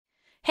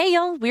Hey,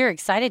 y'all, we're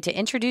excited to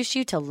introduce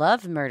you to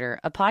Love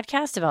Murder, a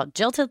podcast about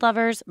jilted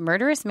lovers,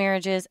 murderous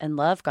marriages, and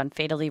love gone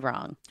fatally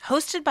wrong.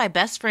 Hosted by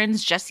best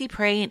friends Jesse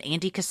Prey and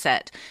Andy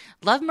Cassette,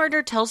 Love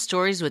Murder tells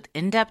stories with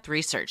in-depth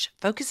research,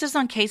 focuses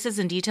on cases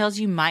and details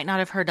you might not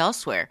have heard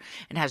elsewhere,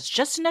 and has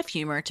just enough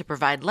humor to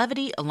provide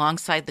levity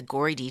alongside the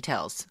gory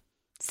details.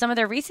 Some of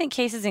their recent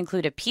cases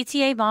include a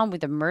PTA mom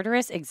with a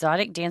murderous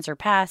exotic dancer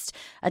past,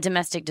 a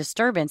domestic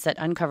disturbance that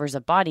uncovers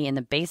a body in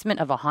the basement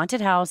of a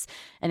haunted house,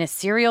 and a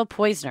serial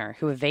poisoner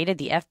who evaded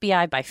the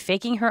FBI by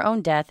faking her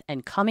own death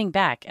and coming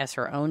back as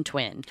her own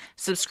twin.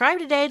 Subscribe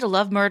today to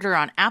Love Murder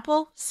on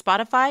Apple,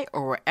 Spotify,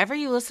 or wherever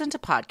you listen to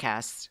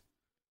podcasts.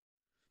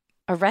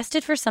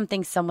 Arrested for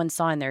something someone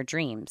saw in their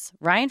dreams,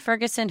 Ryan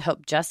Ferguson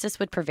hoped justice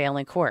would prevail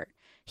in court.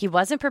 He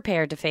wasn't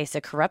prepared to face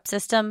a corrupt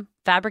system,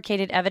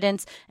 fabricated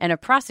evidence, and a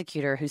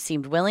prosecutor who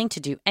seemed willing to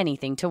do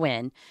anything to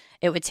win.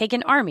 It would take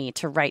an army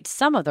to right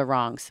some of the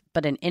wrongs,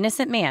 but an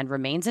innocent man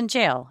remains in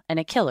jail and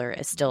a killer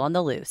is still on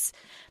the loose.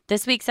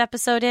 This week's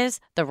episode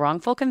is The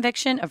Wrongful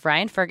Conviction of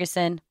Ryan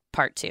Ferguson,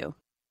 Part 2.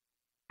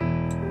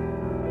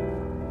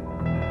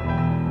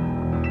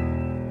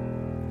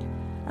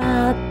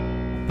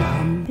 A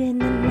bump in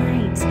the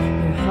night,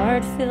 your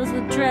heart fills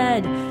with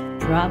dread.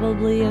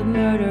 Probably a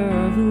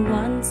murderer who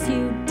wants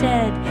you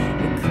dead.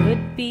 It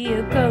could be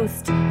a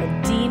ghost,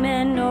 a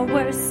demon, or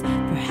worse.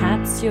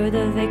 Perhaps you're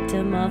the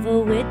victim of a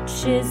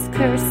witch's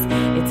curse.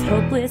 It's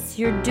hopeless,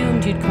 you're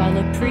doomed. You'd call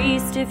a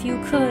priest if you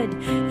could.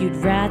 You'd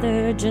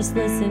rather just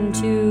listen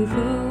to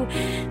Who?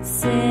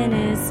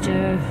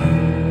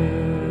 Sinisterhood.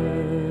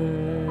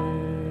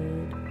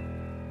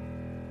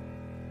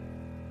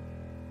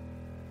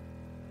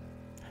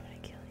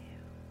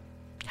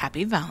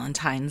 Happy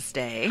Valentine's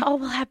Day. Oh,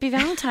 well, happy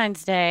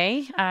Valentine's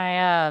Day.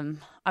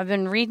 I've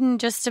been reading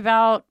just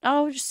about,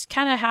 just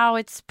kind of how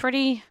it's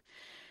pretty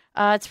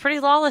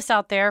lawless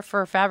out there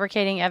for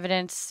fabricating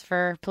evidence,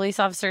 for police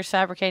officers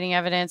fabricating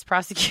evidence,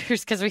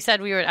 prosecutors, because I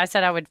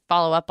said I would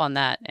follow up on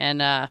that.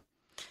 And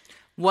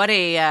what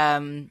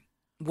a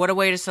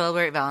way to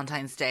celebrate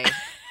Valentine's Day.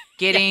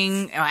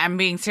 Yes. I'm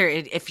being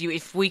serious.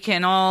 If we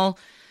can all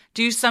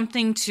do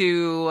something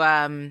to,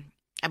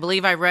 I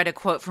believe I read a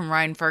quote from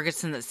Ryan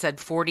Ferguson that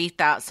said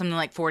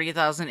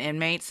 40,000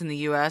 inmates in the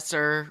U.S.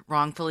 are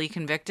wrongfully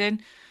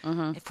convicted.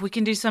 Mm-hmm. If we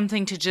can do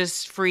something to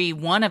just free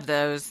one of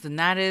those, then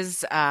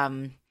that's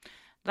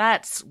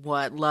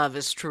what love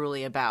is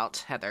truly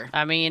about, Heather.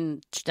 I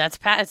mean,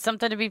 it's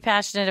something to be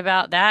passionate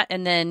about, that.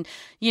 And then,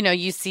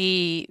 you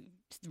see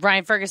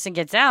Ryan Ferguson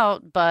gets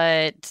out,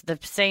 but the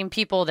same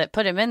people that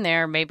put him in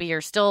there maybe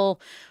are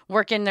still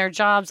working their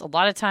jobs. A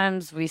lot of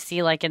times we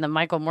see, like in the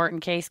Michael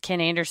Morton case,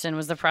 Ken Anderson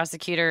was the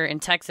prosecutor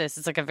in Texas.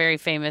 It's like a very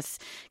famous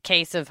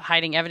case of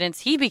hiding evidence.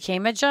 He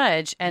became a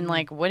judge. And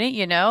wouldn't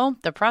you know,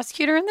 the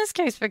prosecutor in this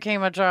case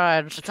became a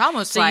judge. It's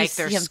almost like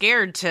they're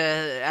scared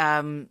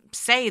to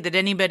say that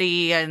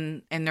anybody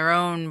in their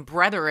own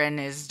brethren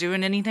is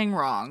doing anything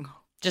wrong.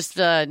 Just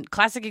a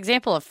classic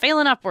example of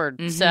failing upward.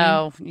 Mm-hmm.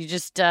 So you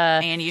just...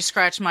 and you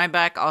scratch my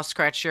back, I'll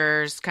scratch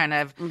yours. Kind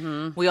of,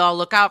 We all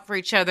look out for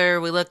each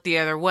other. We look the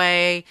other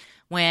way.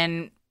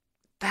 When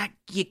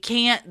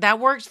that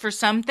works for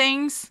some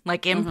things,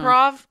 like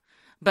improv,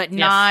 but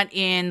not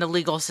in the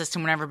legal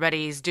system when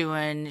everybody's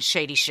doing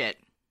shady shit.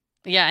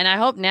 Yeah, and I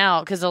hope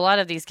now, because a lot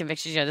of these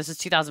convictions, this is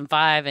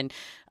 2005, and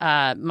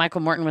Michael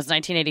Morton was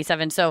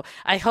 1987. So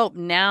I hope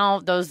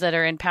now those that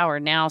are in power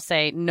now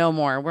say, no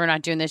more. We're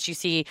not doing this. You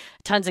see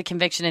tons of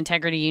conviction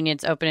integrity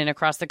unions opening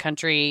across the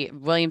country.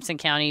 Williamson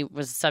County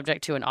was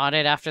subject to an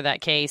audit after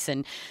that case.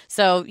 And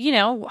so,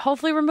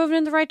 hopefully we're moving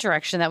in the right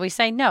direction, that we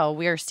say, no,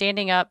 we are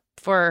standing up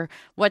for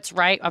what's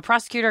right. A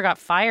prosecutor got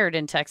fired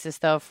in Texas,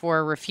 though,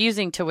 for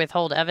refusing to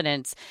withhold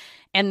evidence,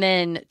 and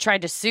then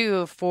tried to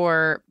sue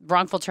for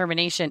wrongful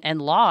termination and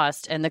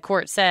lost. And the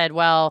court said,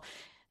 well,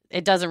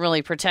 it doesn't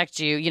really protect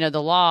you. The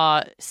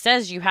law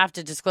says you have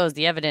to disclose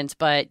the evidence,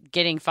 but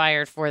getting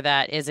fired for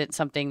that isn't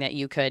something that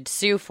you could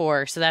sue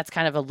for. So that's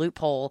kind of a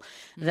loophole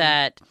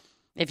that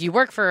if you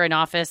work for an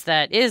office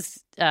that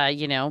is,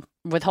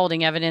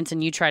 withholding evidence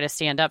and you try to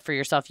stand up for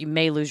yourself, you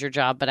may lose your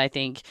job. But I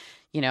think,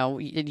 you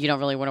don't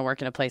really want to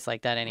work in a place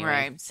like that anyway.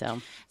 Right.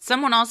 So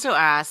someone also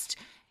asked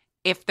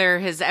if there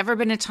has ever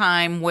been a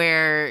time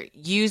where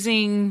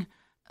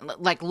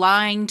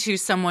lying to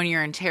someone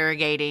you're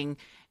interrogating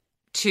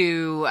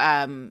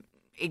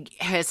it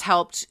has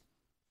helped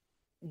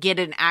get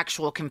an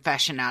actual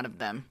confession out of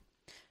them.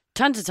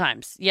 Tons of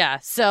times. Yeah.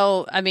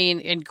 So, I mean,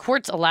 in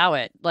courts allow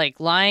it. Like,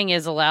 lying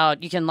is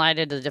allowed. You can lie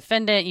to the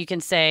defendant. You can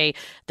say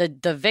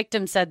the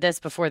victim said this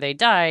before they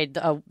died.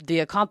 The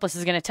accomplice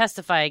is going to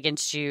testify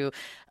against you.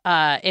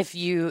 If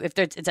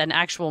it's an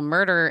actual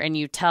murder and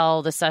you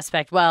tell the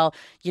suspect, well,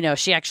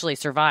 she actually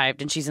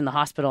survived and she's in the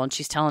hospital and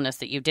she's telling us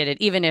that you did it,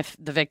 even if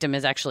the victim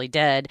is actually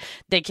dead,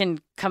 they can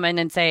come in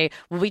and say,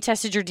 well, we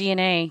tested your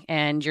DNA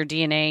and your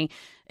DNA,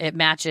 it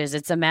matches,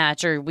 it's a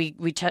match, or we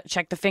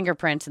checked the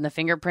fingerprints and the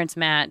fingerprints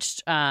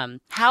matched.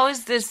 How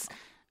is this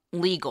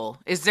legal?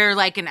 Is there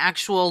like an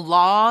actual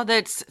law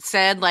that's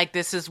said like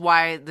this is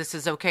why this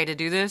is okay to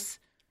do this?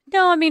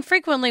 No, I mean,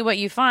 frequently what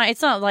you find,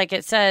 it's not like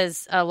it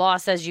says a law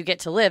says you get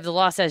to live. The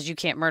law says you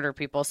can't murder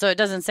people. So it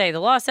doesn't say the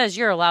law says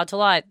you're allowed to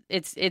lie.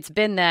 It's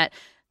been that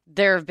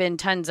there have been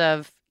tons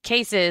of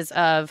cases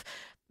of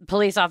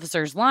police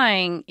officers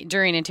lying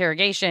during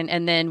interrogation,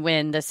 and then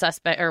when the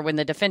suspect or when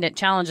the defendant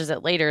challenges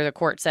it later, the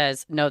court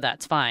says, no,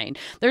 that's fine.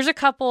 There's a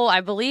couple,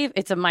 I believe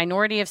it's a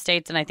minority of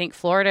states, and I think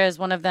Florida is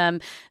one of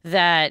them,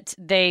 that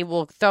they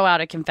will throw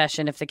out a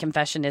confession if the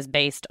confession is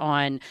based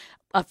on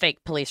a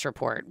fake police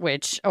report,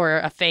 or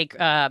a fake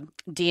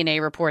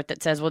DNA report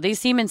that says, well, these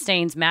semen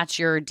stains match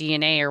your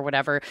DNA or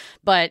whatever.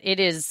 But it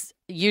is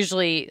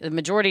usually the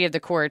majority of the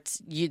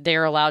courts,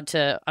 they're allowed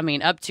to, I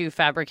mean, up to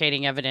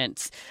fabricating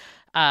evidence.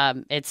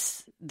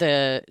 It's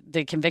the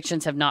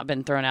convictions have not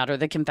been thrown out, or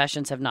the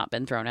confessions have not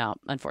been thrown out,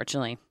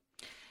 unfortunately.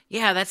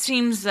 Yeah, that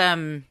seems, I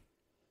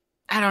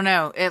don't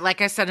know. Like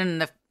I said in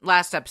the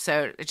last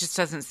episode, it just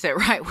doesn't sit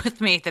right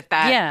with me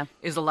that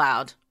is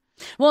allowed.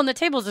 Well, and the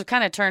tables have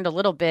kind of turned a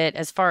little bit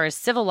as far as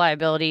civil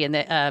liability, and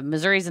the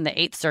Missouri's in the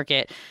 8th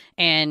Circuit.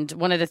 And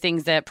one of the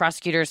things that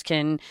prosecutors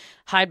can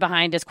hide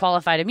behind is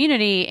qualified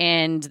immunity.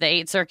 And the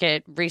 8th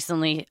Circuit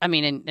recently, I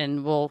mean,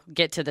 and we'll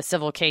get to the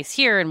civil case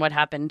here and what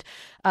happened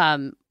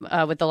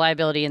with the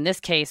liability in this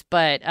case.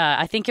 But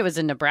I think it was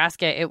in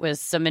Nebraska. It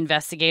was some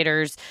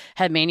investigators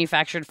had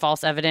manufactured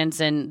false evidence,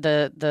 and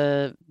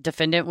the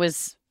defendant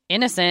was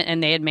innocent,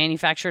 and they had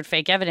manufactured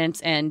fake evidence,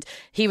 and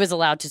he was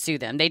allowed to sue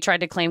them. They tried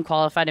to claim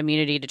qualified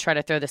immunity to try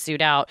to throw the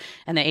suit out,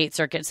 and the 8th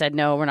Circuit said,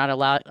 no, we're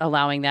not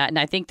allowing that. And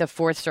I think the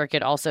 4th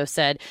Circuit also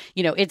said,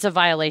 it's a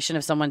violation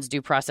of someone's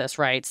due process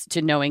rights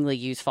to knowingly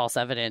use false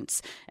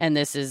evidence, and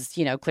this is,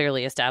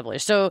 clearly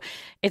established. So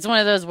it's one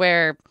of those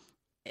where,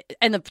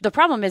 and the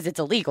problem is it's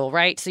illegal,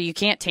 right? So you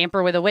can't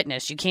tamper with a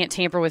witness. You can't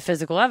tamper with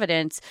physical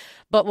evidence.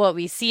 But what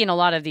we see in a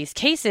lot of these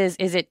cases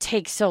is it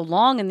takes so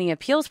long in the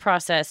appeals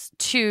process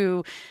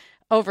to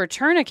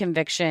overturn a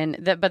conviction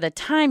that by the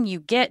time you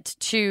get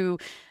to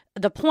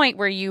the point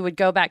where you would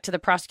go back to the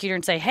prosecutor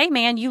and say, hey,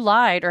 man, you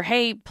lied, or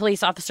hey,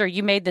 police officer,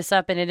 you made this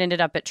up and it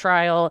ended up at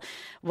trial,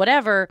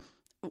 whatever,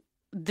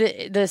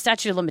 the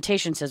statute of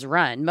limitations has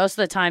run. Most of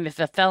the time, if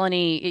a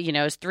felony,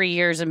 is 3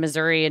 years in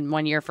Missouri and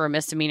 1 year for a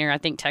misdemeanor, I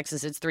think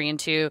Texas it's 3 and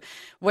 2,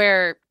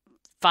 where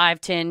 5,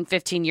 10,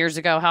 15 years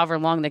ago, however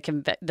long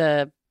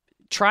the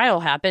trial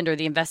happened or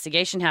the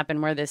investigation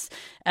happened where this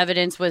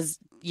evidence was,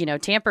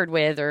 tampered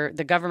with or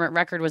the government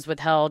record was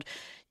withheld,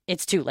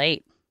 it's too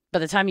late. By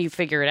the time you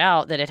figure it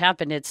out that it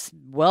happened, it's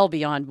well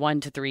beyond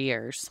 1 to 3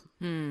 years.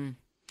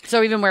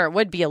 So even where it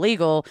would be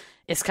illegal,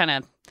 it's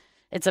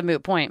a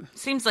moot point.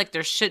 Seems like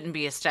there shouldn't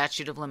be a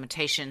statute of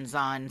limitations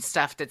on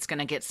stuff that's going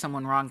to get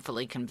someone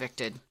wrongfully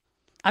convicted.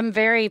 I'm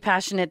very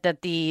passionate that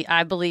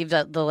I believe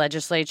that the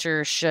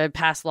legislature should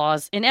pass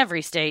laws in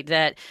every state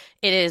that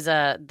it is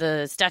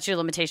the statute of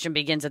limitation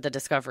begins at the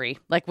discovery,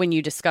 like when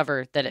you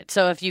discover that it.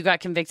 So if you got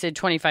convicted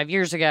 25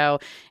 years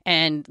ago,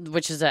 and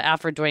which is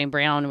Alfred Dwayne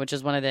Brown, which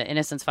is one of the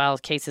Innocence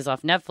Files cases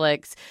off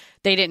Netflix,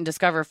 they didn't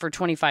discover for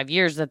 25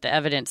 years that the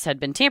evidence had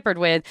been tampered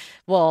with.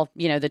 Well,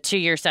 the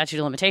 2-year statute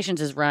of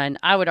limitations is run.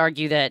 I would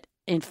argue that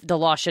the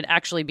law should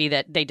actually be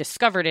that they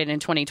discovered it in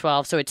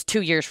 2012, so it's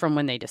 2 years from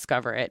when they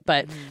discover it.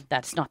 But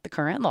that's not the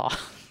current law.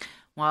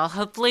 Well,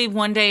 hopefully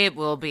one day it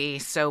will be,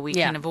 so we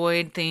can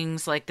avoid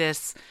things like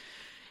this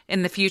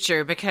in the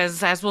future.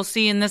 Because as we'll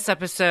see in this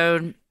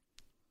episode,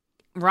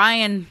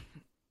 Ryan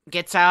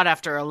gets out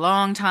after a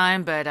long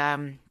time, but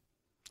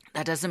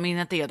that doesn't mean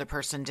that the other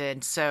person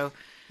did. So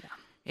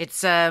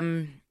it's a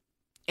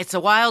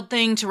wild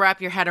thing to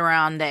wrap your head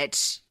around,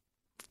 that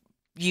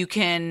you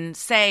can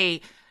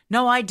say,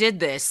 no, I did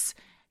this,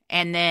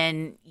 and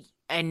then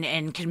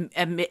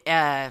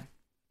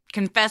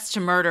confess to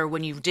murder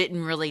when you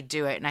didn't really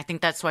do it. And I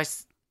think that's why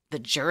the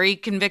jury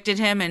convicted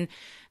him, and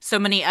so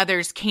many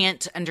others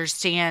can't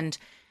understand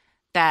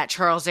that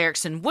Charles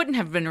Erickson wouldn't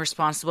have been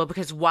responsible,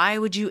 because why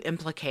would you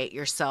implicate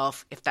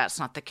yourself if that's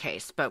not the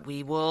case? But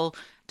we will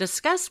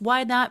discuss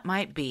why that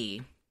might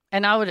be.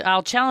 And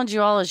I'll challenge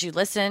you all as you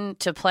listen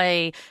to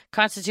play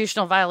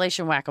constitutional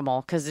violation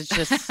whack-a-mole, because it's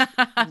just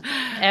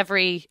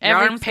every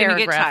arm's paragraph.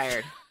 Gonna get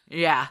tired.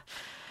 Yeah.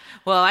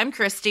 Well, I'm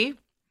Christy.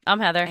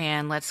 I'm Heather.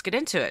 And let's get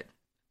into it.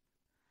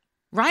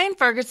 Ryan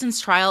Ferguson's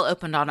trial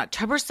opened on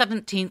October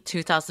 17th,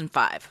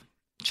 2005.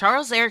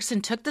 Charles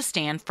Erickson took the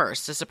stand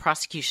first as the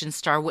prosecution's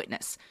star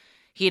witness.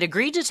 He had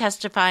agreed to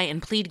testify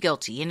and plead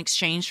guilty in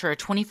exchange for a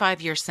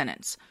 25-year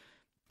sentence.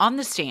 On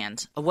the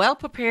stand, a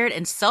well-prepared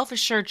and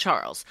self-assured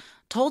Charles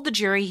told the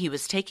jury he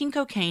was taking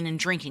cocaine and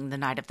drinking the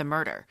night of the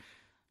murder.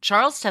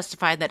 Charles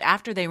testified that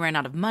after they ran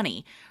out of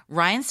money,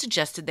 Ryan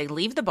suggested they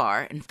leave the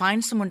bar and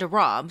find someone to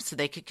rob so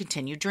they could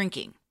continue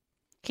drinking.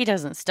 He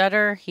doesn't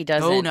stutter. He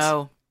doesn't. Oh,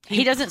 no.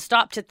 He doesn't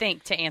stop to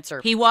think to answer.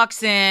 He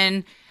walks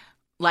in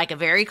like a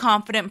very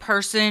confident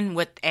person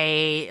with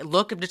a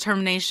look of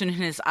determination in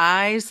his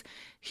eyes.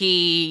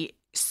 He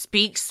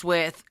speaks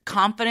with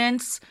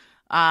confidence,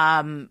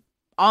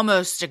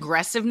 almost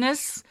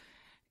aggressiveness,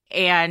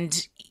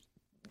 and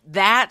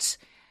that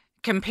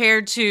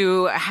compared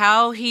to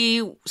how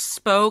he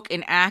spoke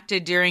and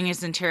acted during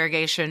his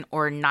interrogation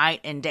or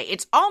night and day.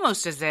 It's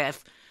almost as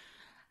if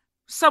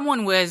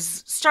someone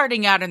was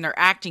starting out in their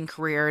acting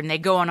career and they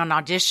go on an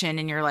audition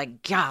and you're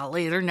like,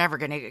 golly, they're never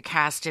going to get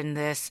cast in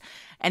this.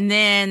 And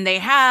then they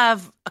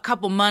have a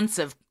couple months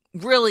of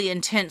really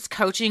intense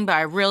coaching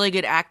by a really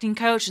good acting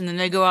coach, and then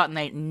they go out and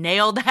they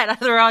nail that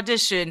other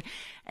audition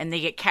and they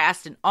get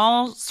cast in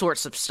all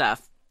sorts of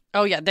stuff.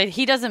 Oh, yeah.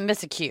 He doesn't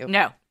miss a cue.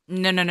 No.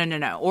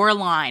 Or a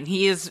line.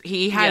 He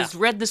has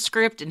read the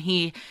script and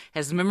he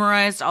has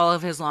memorized all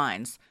of his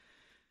lines.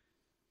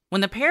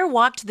 When the pair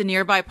walked to the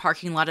nearby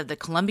parking lot of the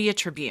Columbia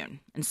Tribune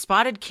and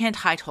spotted Kent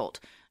Heitholt,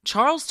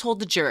 Charles told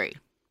the jury,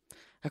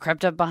 I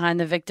crept up behind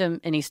the victim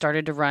and he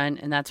started to run,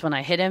 and that's when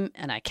I hit him,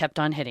 and I kept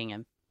on hitting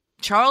him.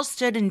 Charles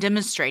stood and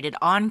demonstrated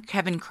on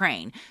Kevin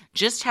Crane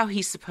just how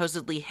he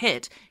supposedly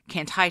hit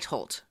Kent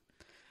Heitholt.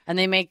 And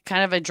they make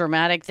kind of a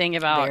dramatic thing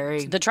about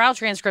the trial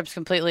transcript's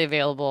completely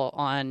available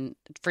on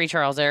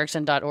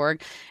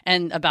freecharleserickson.org,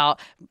 and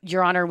about,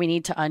 Your Honor, we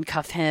need to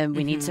uncuff him.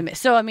 We need to.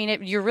 So, I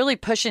mean, you're really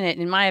pushing it.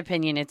 In my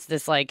opinion, it's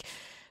this like,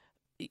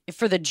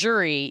 for the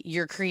jury,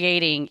 you're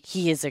creating,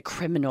 he is a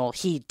criminal.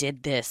 He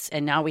did this.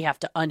 And now we have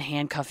to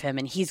unhandcuff him,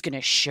 and he's going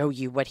to show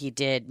you what he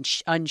did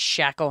and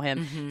unshackle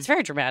him. It's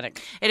very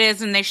dramatic. It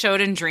is. And they showed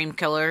in Dream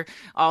Killer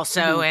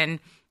also. And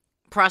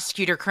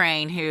Prosecutor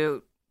Crane,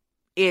 who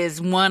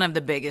is one of the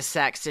biggest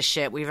sexist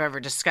shit we've ever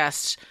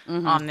discussed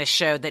on this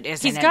show that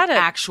isn't an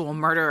actual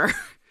murderer.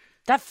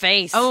 That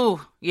face.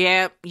 Oh,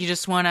 yeah. You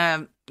just want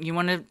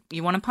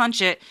to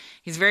punch it.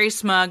 He's very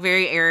smug,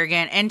 very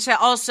arrogant. And to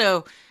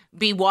also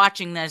be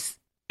watching this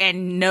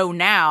and know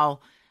now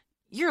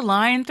you're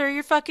lying through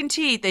your fucking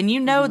teeth, and you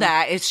know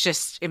that. It's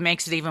just, it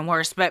makes it even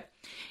worse. But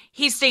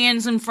he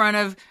stands in front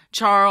of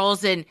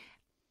Charles, and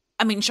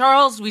I mean,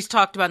 Charles, we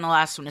talked about in the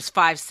last one, is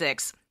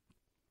 5'6".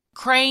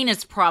 Crane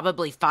is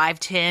probably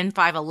 5'10",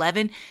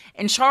 5'11",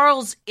 and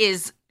Charles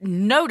is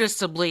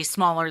noticeably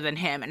smaller than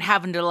him and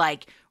having to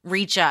like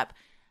reach up.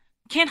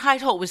 Kent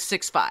Heitholt was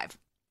 6'5".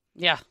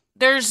 Yeah.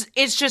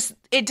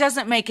 It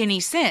doesn't make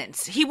any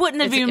sense. He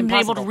wouldn't have even been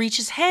able to reach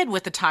his head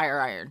with a tire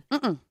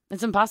iron.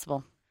 It's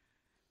impossible.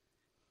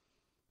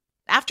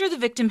 After the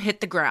victim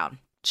hit the ground,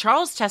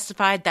 Charles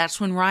testified that's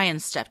when Ryan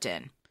stepped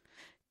in.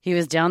 He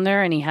was down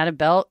there and he had a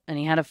belt and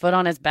he had a foot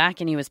on his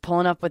back and he was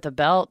pulling up with a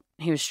belt.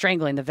 He was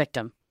strangling the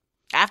victim.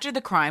 After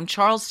the crime,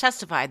 Charles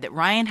testified that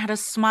Ryan had a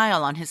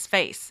smile on his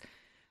face.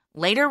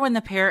 Later, when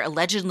the pair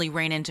allegedly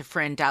ran into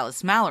friend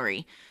Dallas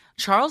Mallory,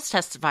 Charles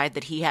testified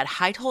that he had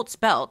Heitholt's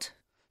belt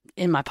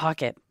in my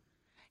pocket.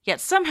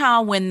 Yet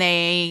somehow when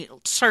they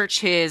search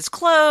his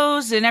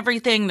clothes and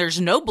everything,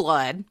 there's no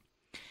blood.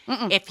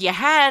 If you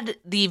had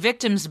the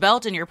victim's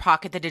belt in your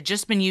pocket that had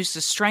just been used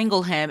to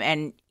strangle him,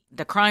 and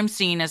the crime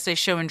scene, as they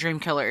show in Dream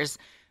Killer, is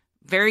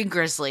very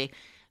grisly,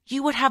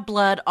 you would have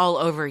blood all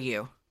over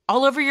you.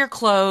 All over your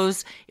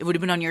clothes. It would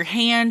have been on your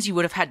hands. You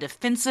would have had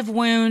defensive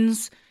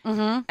wounds.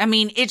 I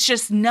mean, it's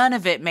just none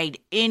of it made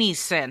any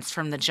sense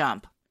from the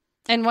jump.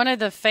 And one of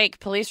the fake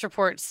police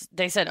reports,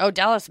 they said, oh,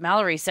 Dallas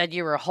Mallory said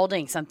you were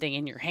holding something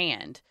in your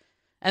hand.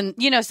 And,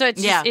 you know, so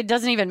it's just, it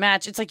doesn't even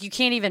match. It's like you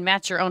can't even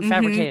match your own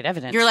fabricated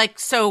evidence. You're like,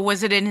 so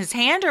was it in his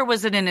hand or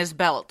was it in his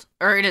belt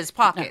or in his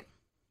pocket? No.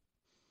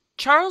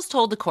 Charles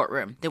told the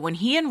courtroom that when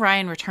he and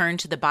Ryan returned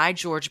to the By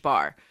George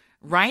bar,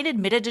 Ryan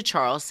admitted to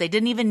Charles they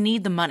didn't even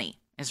need the money,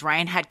 as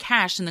Ryan had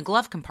cash in the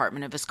glove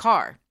compartment of his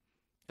car.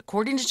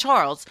 According to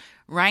Charles,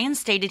 Ryan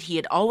stated he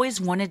had always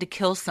wanted to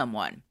kill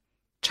someone.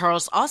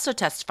 Charles also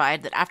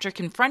testified that after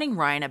confronting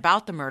Ryan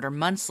about the murder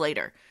months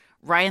later,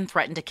 Ryan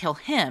threatened to kill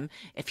him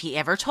if he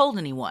ever told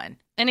anyone.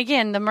 And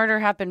again, the murder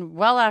happened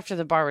well after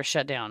the bar was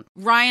shut down.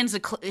 Ryan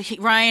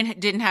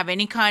didn't have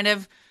any kind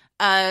of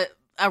a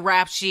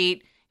rap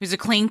sheet. He was a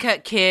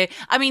clean-cut kid.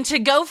 I mean, to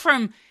go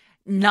from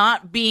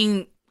not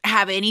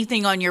have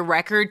anything on your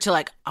record to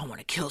like, I want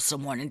to kill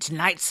someone and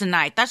tonight's the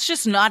night. That's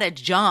just not a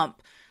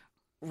jump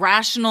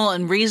rational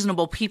and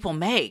reasonable people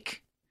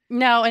make.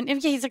 No, and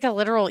he's like a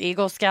literal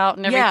Eagle Scout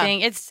and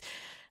everything. Yeah.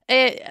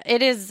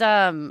 It is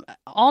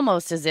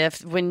almost as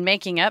if when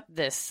making up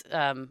this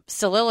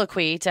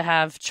soliloquy to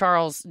have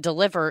Charles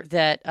deliver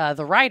that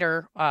the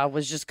writer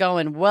was just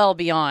going well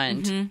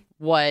beyond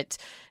what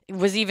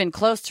was even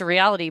close to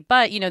reality.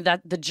 But, you know,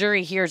 that the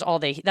jury hears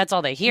that's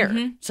all they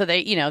hear. So they,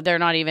 you know, they're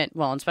not even,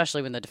 well,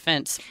 especially when the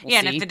defense will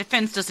and if the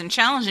defense doesn't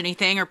challenge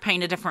anything or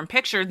paint a different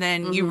picture,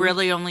 then you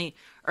really only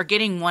are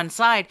getting one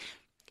side.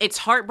 It's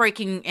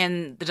heartbreaking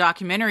in the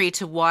documentary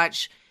to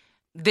watch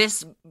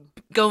this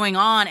going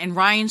on and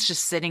Ryan's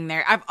just sitting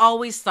there. I've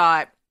always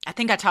thought, I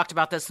think I talked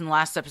about this in the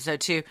last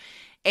episode too,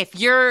 if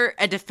you're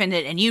a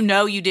defendant and you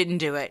know you didn't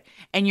do it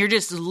and you're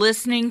just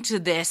listening to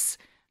these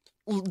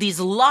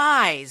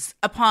lies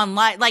upon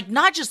lies, like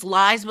not just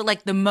lies, but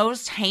like the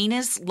most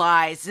heinous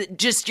lies that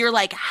just, you're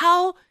like,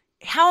 how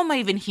am I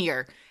even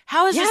here?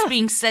 How is this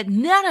being said?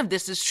 None of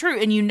this is true.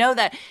 And you know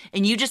that,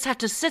 and you just have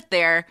to sit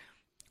there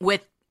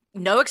with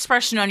no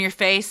expression on your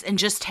face and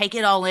just take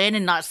it all in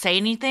and not say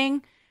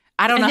anything.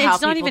 I don't know how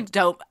people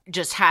don't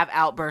just have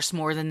outbursts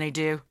more than they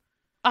do.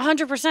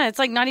 100%. It's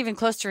like not even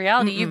close to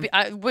reality.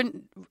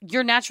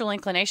 Your natural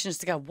inclination is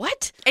to go,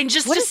 what? And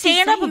just what to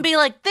stand up and be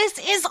like, this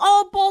is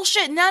all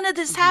bullshit. None of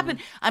this happened.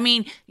 I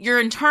mean, you're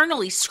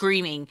internally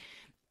screaming.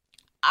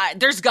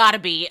 There's got to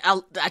be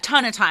a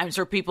ton of times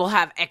where people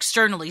have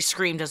externally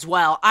screamed as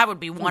well. I would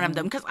be one of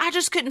them because I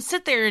just couldn't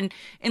sit there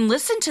and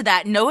listen to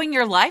that knowing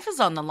your life is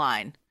on the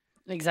line.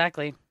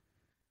 Exactly.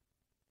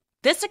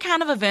 This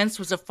account of events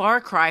was a far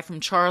cry from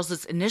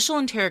Charles's initial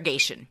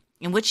interrogation,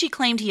 in which he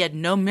claimed he had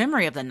no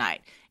memory of the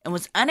night and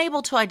was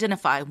unable to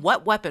identify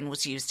what weapon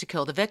was used to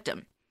kill the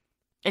victim.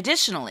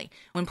 Additionally,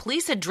 when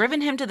police had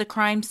driven him to the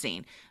crime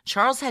scene,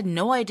 Charles had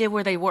no idea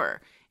where they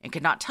were and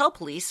could not tell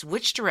police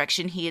which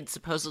direction he had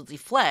supposedly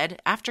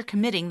fled after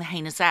committing the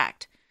heinous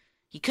act.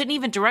 He couldn't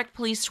even direct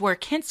police to where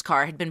Kent's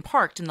car had been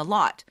parked in the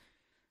lot.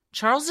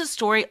 Charles's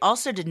story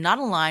also did not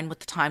align with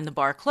the time the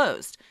bar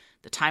closed,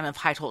 the time of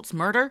Heitholt's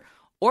murder,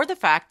 or the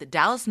fact that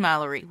Dallas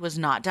Mallory was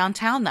not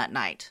downtown that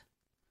night.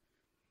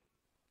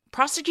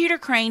 Prosecutor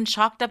Crane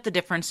chalked up the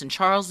difference in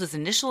Charles's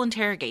initial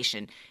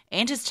interrogation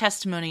and his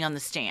testimony on the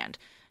stand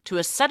to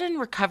a sudden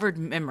recovered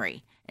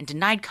memory and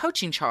denied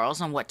coaching Charles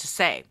on what to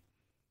say.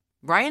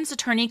 Ryan's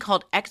attorney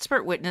called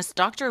expert witness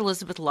Dr.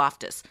 Elizabeth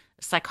Loftus,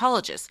 a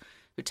psychologist,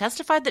 who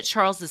testified that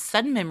Charles's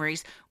sudden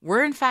memories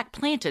were in fact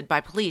planted by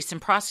police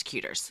and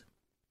prosecutors.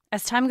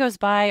 As time goes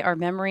by, our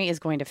memory is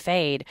going to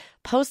fade.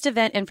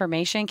 Post-event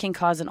information can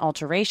cause an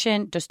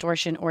alteration,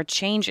 distortion, or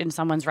change in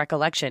someone's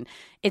recollection.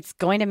 It's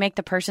going to make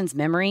the person's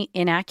memory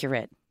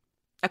inaccurate.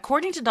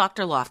 According to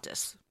Dr.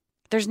 Loftus,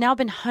 there's now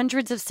been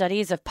hundreds of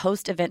studies of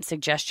post-event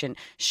suggestion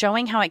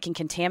showing how it can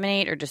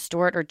contaminate or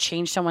distort or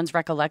change someone's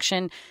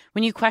recollection.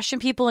 When you question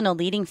people in a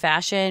leading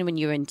fashion, when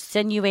you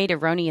insinuate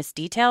erroneous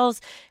details,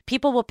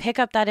 people will pick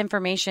up that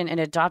information and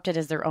adopt it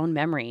as their own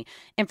memory.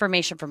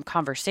 Information from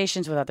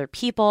conversations with other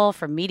people,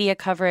 from media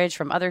coverage,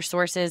 from other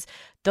sources.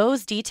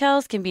 Those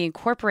details can be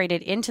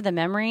incorporated into the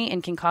memory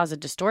and can cause a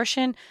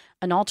distortion,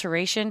 an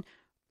alteration,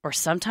 or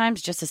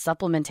sometimes just a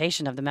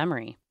supplementation of the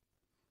memory.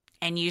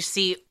 And you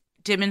see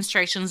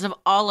demonstrations of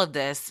all of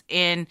this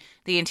in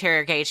the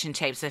interrogation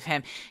tapes of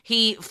him.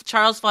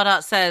 Charles flat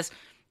out says,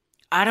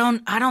 I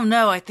don't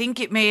know. I think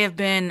it may have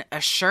been a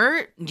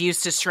shirt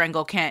used to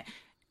strangle Kent.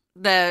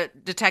 The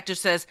detective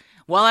says,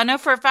 well, I know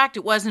for a fact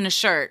it wasn't a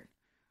shirt.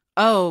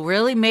 Oh,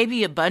 really?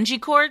 Maybe a bungee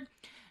cord?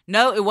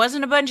 No, it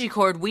wasn't a bungee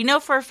cord. We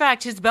know for a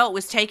fact his belt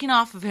was taken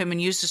off of him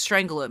and used to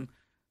strangle him.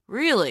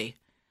 Really?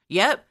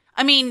 Yep.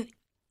 I mean,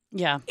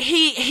 yeah.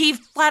 He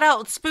flat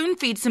out spoon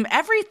feeds him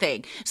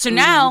everything. So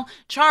now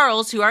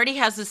Charles, who already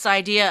has this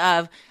idea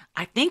of,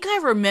 I think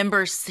I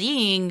remember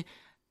seeing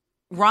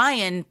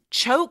Ryan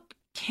choke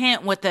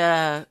Kent with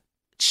a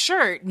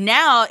shirt.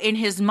 Now in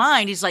his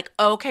mind, he's like,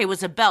 oh, okay, it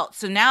was a belt.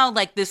 So now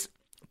like this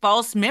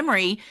false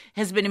memory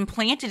has been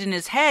implanted in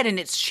his head and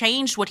it's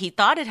changed what he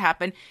thought had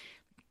happened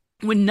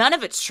when none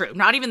of it's true.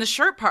 Not even the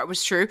shirt part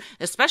was true,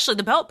 especially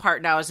the belt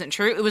part now isn't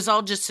true. It was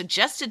all just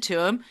suggested to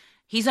him.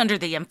 He's under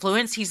the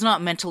influence. He's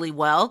not mentally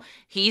well.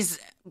 He's,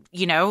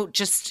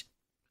 just,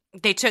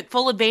 they took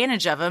full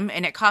advantage of him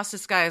and it cost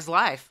this guy his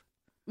life.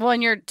 Well,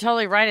 and you're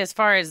totally right as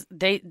far as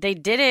they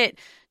did it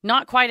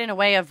not quite in a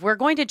way of, we're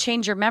going to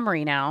change your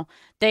memory now.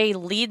 They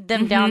lead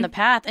them down the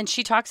path. And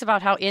she talks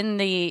about how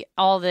in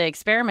all the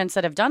experiments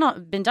that have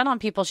been done on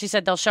people, she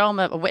said they'll show them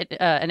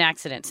an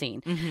accident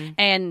scene.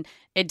 And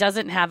it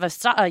doesn't have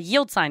a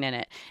yield sign in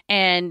it.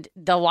 And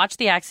they'll watch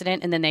the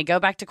accident and then they go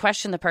back to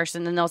question the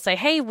person and they'll say,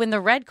 hey, when the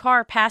red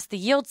car passed the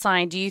yield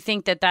sign, do you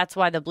think that that's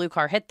why the blue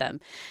car hit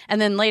them? And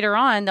then later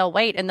on, they'll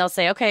wait and they'll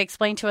say, okay,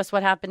 explain to us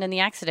what happened in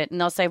the accident.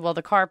 And they'll say, well,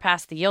 the car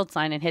passed the yield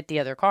sign and hit the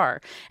other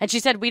car. And she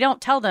said, we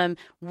don't tell them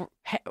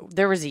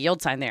there was a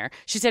yield sign there.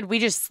 She said, we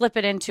just slip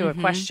it into a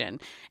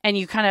question and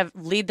you kind of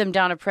lead them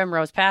down a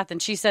primrose path.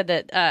 And she said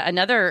that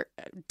another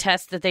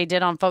test that they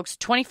did on folks,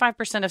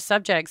 25% of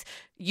subjects,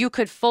 you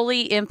could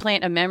fully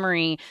implant a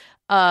memory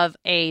of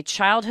a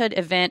childhood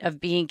event of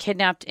being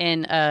kidnapped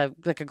in a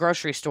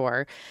grocery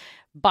store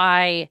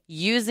by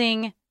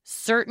using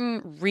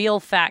certain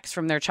real facts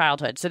from their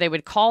childhood. So they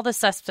would call the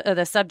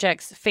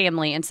subject's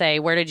family and say,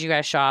 where did you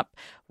guys shop?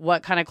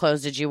 What kind of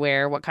clothes did you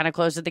wear? What kind of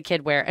clothes did the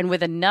kid wear? And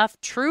with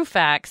enough true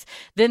facts,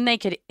 then they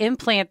could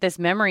implant this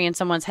memory in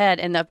someone's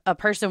head and a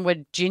person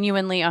would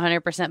genuinely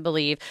 100%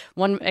 believe.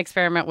 One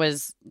experiment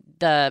was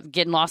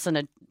getting lost in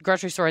a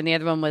grocery store and the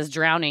other one was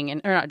drowning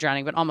or not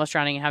drowning, but almost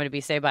drowning and having to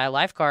be saved by a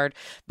lifeguard,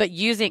 but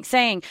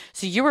saying,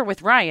 so you were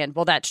with Ryan.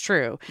 Well, that's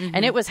true.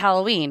 And it was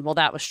Halloween. Well,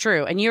 that was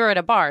true. And you were at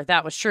a bar.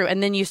 That was true.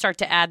 And then you start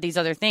to add these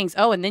other things.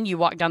 Oh, and then you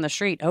walk down the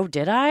street. Oh,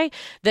 did I?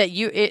 They're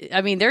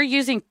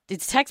using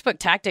it's textbook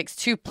tactics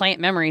to plant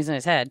memories in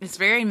his head. It's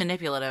very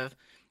manipulative.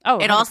 Oh,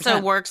 it 100%.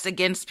 Also works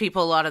against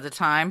people a lot of the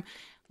time.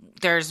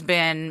 There's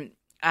been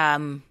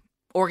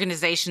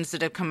organizations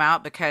that have come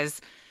out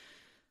because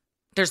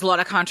there's a lot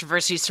of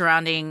controversy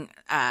surrounding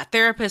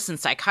therapists and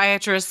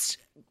psychiatrists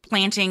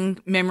planting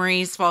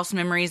false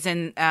memories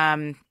in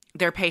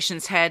their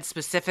patients' heads,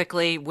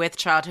 specifically with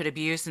childhood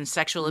abuse and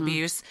sexual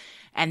abuse.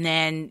 And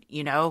then,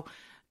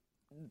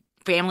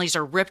 families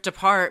are ripped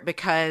apart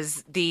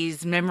because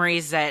these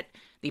memories that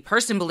the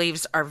person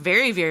believes are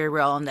very, very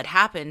real and that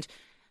happened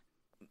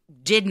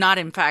did not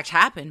in fact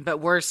happen, but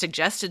were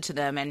suggested to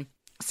them. And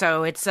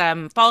so it's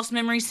false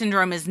memory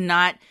syndrome is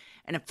not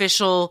an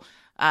official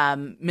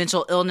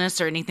mental illness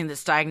or anything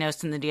that's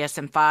diagnosed in the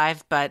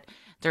DSM-5, but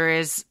there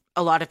is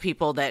a lot of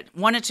people that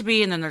want it to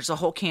be, and then there's a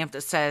whole camp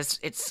that says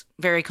it's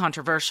very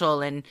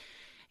controversial and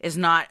is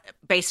not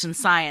based in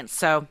science.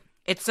 So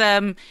it's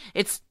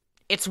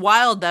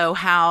wild though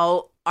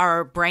how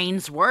our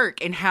brains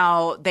work and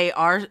how they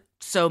are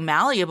so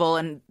malleable,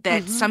 and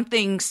that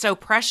something so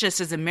precious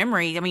as a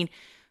memory. I mean,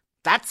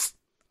 that's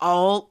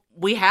all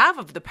we have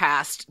of the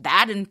past.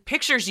 That and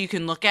pictures you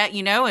can look at,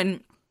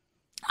 and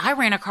I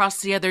ran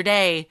across the other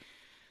day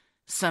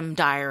some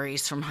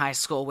diaries from high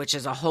school, which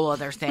is a whole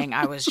other thing.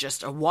 I was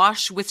just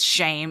awash with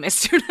shame as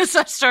soon as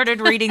I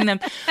started reading them.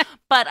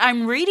 But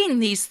I'm reading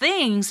these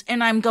things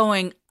and I'm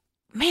going,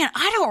 man,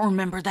 I don't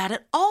remember that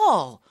at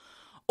all.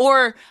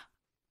 Or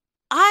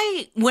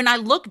when I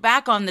look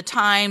back on the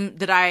time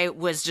that I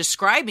was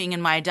describing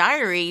in my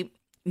diary,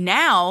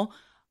 now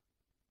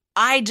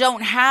I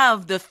don't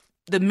have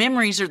the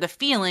memories or the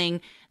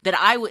feeling that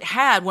I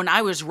had when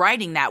I was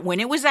writing that, when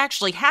it was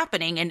actually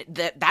happening, and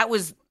that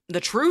was the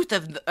truth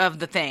of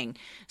the thing.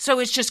 So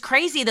it's just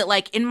crazy that,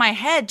 like, in my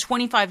head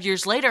 25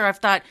 years later, I've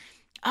thought,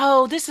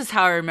 oh, this is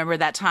how I remember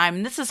that time,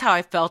 and this is how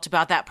I felt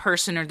about that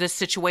person or this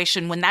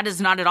situation, when that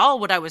is not at all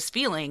what I was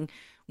feeling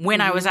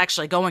when I was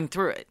actually going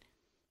through it.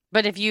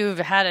 But if you've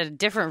had a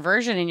different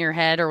version in your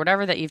head or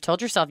whatever that you've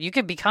told yourself, you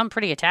could become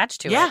pretty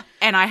attached to it. Yeah,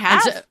 and I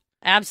have. And so,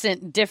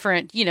 absent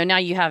different, now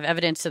you have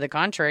evidence to the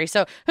contrary.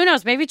 So who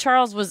knows? Maybe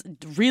Charles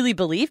really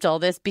believed all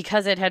this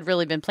because it had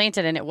really been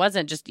planted, and it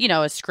wasn't just,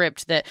 a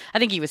script that I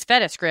think he was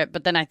fed a script,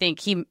 but then I think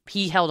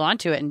he held on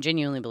to it and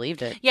genuinely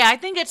believed it. Yeah, I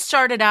think it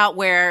started out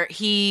where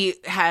he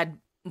had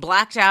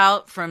blacked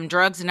out from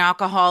drugs and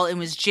alcohol and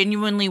was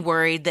genuinely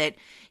worried that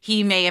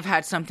he may have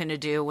had something to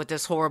do with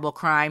this horrible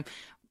crime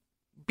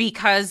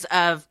because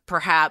of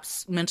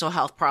perhaps mental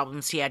health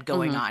problems he had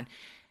going on.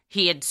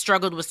 He had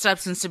struggled with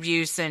substance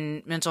abuse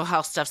and mental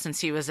health stuff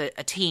since he was a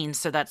teen,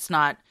 so that's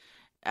not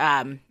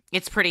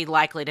it's pretty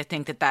likely to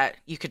think that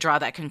you could draw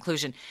that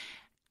conclusion.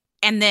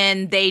 And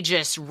then they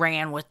just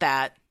ran with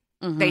that.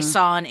 They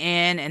saw an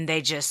end and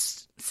they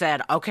just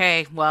said,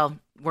 okay, well,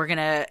 we're going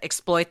to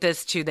exploit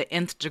this to the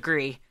nth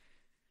degree.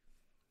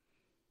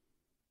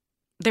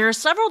 There are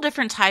several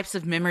different types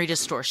of memory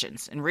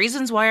distortions and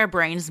reasons why our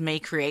brains may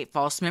create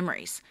false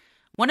memories.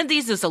 One of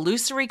these is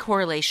illusory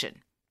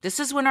correlation. This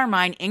is when our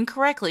mind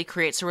incorrectly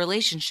creates a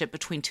relationship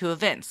between two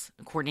events,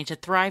 according to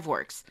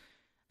ThriveWorks.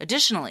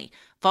 Additionally,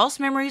 false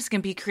memories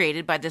can be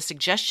created by the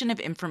suggestion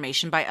of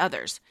information by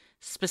others,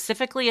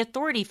 specifically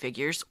authority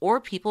figures or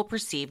people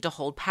perceived to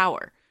hold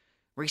power.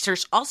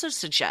 Research also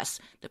suggests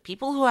that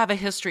people who have a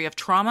history of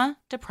trauma,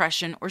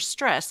 depression, or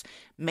stress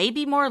may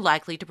be more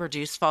likely to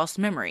produce false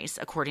memories,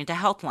 according to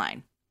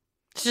Healthline.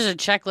 It's just a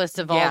checklist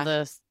of all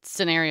the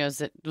scenarios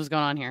that was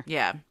going on here.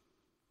 Yeah.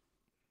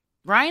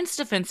 Ryan's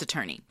defense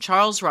attorney,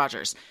 Charles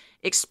Rogers,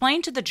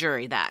 explained to the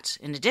jury that,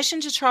 in addition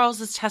to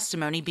Charles's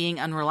testimony being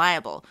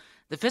unreliable,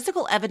 the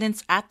physical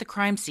evidence at the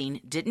crime scene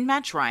didn't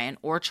match Ryan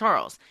or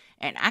Charles,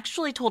 and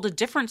actually told a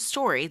different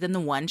story than the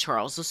one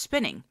Charles was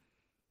spinning.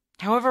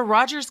 However,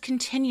 Rogers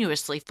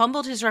continuously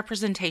fumbled his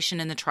representation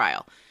in the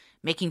trial,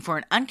 making for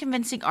an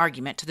unconvincing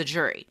argument to the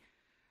jury.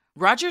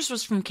 Rogers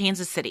was from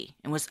Kansas City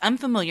and was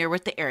unfamiliar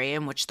with the area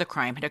in which the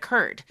crime had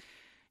occurred.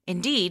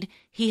 Indeed,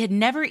 he had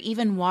never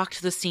even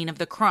walked the scene of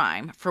the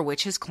crime for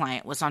which his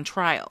client was on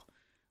trial.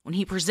 When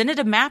he presented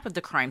a map of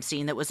the crime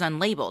scene that was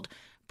unlabeled,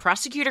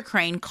 Prosecutor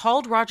Crane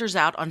called Rogers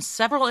out on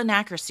several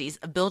inaccuracies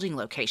of building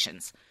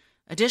locations.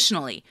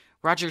 Additionally,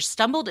 Rogers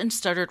stumbled and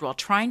stuttered while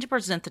trying to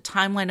present the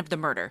timeline of the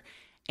murder,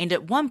 and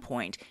at one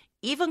point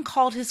even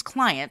called his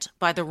client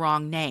by the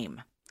wrong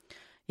name.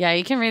 Yeah,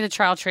 you can read the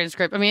trial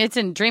transcript. I mean, it's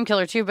in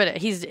Dreamkiller too,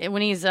 but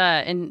when he's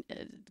in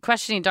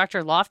questioning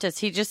Dr. Loftus,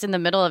 he just in the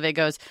middle of it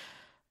goes,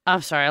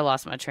 I'm sorry, I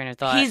lost my train of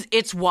thought.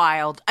 It's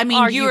wild. I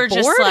mean, you are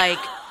just like,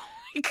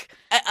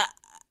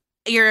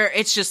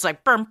 it's just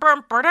like, burr,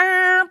 burr,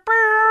 burr,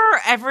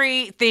 burr,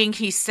 everything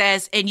he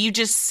says, and you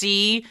just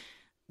see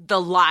the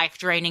life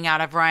draining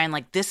out of Ryan.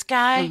 Like, this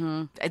guy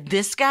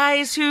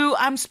is who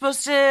I'm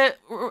supposed to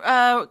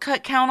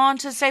count on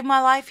to save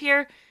my life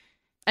here.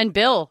 And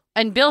Bill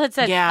had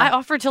said, I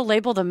offered to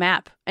label the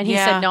map, and he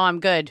said, no, I'm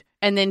good.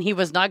 And then he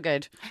was not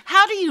good.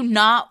 How do you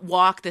not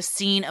walk the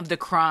scene of the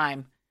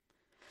crime?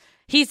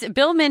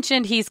 Bill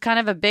mentioned he's kind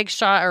of a big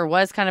shot, or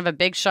was kind of a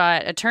big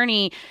shot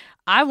attorney.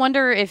 I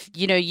wonder if,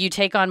 you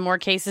take on more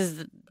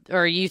cases,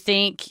 or you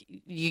think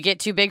you get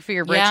too big for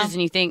your britches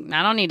and you think,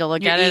 I don't need to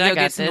look at it. I got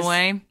gets this. In the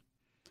way.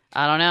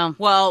 I don't know.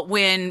 Well,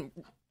 when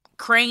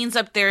Crane's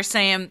up there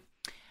saying,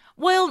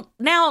 well,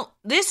 now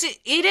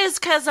it is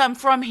because I'm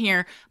from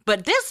here,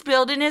 but this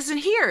building isn't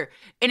here.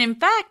 And in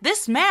fact,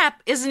 this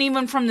map isn't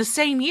even from the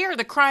same year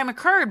the crime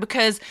occurred,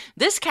 because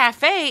this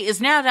cafe is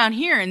now down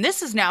here and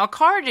this is now a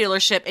car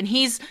dealership. And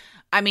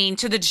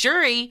to the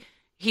jury,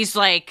 he's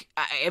like,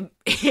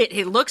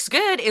 it looks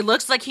good. It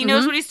looks like he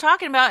knows what he's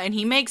talking about. And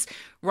he makes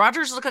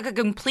Rogers looked like a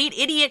complete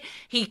idiot.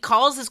 He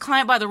calls his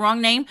client by the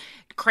wrong name.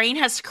 Crane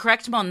has to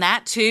correct him on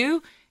that,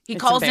 too. He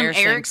calls him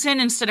Erickson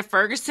instead of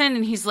Ferguson,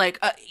 and he's like,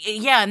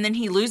 yeah, and then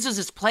he loses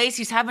his place.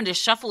 He's having to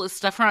shuffle his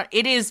stuff around.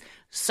 It is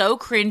so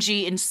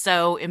cringy and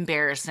so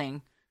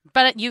embarrassing.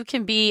 But you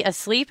can be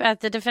asleep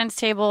at the defense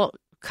table,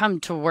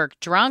 come to work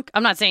drunk.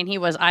 I'm not saying he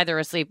was either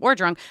asleep or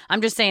drunk.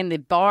 I'm just saying the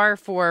bar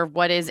for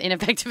what is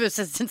ineffective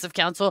assistance of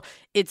counsel,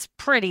 it's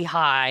pretty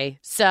high.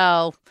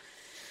 So,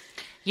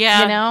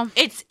 yeah, you know,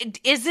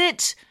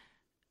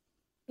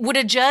 would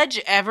a judge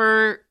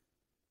ever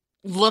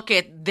look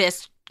at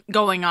this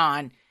going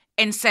on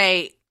and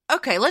say,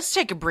 okay, let's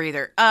take a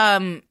breather.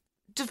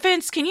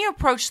 Defense, can you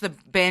approach the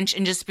bench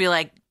and just be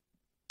like,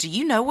 do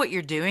you know what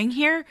you're doing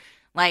here?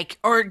 Like,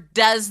 or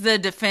does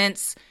the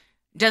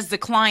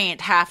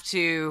client have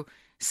to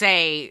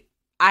say,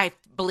 I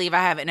believe I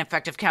have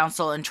ineffective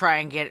counsel and try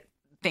and get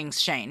things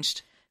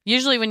changed?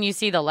 Usually when you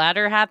see the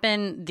latter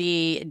happen,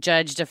 the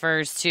judge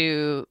defers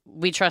to,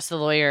 we trust the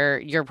lawyer.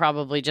 You're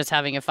probably just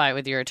having a fight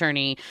with your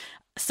attorney.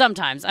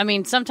 Sometimes. I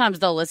mean, sometimes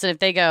they'll listen. If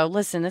they go,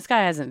 listen, this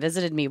guy hasn't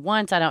visited me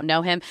once. I don't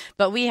know him.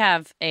 But we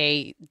have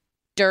a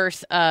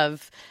dearth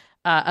of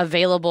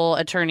available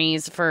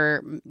attorneys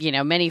for, you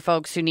know, many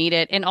folks who need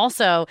it. And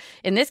also,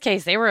 in this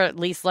case, they were at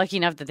least lucky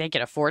enough that they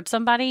could afford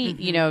somebody.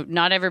 Mm-hmm. You know,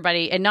 not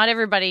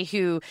everybody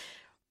who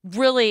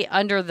really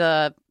under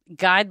the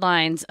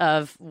guidelines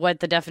of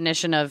what the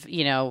definition of,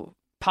 you know,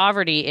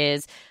 poverty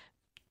is,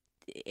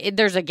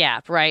 there's a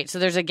gap, right? So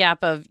there's a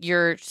gap of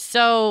you're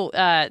so,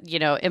 you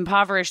know,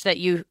 impoverished that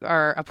you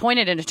are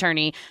appointed an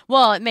attorney.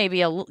 Well, it may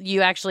be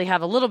you actually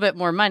have a little bit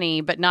more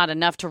money, but not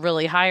enough to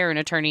really hire an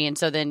attorney. And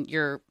so then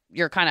you're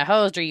kind of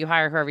hosed, or you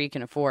hire whoever you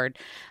can afford.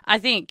 I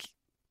think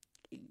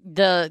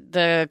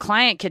the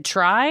client could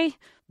try,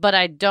 but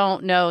I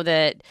don't know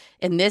that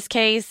in this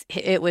case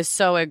it was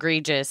so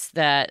egregious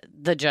that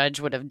the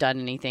judge would have done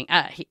anything.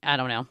 I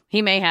don't know.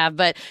 He may have,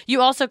 but you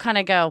also kind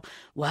of go,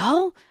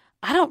 well,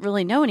 I don't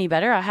really know any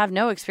better. I have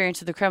no experience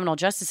with the criminal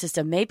justice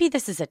system. Maybe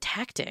this is a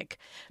tactic.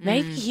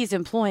 Maybe he's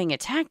employing a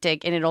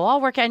tactic and it'll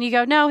all work out. And you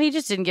go, no, he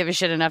just didn't give a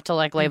shit enough to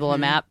like label a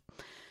map.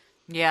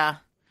 Yeah.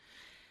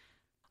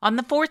 On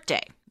the fourth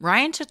day,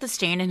 Ryan took the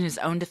stand in his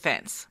own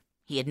defense.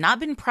 He had not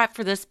been prepped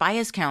for this by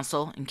his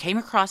counsel and came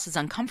across as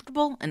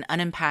uncomfortable and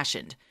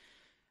unimpassioned.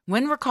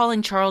 When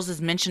recalling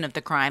Charles's mention of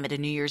the crime at a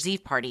New Year's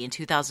Eve party in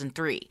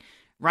 2003,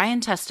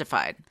 Ryan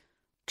testified,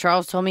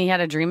 Charles told me he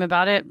had a dream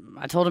about it.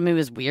 I told him it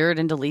was weird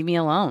and to leave me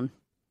alone.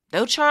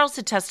 Though Charles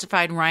had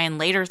testified Ryan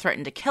later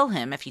threatened to kill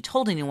him if he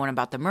told anyone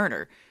about the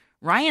murder,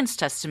 Ryan's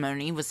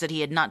testimony was that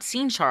he had not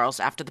seen Charles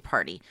after the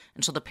party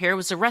until the pair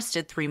was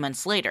arrested 3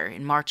 months later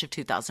in March of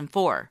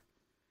 2004.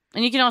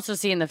 And you can also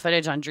see in the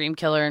footage on Dream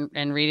Killer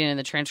and reading in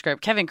the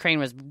transcript, Kevin Crane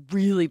was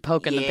really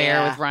poking the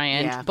bear with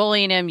Ryan,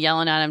 bullying him,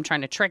 yelling at him,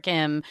 trying to trick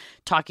him,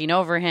 talking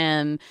over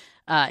him,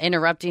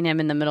 interrupting him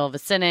in the middle of a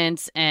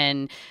sentence,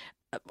 and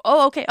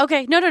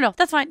okay, no,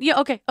 that's fine. Yeah,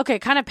 okay,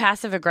 kind of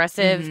passive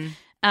aggressive,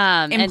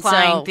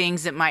 implying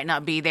things that might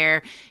not be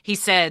there. He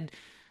said,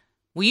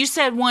 "Well, you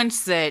said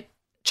once that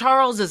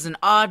Charles is an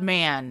odd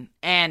man,"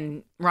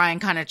 and Ryan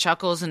kind of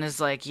chuckles and is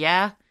like,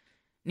 "Yeah,"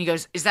 and he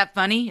goes, "Is that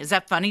funny? Is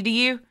that funny to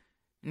you?"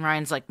 And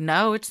Ryan's like,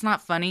 "No, it's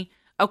not funny."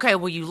 "Okay,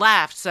 well, you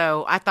laughed,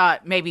 so I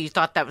thought maybe you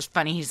thought that was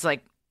funny." He's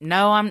like,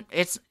 "No,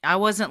 I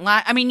wasn't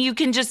laughing." I mean, you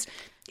can just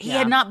he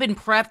had not been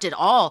prepped at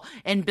all,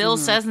 and Bill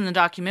says in the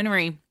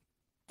documentary,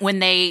 when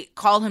they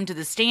call him to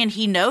the stand,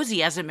 he knows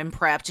he hasn't been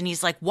prepped. And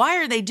he's like, why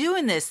are they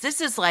doing this?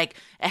 This is like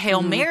a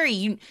Hail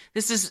Mary.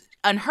 This is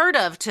unheard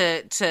of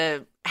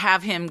to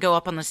have him go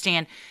up on the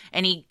stand.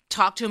 And he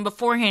talked to him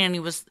beforehand. And he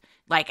was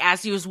like,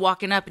 as he was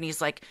walking up, and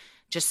he's like,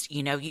 just,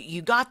 you know,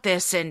 you got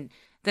this. And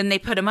then they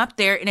put him up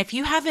there. And if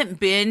you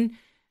haven't been,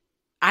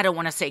 I don't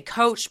want to say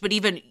coached, but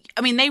even,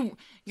 I mean,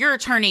 your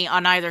attorney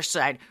on either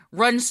side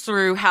runs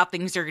through how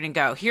things are going to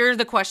go. Here are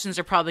the questions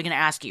they're probably going to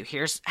ask you.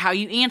 Here's how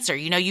you answer.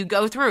 You know, you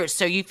go through it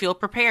so you feel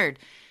prepared.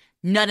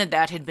 None of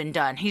that had been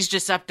done. He's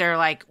just up there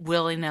like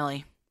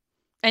willy-nilly.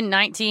 And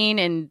 19,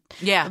 and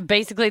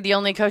basically the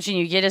only coaching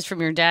you get is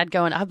from your dad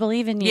going, I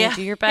believe in you,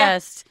 do your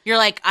best. You're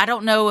like, I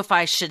don't know if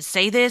I should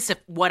say this,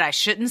 what I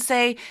shouldn't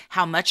say,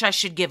 how much I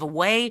should give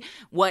away,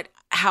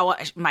 how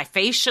my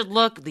face should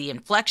look, the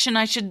inflection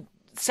I should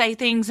say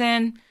things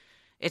in.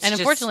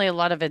 Unfortunately, a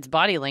lot of it's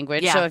body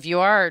language. Yeah. So if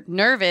you are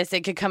nervous,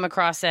 it could come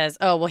across as,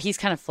 oh, well, he's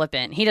kind of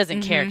flippant. He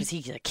doesn't care because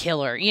he's a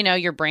killer. You know,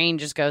 your brain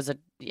just goes,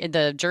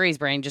 the jury's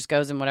brain just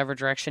goes in whatever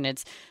direction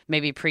it's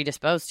maybe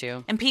predisposed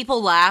to. And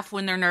people laugh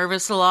when they're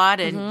nervous a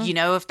lot. And, you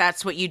know, if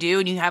that's what you do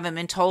and you haven't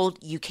been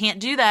told, you can't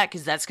do that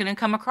because that's going to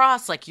come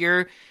across like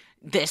you're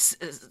this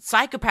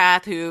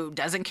psychopath who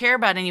doesn't care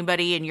about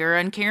anybody and you're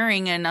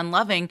uncaring and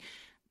unloving.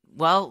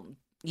 Well,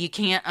 you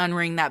can't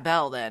unring that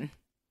bell then.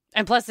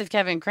 And plus, if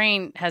Kevin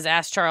Crane has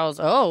asked Charles,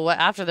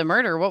 after the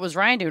murder, what was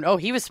Ryan doing? Oh,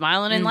 he was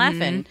smiling and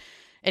laughing.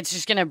 It's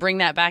just going to bring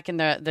that back in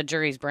the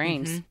jury's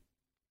brains.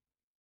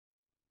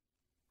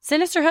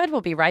 Sinisterhood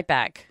will be right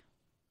back.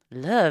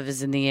 Love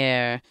is in the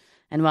air.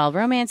 And while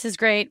romance is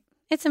great,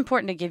 It's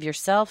important to give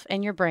yourself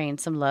and your brain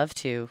some love,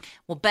 too.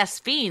 Well,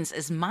 Best Fiends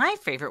is my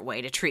favorite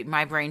way to treat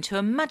my brain to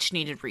a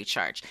much-needed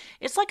recharge.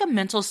 It's like a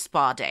mental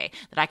spa day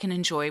that I can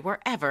enjoy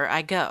wherever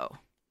I go.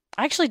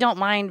 I actually don't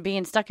mind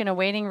being stuck in a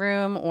waiting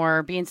room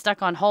or being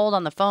stuck on hold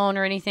on the phone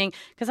or anything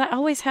because I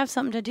always have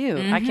something to do.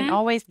 I can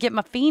always get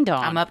my fiend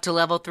on. I'm up to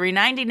level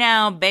 390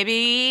 now,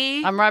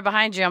 baby. I'm right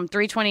behind you. I'm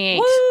 328.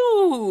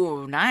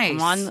 Woo!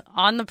 Nice. I'm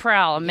on the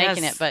prowl. I'm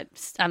making it, but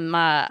I'm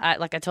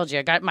like I told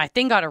you, my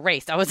thing got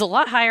erased. I was a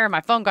lot higher.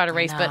 My phone got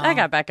erased, but I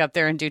got back up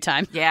there in due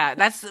time. Yeah,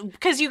 that's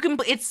because you can.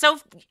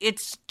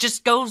 It's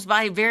just goes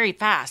by very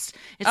fast.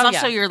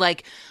 It's you're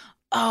like,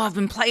 oh, I've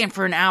been playing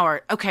for an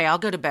hour. Okay, I'll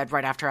go to bed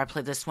right after I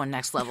play this one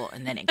next level.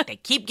 And then they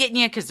keep getting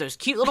you because those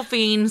cute little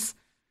fiends.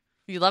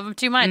 You love them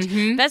too much.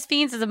 Best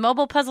Fiends is a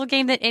mobile puzzle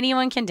game that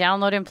anyone can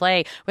download and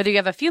play. Whether you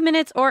have a few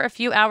minutes or a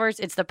few hours,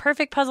 it's the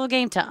perfect puzzle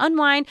game to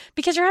unwind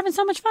because you're having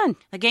so much fun.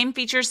 The game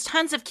features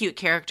tons of cute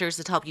characters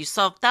that help you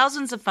solve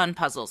thousands of fun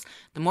puzzles.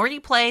 The more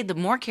you play, the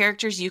more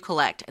characters you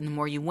collect. And the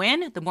more you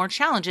win, the more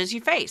challenges you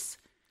face.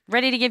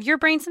 Ready to give your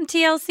brain some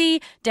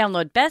TLC?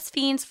 Download Best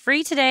Fiends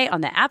free today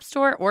on the App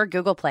Store or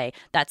Google Play.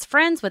 That's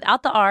friends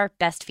without the R,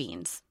 Best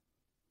Fiends.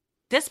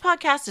 This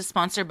podcast is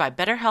sponsored by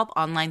BetterHelp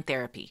Online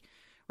Therapy.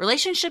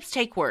 Relationships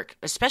take work,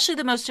 especially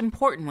the most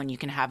important one you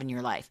can have in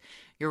your life,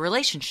 your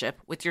relationship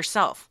with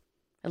yourself.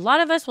 A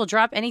lot of us will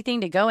drop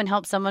anything to go and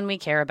help someone we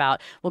care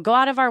about. We'll go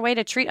out of our way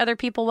to treat other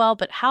people well,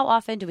 but how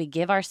often do we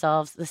give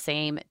ourselves the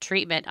same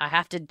treatment? I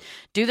have to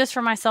do this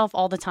for myself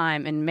all the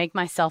time and make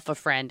myself a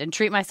friend and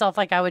treat myself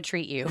like I would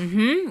treat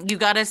you. You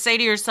got to say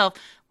to yourself,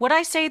 would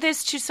I say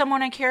this to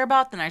someone I care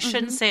about? Then I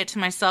shouldn't say it to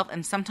myself.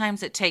 And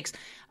sometimes it takes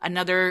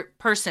another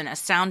person, a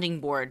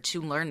sounding board,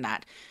 to learn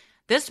that.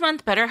 This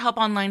month, BetterHelp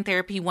Online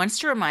Therapy wants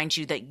to remind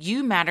you that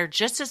you matter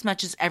just as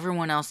much as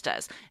everyone else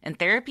does. And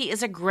therapy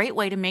is a great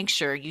way to make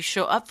sure you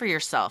show up for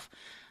yourself.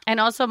 And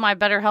also, my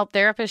BetterHelp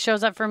therapist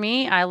shows up for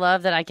me. I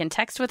love that I can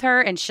text with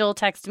her, and she'll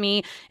text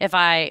me. If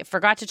I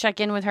forgot to check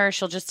in with her,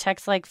 she'll just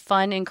text like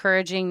fun,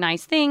 encouraging,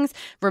 nice things,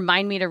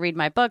 remind me to read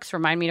my books,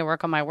 remind me to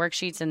work on my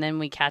worksheets, and then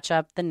we catch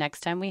up the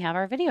next time we have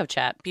our video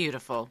chat.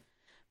 Beautiful.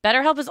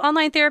 BetterHelp is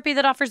online therapy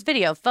that offers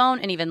video, phone,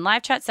 and even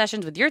live chat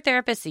sessions with your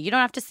therapist so you don't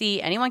have to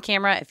see anyone on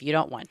camera if you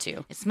don't want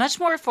to. It's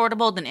much more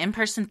affordable than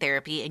in-person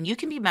therapy, and you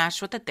can be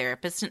matched with a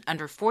therapist in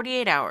under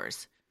 48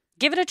 hours.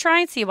 Give it a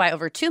try and see why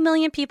over 2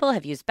 million people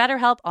have used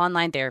BetterHelp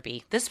online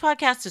therapy. This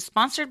podcast is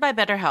sponsored by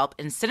BetterHelp,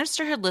 and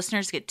Sinisterhood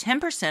listeners get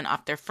 10%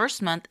 off their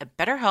first month at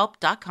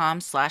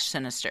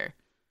betterhelp.com/sinister.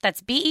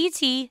 That's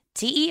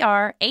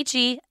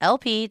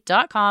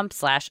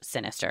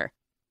BetterHelp.com/sinister.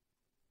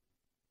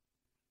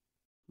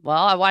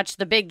 Well, I watched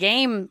the big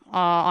game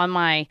on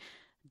my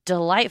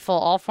delightful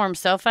all-form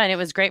sofa, and it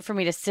was great for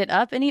me to sit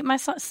up and eat my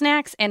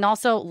snacks and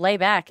also lay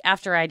back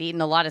after I'd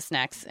eaten a lot of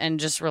snacks and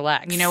just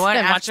relax. You know what?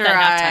 After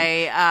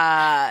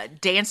I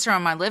danced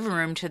around my living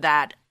room to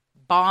that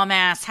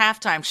bomb-ass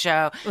halftime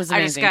show,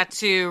 I just got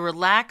to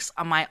relax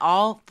on my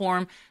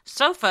all-form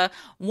sofa,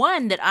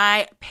 one that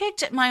I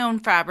picked my own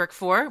fabric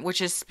for,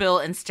 which is spill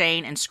and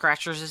stain and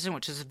scratch resistant,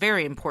 which is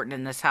very important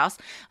in this house.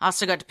 I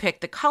also got to pick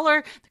the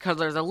color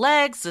of the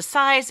legs, the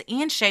size,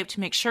 and shape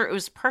to make sure it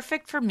was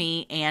perfect for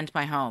me and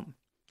my home.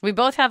 We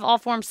both have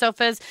all-form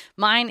sofas.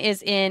 Mine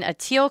is in a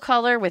teal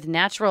color with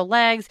natural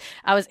legs.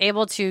 I was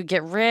able to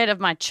get rid of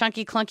my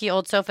chunky, clunky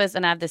old sofas,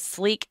 and I have this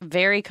sleek,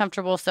 very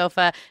comfortable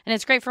sofa, and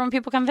it's great for when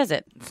people come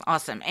visit. It's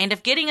awesome. And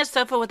if getting a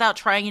sofa without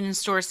trying it in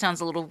store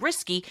sounds a little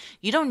risky,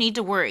 you don't need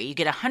to worry. You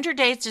get 100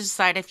 days to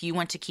decide if you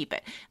want to keep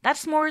it.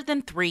 That's more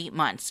than 3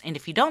 months. And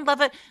if you don't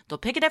love it, they'll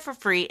pick it up for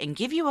free and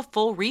give you a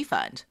full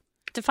refund.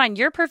 To find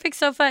your perfect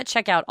sofa,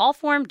 check out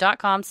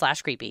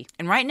allform.com/creepy.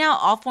 And right now,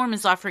 Allform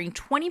is offering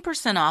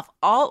 20% off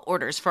all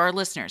orders for our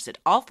listeners at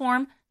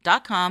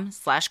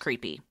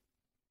allform.com/creepy.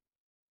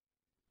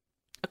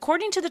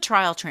 According to the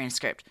trial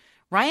transcript,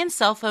 Ryan's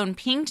cell phone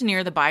pinged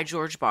near the By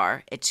George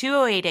bar at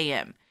 2:08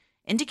 a.m.,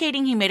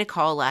 indicating he made a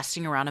call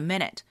lasting around a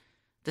minute.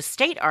 The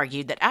state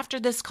argued that after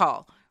this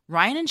call,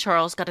 Ryan and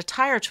Charles got a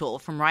tire tool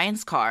from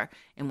Ryan's car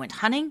and went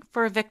hunting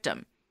for a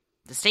victim.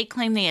 The state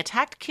claimed they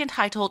attacked Kent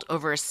Heitholt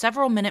over a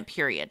several-minute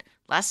period,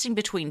 lasting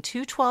between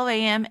 2:12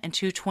 a.m. and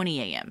 2:20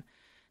 a.m.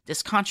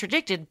 This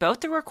contradicted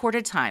both the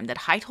recorded time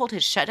that Heitholt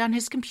had shut down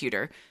his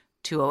computer,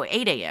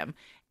 2:08 a.m.,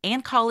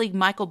 and colleague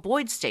Michael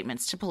Boyd's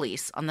statements to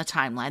police on the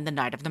timeline the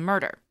night of the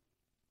murder.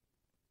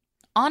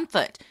 On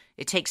foot,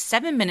 it takes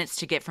 7 minutes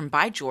to get from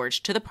By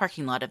George to the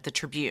parking lot of the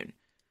Tribune.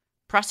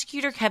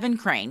 Prosecutor Kevin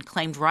Crane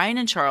claimed Ryan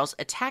and Charles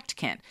attacked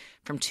Kent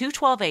from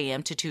 2:12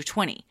 a.m. to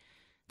 2:20.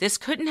 This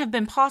couldn't have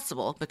been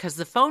possible because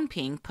the phone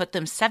ping put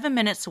them 7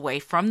 minutes away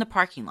from the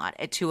parking lot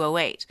at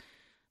 2:08.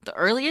 The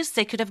earliest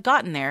they could have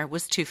gotten there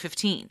was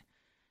 2:15.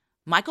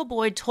 Michael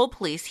Boyd told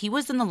police he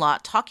was in the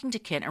lot talking to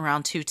Kent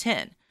around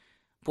 2:10.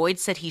 Boyd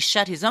said he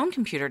shut his own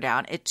computer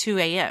down at 2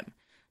 a.m.,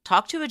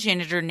 talked to a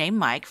janitor named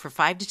Mike for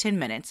 5 to 10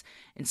 minutes,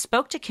 and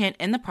spoke to Kent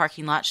in the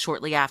parking lot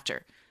shortly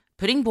after,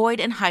 putting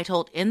Boyd and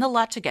Heitholt in the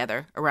lot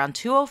together around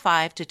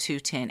 2:05 to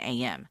 2:10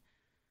 a.m.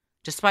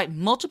 Despite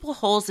multiple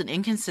holes and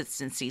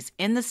inconsistencies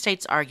in the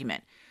state's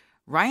argument,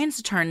 Ryan's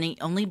attorney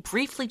only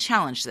briefly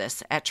challenged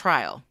this at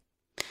trial.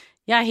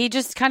 Yeah, he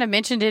just kind of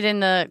mentioned it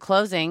in the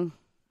closing.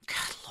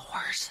 Good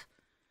Lord.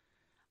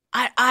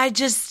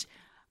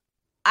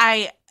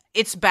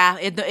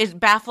 It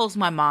baffles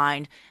my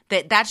mind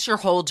that that's your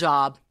whole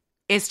job,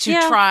 is to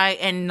try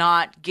and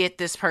not get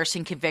this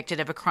person convicted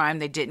of a crime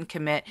they didn't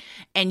commit,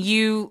 and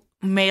you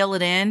mail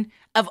it in.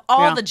 Of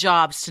all the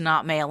jobs to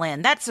not mail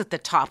in, that's at the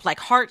top. Like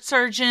heart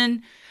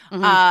surgeon,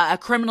 a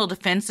criminal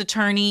defense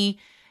attorney,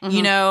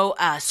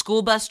 a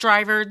school bus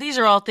driver. These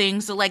are all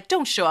things that, like,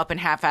 don't show up and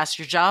half-ass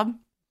your job.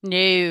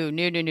 No.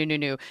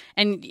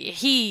 And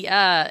he,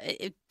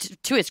 to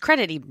his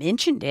credit, he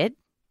mentioned it.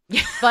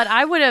 But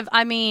I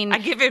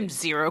give him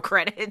zero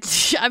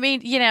credit. I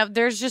mean,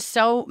 there's just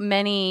so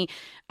many,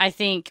 I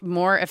think,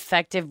 more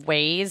effective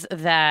ways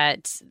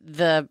that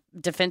the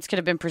defense could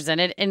have been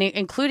presented, and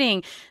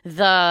including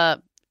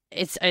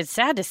it's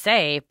sad to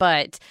say,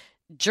 but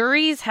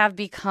juries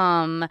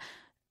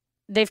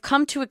they've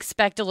come to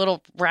expect a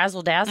little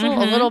razzle-dazzle,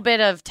 a little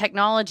bit of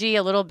technology,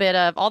 a little bit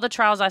of all the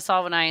trials I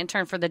saw when I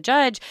interned for the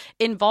judge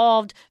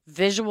involved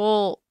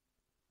visual.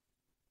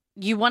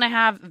 You want to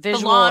have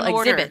visual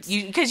exhibits.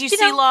 Because you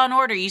see Law and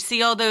Order. You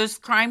see all those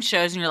crime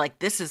shows, and you're like,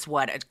 this is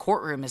what a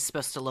courtroom is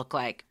supposed to look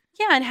like.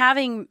 Yeah, and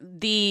having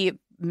the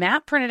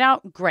map printed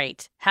out,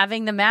 great.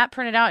 Having the map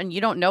printed out and you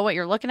don't know what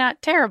you're looking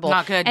at, terrible.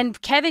 Not good.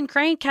 And Kevin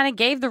Crane kind of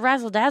gave the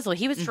razzle-dazzle.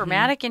 He was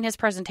dramatic in his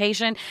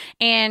presentation.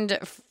 And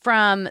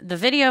from the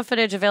video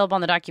footage available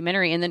on the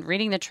documentary and then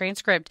reading the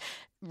transcript,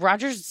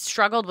 Rogers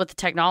struggled with the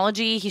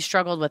technology. He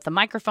struggled with the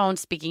microphone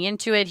speaking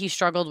into it. He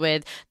struggled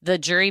with the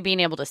jury being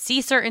able to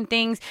see certain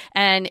things.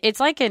 And it's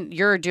like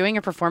you're doing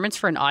a performance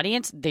for an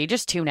audience. They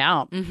just tune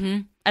out. Mm-hmm.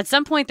 At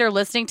some point, they're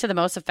listening to the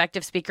most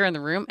effective speaker in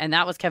the room, and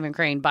that was Kevin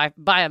Crane by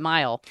a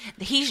mile.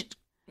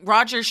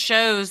 Rogers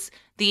shows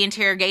the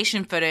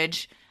interrogation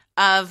footage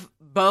of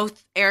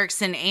both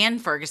Erickson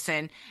and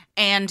Ferguson,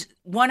 and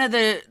one of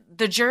the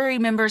jury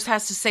members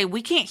has to say,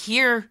 we can't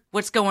hear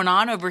what's going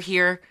on over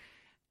here.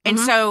 And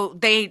so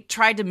they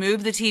tried to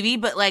move the TV,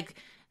 but like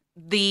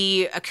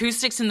the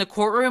acoustics in the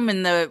courtroom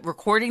and the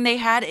recording they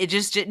had, it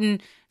just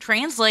didn't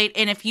translate.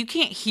 And if you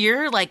can't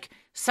hear like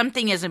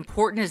something as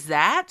important as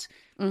that,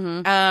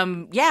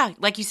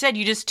 like you said,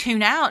 you just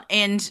tune out.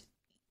 And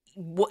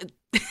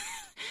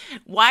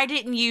why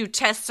didn't you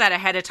test that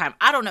ahead of time?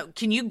 I don't know.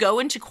 Can you go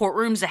into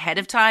courtrooms ahead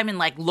of time and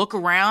like look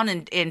around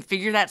and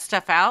figure that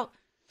stuff out?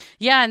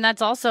 Yeah, and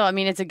that's also,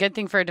 it's a good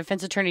thing for a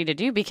defense attorney to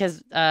do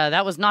because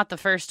that was not the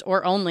first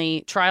or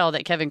only trial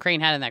that Kevin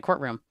Crane had in that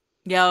courtroom.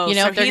 So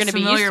they're going to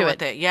be used to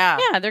it. Yeah,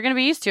 they're going to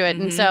be used to it.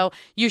 And so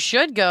you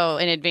should go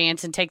in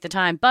advance and take the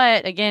time.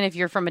 But again, if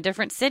you're from a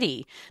different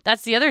city,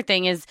 that's the other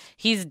thing is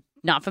he's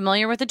not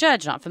familiar with the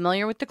judge, not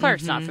familiar with the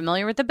clerks, not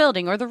familiar with the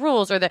building or the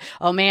rules or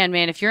man,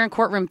 if you're in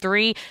courtroom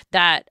 3,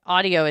 that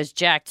audio is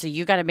jacked. So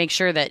you got to make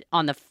sure that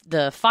on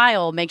the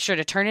file, make sure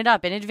to turn it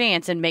up in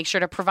advance and make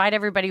sure to provide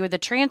everybody with a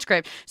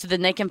transcript so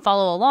then they can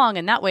follow along.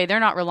 And that way they're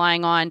not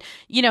relying on,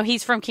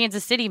 he's from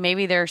Kansas City.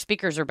 Maybe their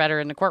speakers are better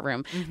in the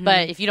courtroom.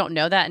 But if you don't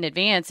know that in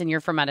advance and you're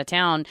from out of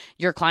town,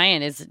 your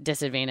client is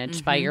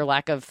disadvantaged by your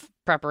lack of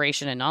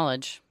preparation and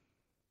knowledge.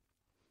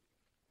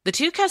 The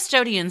 2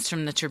 custodians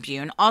from the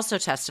Tribune also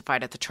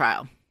testified at the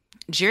trial.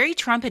 Jerry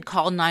Trump had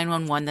called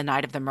 911 the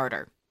night of the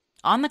murder.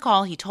 On the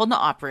call, he told the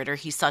operator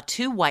he saw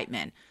 2 white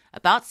men,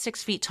 about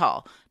 6 feet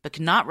tall, but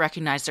could not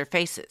recognize their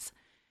faces.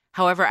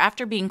 However,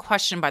 after being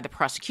questioned by the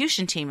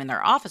prosecution team in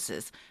their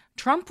offices,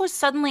 Trump was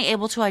suddenly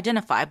able to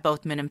identify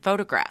both men in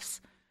photographs.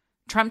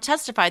 Trump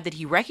testified that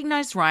he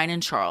recognized Ryan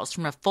and Charles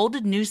from a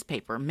folded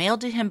newspaper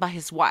mailed to him by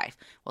his wife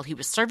while he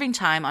was serving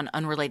time on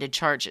unrelated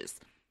charges.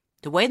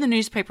 The way the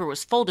newspaper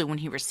was folded when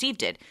he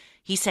received it,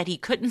 he said he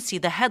couldn't see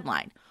the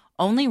headline,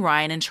 only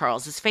Ryan and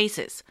Charles's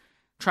faces.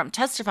 Trump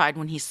testified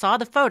when he saw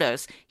the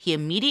photos, he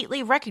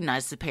immediately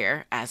recognized the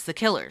pair as the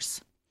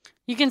killers.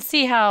 You can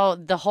see how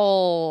the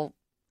whole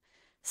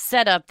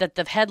setup that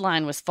the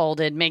headline was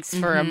folded makes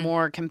for a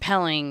more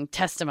compelling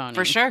testimony.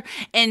 For sure.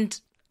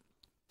 And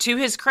to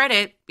his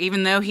credit,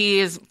 even though he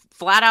is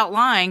flat out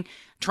lying,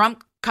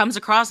 Trump comes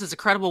across as a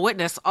credible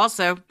witness.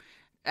 Also,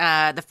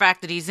 the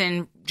fact that he's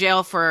in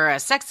jail for a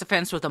sex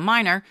offense with a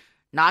minor,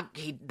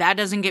 that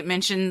doesn't get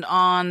mentioned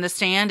on the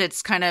stand.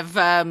 It's kind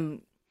of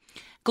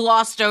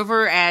glossed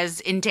over as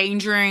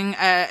endangerment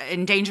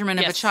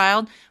of a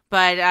child.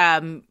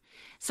 But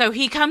so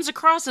he comes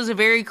across as a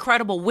very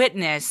credible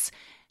witness,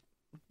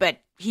 but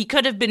he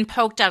could have been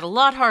poked out a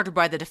lot harder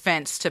by the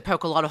defense to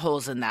poke a lot of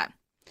holes in that.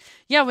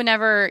 Yeah,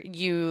 whenever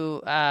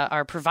you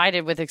are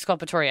provided with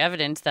exculpatory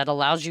evidence that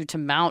allows you to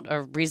mount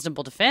a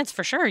reasonable defense,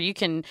 for sure, you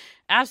can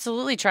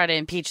absolutely try to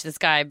impeach this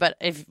guy. But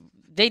if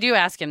they do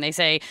ask him, they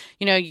say,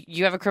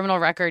 you have a criminal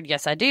record.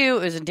 Yes, I do.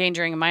 It was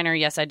endangering a minor.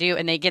 Yes, I do.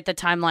 And they get the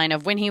timeline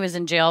of when he was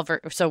in jail.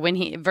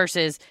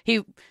 Versus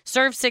he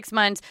served 6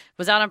 months,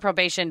 was out on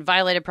probation,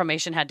 violated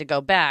probation, had to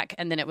go back.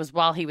 And then it was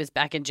while he was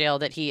back in jail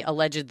that he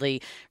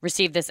allegedly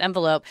received this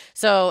envelope.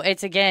 So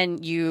it's,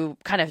 again, you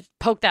kind of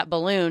poke that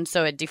balloon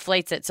so it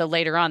deflates it. So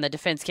later on, the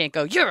defense can't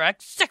go, you're a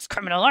sex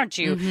criminal, aren't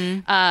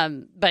you?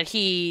 But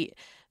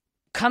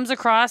comes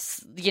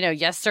across,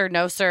 yes, sir,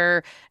 no,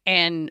 sir.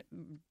 And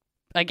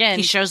again,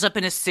 he shows up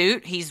in a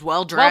suit. He's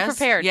well dressed. Well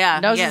prepared. Yeah.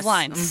 Knows his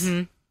lines.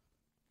 Mm-hmm.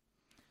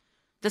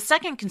 The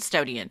second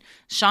custodian,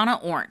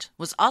 Shauna Ornt,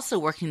 was also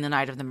working the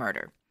night of the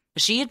murder.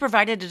 She had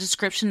provided a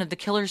description of the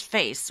killer's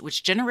face,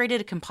 which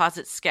generated a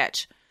composite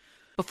sketch.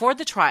 Before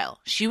the trial,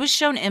 she was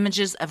shown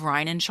images of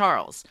Ryan and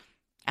Charles.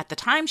 At the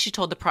time, she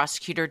told the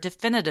prosecutor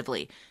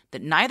definitively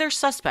that neither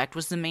suspect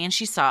was the man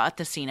she saw at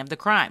the scene of the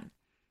crime.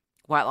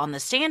 While on the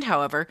stand,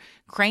 however,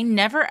 Crane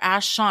never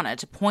asked Shauna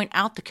to point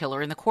out the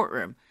killer in the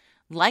courtroom,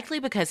 likely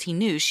because he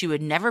knew she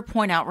would never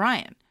point out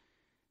Ryan.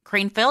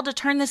 Crane failed to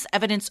turn this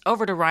evidence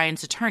over to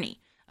Ryan's attorney,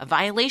 a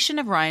violation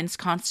of Ryan's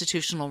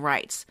constitutional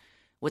rights.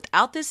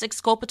 Without this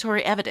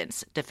exculpatory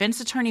evidence,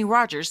 defense attorney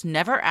Rogers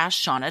never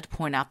asked Shauna to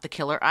point out the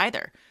killer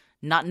either,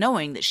 not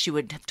knowing that she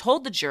would have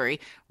told the jury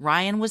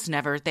Ryan was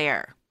never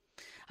there.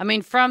 I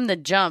mean, from the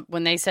jump,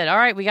 when they said, all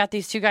right, we got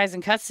these two guys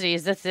in custody,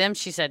 is this them?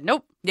 She said,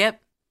 nope.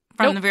 Yep,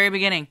 from the very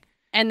beginning.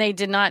 And they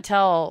did not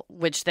tell,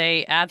 which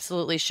they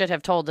absolutely should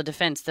have told the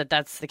defense that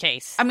that's the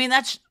case. I mean,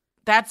 that's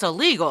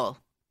illegal.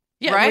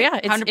 Yeah, right? Well,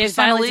 yeah, it's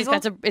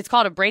illegal. It's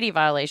called a Brady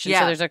violation.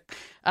 Yeah. So there's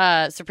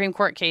a Supreme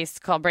Court case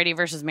called Brady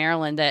versus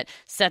Maryland that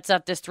sets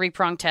up this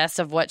 3-pronged test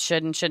of what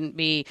should and shouldn't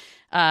be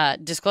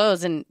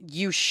disclosed. And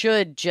you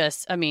should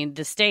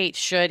the state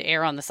should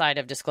err on the side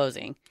of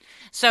disclosing.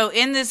 So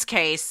in this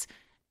case,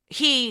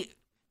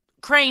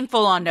 Crane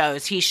full on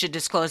knows he should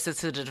disclose this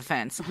to the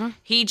defense. Mm-hmm.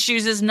 He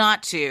chooses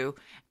not to,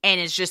 and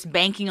is just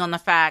banking on the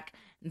fact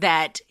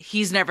that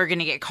he's never going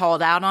to get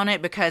called out on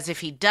it, because if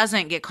he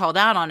doesn't get called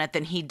out on it,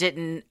 then he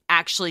didn't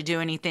actually do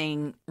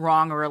anything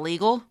wrong or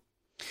illegal.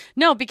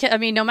 No, because,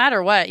 no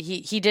matter what,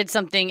 he did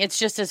something. It's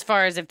just as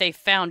far as if they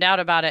found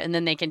out about it and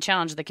then they can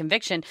challenge the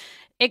conviction.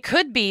 It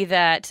could be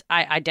that,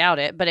 I doubt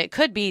it, but it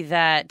could be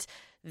that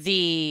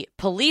the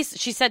police,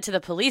 she said to the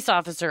police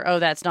officer, oh,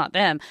 that's not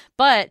them.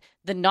 But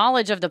the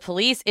knowledge of the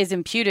police is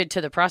imputed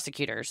to the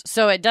prosecutors.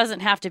 So it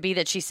doesn't have to be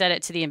that she said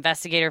it to the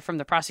investigator from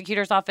the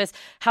prosecutor's office.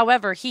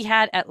 However, he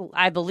had,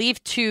 I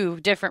believe, 2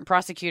 different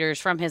prosecutors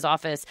from his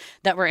office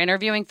that were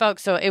interviewing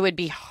folks. So it would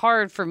be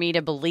hard for me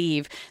to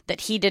believe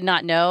that he did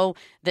not know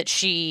that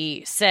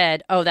she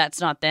said, oh, that's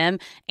not them.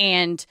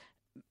 And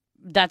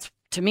that's,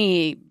 to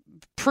me,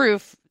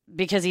 proof,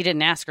 because he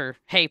didn't ask her,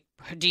 hey,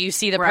 do you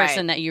see the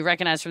person that you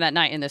recognize from that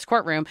night in this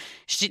courtroom?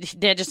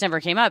 That just never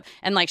came up.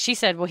 And like she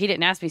said, well, he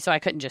didn't ask me, so I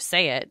couldn't just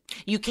say it.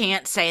 You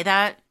can't say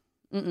that?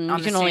 You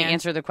can only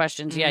answer the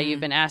questions. Mm-hmm. Yeah, you've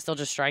been asked, they'll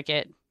just strike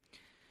it.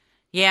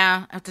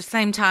 Yeah, at the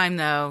same time,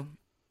 though,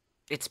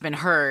 it's been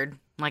heard.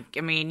 Like,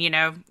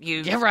 Yeah,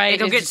 right.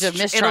 It'll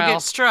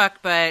get struck,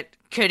 but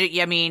could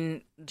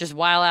it, just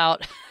while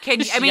out.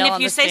 If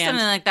you say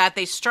something like that,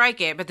 they strike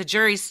it, but the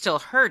jury still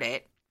heard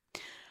it.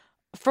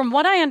 From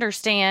what I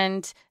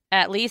understand,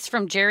 at least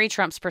from Jerry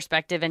Trump's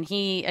perspective, and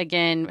he,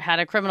 again, had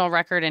a criminal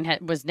record and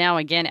was now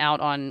again out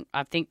on,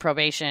 I think,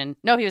 probation.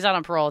 No, he was out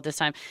on parole at this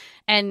time.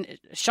 And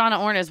Shauna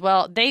Ornt as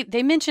well.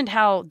 They mentioned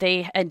how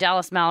and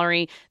Dallas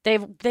Mallory, they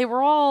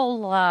were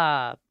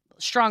all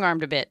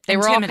strong-armed a bit. They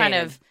were all kind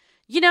of,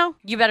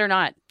 you better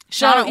not.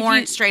 Shauna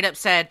Ornt straight up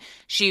said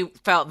she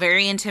felt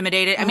very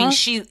intimidated. Uh-huh. I mean,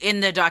 she, in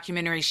the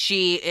documentary,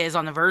 she is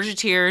on the verge of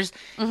tears.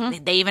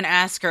 Mm-hmm. They even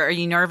ask her, are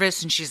you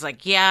nervous? And she's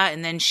like, yeah.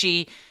 And then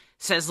she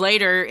says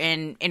later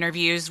in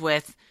interviews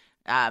with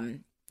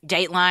Dateline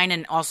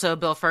and also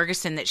Bill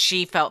Ferguson that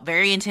she felt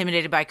very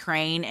intimidated by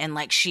Crane. And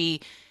like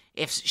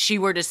if she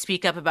were to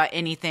speak up about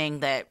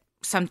anything, that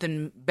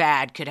something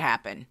bad could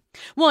happen.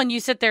 Well, and you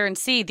sit there and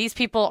see these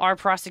people are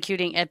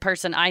prosecuting a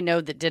person I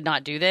know that did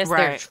not do this.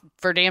 Right. They're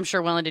for damn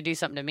sure willing to do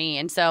something to me.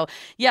 And so,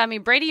 yeah,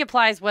 Brady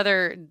applies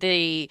whether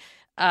the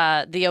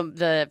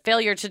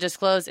failure to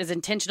disclose is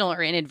intentional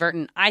or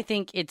inadvertent. I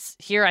think it's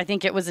here. I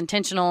think it was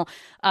intentional.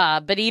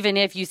 But even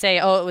if you say,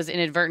 oh, it was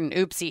inadvertent,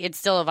 oopsie, it's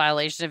still a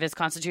violation of his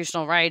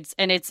constitutional rights.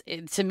 And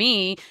to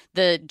me,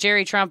 the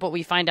Jerry Trump, what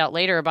we find out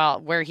later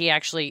about where he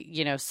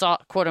actually, saw,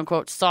 quote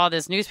unquote, saw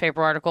this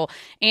newspaper article,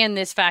 and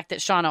this fact that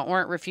Shauna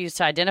Ornt refused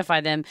to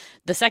identify them.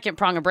 The second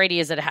prong of Brady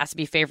is that it has to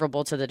be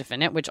favorable to the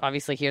defendant, which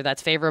obviously here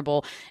that's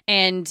favorable.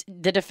 And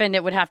the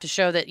defendant would have to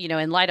show that,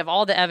 in light of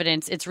all the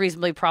evidence, it's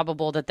reasonably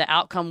probable that the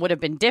outcome would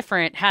have been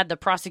different had the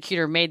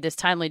prosecutor made this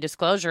timely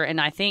disclosure. And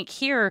I think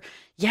here,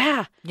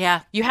 yeah,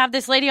 you have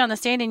this lady on the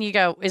stand and you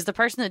go, is the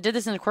person that did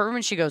this in the courtroom?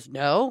 And she goes,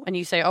 no. And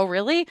you say, oh,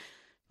 really?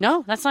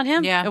 No, that's not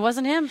him. Yeah. It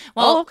wasn't him.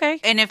 Well, okay.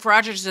 And if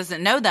Rogers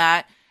doesn't know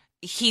that,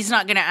 he's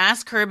not going to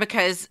ask her,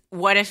 because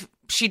what if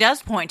she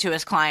does point to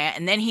his client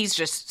and then he's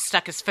just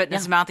stuck his foot in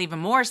his mouth even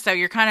more? So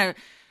you're kind of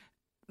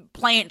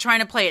trying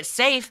to play it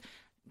safe.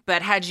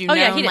 But had you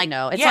known, he didn't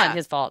know. It's not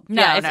his fault.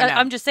 No.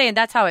 I'm just saying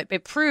that's how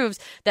it proves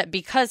that,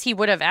 because he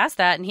would have asked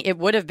that and it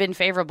would have been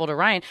favorable to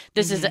Ryan.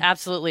 This is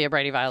absolutely a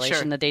Brady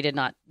violation that they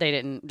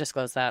didn't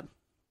disclose that.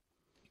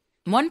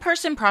 One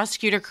person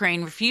prosecutor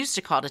Crane refused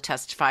to call to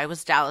testify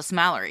was Dallas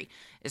Mallory,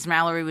 as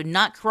Mallory would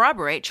not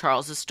corroborate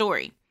Charles's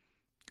story.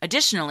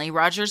 Additionally,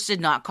 Rogers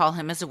did not call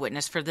him as a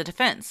witness for the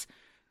defense.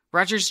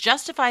 Rogers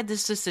justified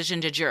this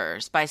decision to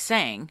jurors by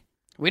saying,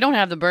 we don't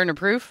have the burden of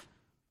proof.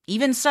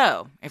 Even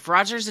so, if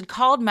Rogers had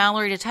called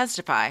Mallory to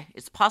testify,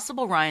 it's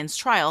possible Ryan's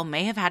trial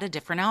may have had a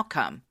different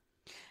outcome.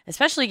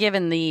 Especially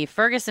given the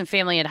Ferguson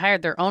family had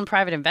hired their own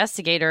private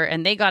investigator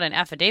and they got an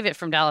affidavit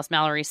from Dallas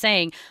Mallory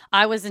saying,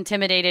 I was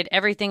intimidated.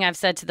 Everything I've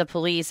said to the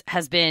police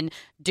has been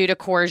due to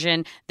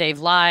coercion. They've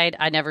lied.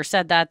 I never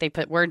said that. They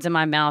put words in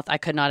my mouth. I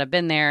could not have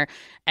been there.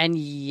 And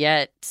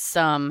yet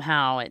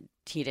somehow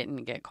he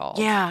didn't get called.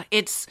 Yeah,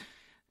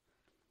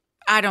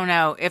 I don't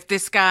know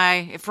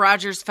if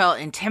Rogers felt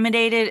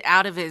intimidated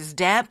out of his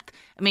depth.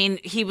 I mean,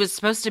 he was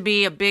supposed to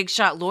be a big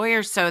shot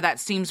lawyer, so that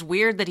seems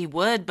weird that he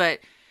would, but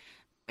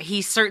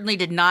he certainly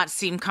did not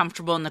seem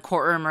comfortable in the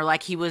courtroom or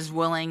like he was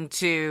willing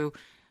to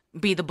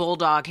be the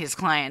bulldog his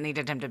client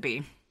needed him to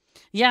be.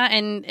 Yeah,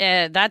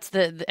 and that's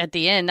at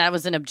the end, that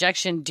was an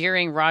objection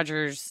during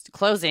Rogers'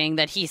 closing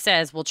that he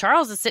says, well,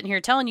 Charles is sitting here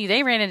telling you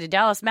they ran into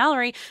Dallas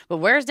Mallory, but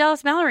where's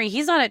Dallas Mallory?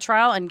 He's not at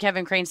trial. And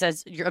Kevin Crane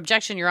says, your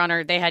objection, Your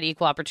Honor, they had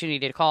equal opportunity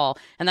to call.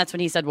 And that's when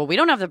he said, well, we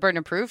don't have the burden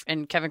of proof.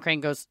 And Kevin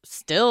Crane goes,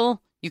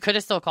 still, you could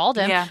have still called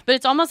him. Yeah. But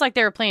it's almost like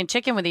they were playing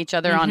chicken with each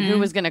other on who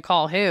was going to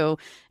call who.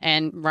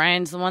 And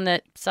Ryan's the one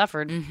that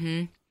suffered.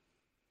 Mm-hmm.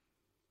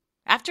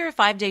 After a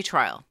 5-day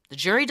trial, the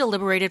jury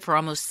deliberated for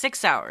almost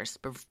 6 hours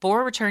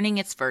before returning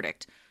its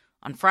verdict.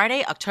 On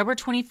Friday, October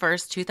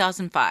 21st,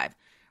 2005,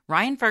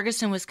 Ryan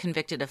Ferguson was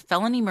convicted of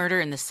felony murder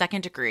in the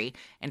second degree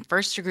and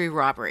first-degree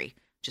robbery,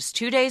 just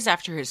 2 days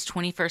after his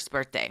 21st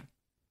birthday.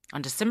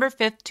 On December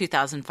 5th,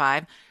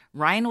 2005,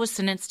 Ryan was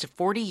sentenced to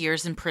 40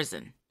 years in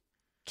prison.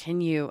 Can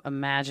you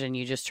imagine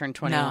you just turned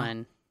 21?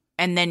 No.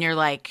 And then you're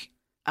like,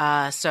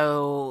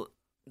 so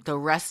the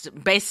rest,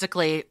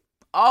 basically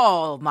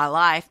all my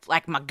life,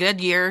 like my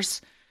good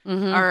years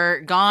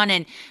are gone.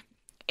 And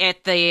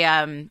at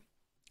the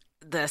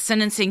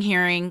sentencing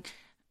hearing,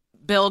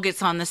 Bill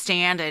gets on the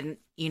stand and,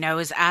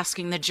 is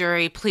asking the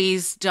jury,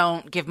 please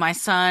don't give my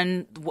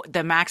son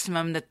the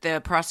maximum that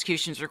the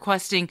prosecution's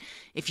requesting.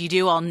 If you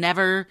do, I'll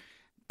never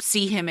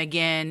see him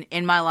again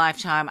in my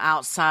lifetime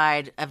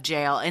outside of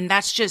jail. And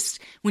that's just,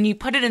 when you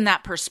put it in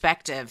that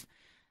perspective,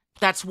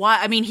 that's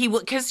why,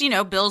 because,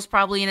 Bill's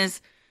probably in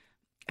his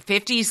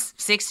 50s,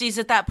 60s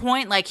at that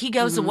point. Like, he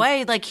goes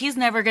away, like, he's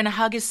never going to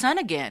hug his son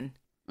again.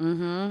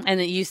 Mm-hmm. And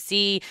that you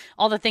see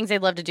all the things they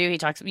love to do. He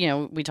talks,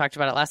 we talked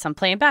about it last time,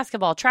 playing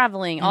basketball,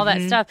 traveling, all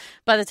that stuff.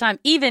 By the time,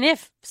 even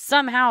if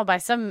somehow by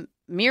some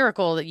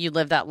miracle that you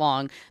live that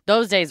long,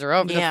 those days are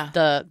over. Yeah.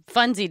 The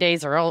funsy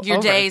days are over.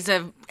 Your days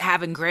of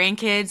having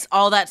grandkids,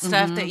 all that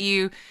stuff that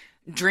you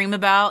dream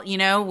about,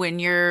 when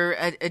you're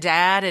a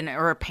dad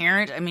or a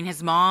parent.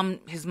 His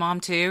mom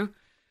too.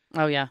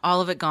 Oh, yeah.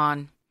 All of it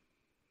gone.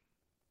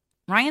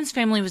 Ryan's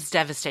family was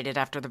devastated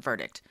after the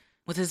verdict.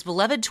 With his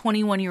beloved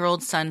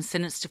 21-year-old son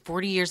sentenced to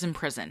 40 years in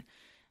prison,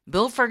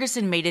 Bill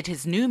Ferguson made it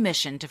his new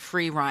mission to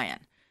free Ryan.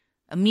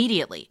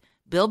 Immediately,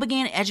 Bill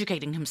began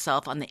educating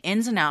himself on the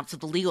ins and outs of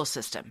the legal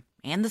system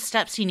and the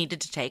steps he needed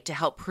to take to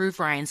help prove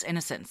Ryan's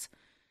innocence.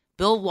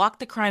 Bill walked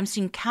the crime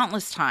scene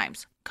countless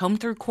times,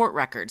 combed through court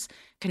records,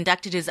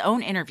 conducted his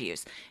own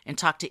interviews, and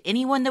talked to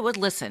anyone that would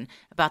listen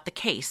about the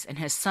case and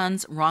his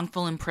son's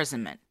wrongful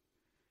imprisonment.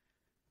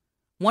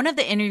 One of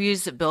the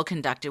interviews that Bill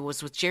conducted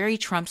was with Jerry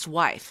Trump's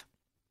wife.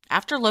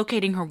 After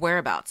locating her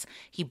whereabouts,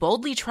 he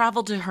boldly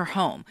traveled to her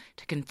home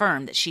to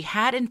confirm that she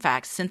had in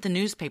fact sent the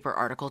newspaper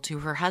article to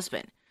her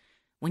husband.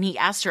 When he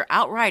asked her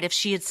outright if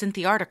she had sent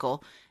the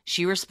article,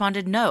 she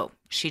responded no,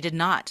 she did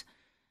not.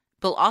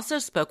 Bill also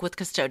spoke with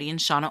custodian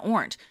Shauna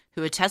Ornt,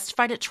 who had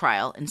testified at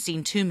trial and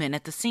seen 2 men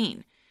at the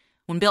scene.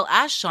 When Bill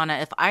asked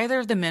Shauna if either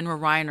of the men were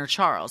Ryan or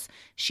Charles,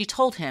 she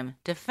told him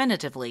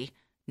definitively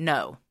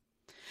no.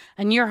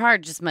 And your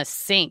heart just must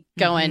sink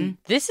going,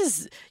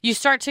 you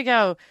start to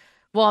go,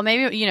 well,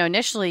 maybe,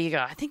 initially you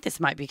go, I think this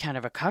might be kind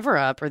of a cover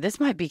up or this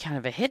might be kind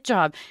of a hit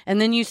job. And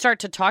then you start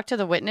to talk to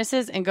the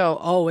witnesses and go,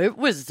 oh, it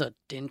was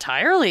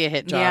entirely a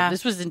hit job. Yeah.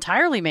 This was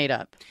entirely made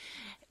up.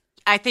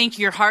 I think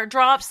your heart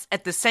drops.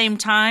 At the same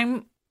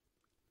time,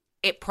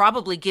 it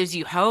probably gives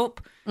you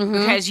hope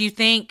because you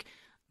think,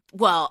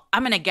 well,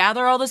 I'm going to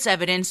gather all this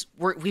evidence.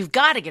 We've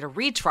got to get a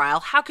retrial.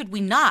 How could we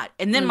not?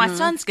 And then my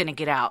son's going to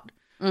get out.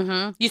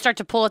 You start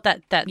to pull at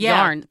that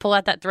yarn, pull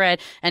at that thread,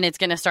 and it's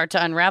going to start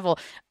to unravel.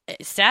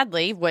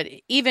 Sadly,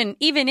 even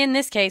in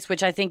this case,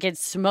 which I think is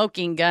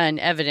smoking gun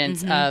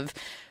evidence of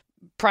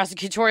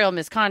prosecutorial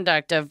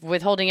misconduct, of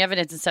withholding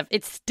evidence and stuff,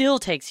 it still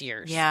takes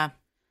years. Yeah.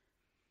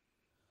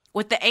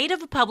 With the aid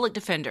of a public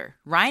defender,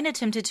 Ryan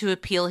attempted to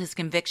appeal his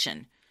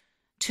conviction.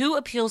 2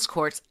 appeals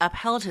courts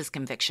upheld his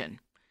conviction.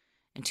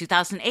 In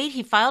 2008,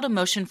 he filed a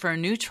motion for a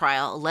new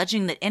trial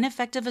alleging that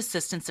ineffective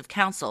assistance of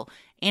counsel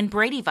and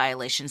Brady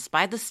violations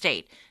by the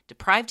state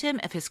deprived him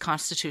of his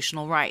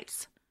constitutional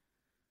rights.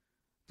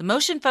 The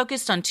motion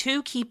focused on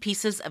 2 key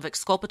pieces of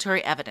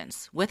exculpatory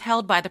evidence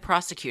withheld by the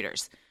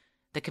prosecutors: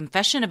 the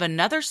confession of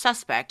another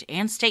suspect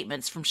and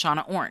statements from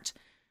Shauna Ornt.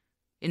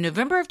 In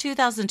November of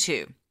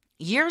 2002,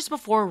 years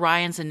before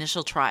Ryan's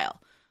initial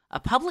trial, a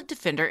public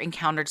defender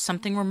encountered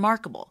something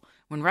remarkable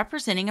when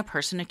representing a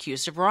person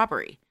accused of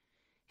robbery.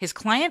 His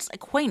client's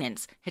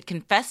acquaintance had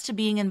confessed to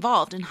being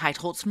involved in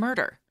Heitholt's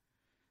murder.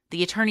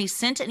 the attorney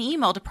sent an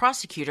email to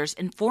prosecutors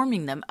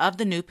informing them of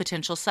the new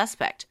potential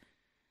suspect.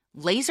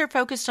 Laser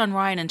focused on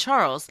Ryan and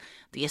Charles,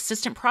 the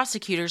assistant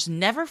prosecutors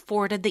never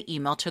forwarded the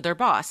email to their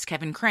boss,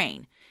 Kevin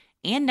Crane,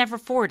 and never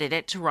forwarded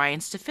it to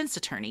Ryan's defense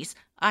attorneys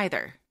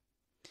either.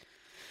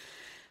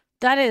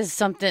 That is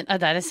something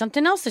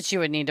else that you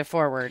would need to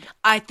forward.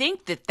 I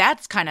think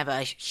that's kind of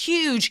a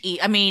huge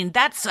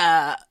that's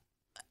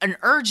an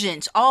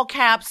urgent all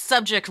caps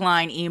subject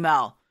line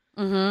email.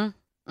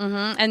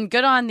 And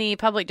good on the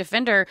public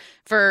defender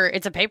for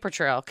it's a paper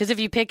trail. Because if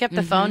you pick up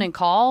the phone and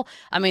call,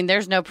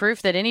 there's no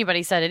proof that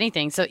anybody said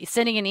anything. So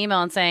sending an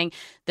email and saying,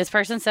 this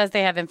person says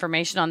they have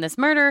information on this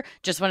murder.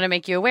 Just want to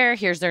make you aware.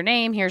 Here's their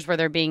name. Here's where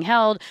they're being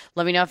held.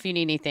 Let me know if you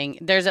need anything.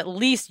 There's at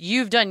least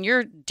you've done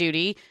your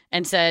duty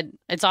and said,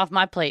 it's off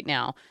my plate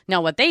now.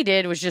 Now, what they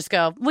did was just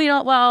go,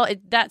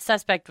 that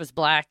suspect was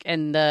black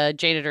and the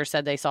janitor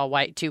said they saw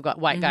two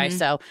white guys.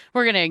 So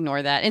we're going to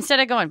ignore that. Instead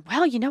of going,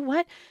 well, you know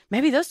what?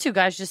 Maybe those two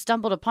guys just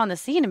stumbled upon the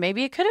scene and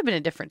maybe it could have been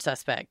a different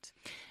suspect.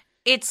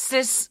 It's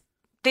this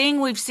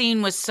thing we've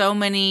seen with so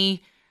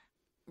many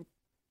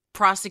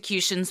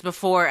prosecutions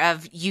before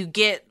of you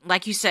get,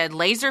 like you said,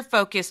 laser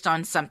focused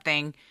on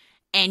something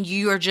and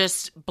you are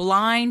just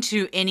blind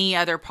to any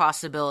other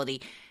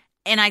possibility.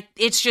 And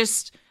it's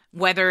just,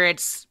 whether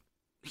it's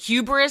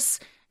hubris,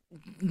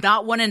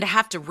 not wanting to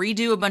have to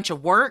redo a bunch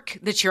of work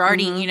that you're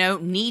already,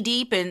 knee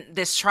deep in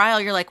this trial,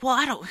 you're like,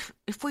 well,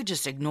 if we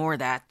just ignore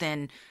that,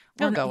 then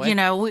we'll go away.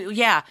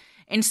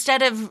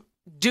 Instead of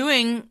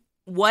doing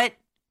what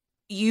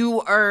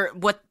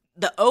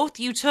the oath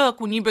you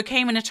took when you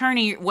became an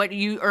attorney, what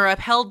you are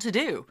upheld to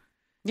do.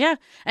 Yeah.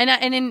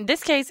 And in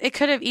this case, it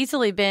could have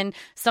easily been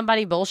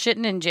somebody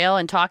bullshitting in jail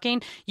and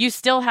talking. You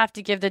still have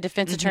to give the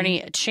defense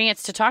attorney a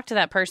chance to talk to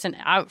that person.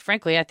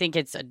 Frankly, I think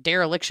it's a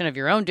dereliction of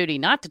your own duty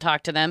not to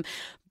talk to them.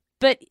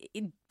 But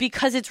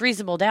because it's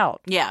reasonable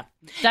doubt. Yeah.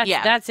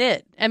 That's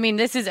it.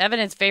 This is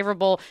evidence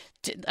favorable.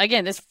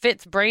 Again, this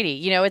fits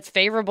Brady. It's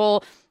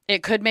favorable.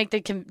 It could make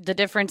the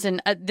difference.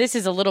 And this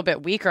is a little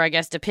bit weaker, I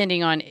guess,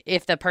 depending on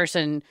if the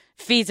person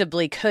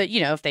feasibly could,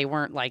 if they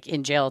weren't like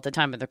in jail at the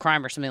time of the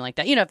crime or something like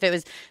that, if it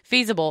was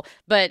feasible.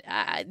 But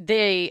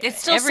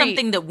it's still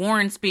something that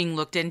warrants being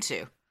looked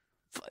into.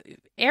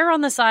 Err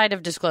on the side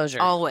of disclosure.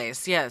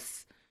 Always,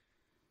 yes.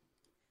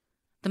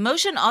 The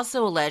motion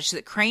also alleged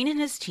that Crane and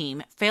his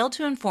team failed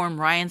to inform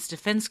Ryan's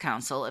defense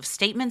counsel of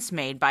statements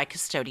made by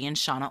custodian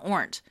Shauna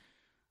Ornt.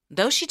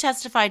 Though she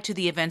testified to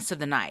the events of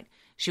the night,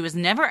 she was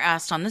never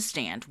asked on the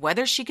stand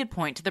whether she could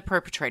point to the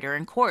perpetrator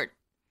in court.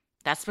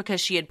 That's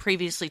because she had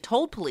previously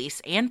told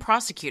police and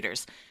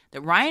prosecutors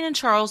that Ryan and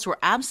Charles were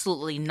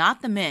absolutely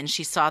not the men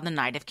she saw the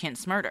night of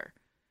Kent's murder.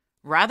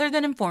 Rather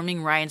than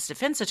informing Ryan's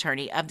defense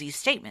attorney of these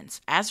statements,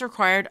 as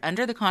required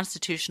under the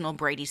constitutional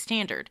Brady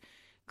standard,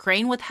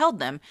 Crane withheld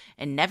them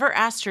and never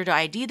asked her to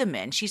ID the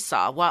men she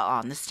saw while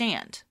on the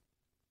stand.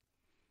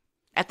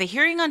 At the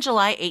hearing on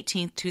July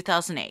 18,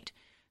 2008,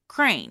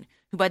 Crane,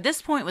 who by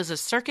this point was a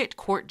circuit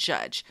court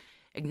judge,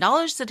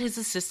 acknowledged that his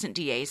assistant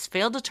DAs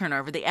failed to turn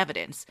over the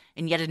evidence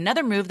in yet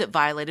another move that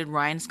violated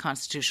Ryan's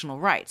constitutional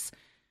rights.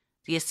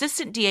 The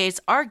assistant DAs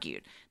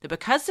argued that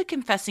because the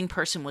confessing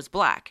person was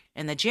black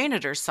and the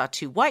janitors saw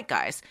two white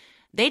guys,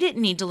 they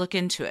didn't need to look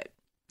into it.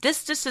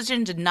 This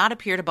decision did not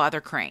appear to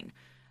bother Crane.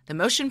 The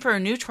motion for a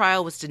new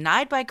trial was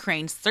denied by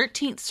Crane's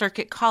 13th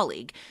Circuit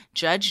colleague,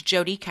 Judge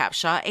Jody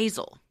Capshaw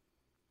Azel.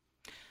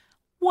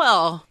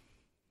 Well,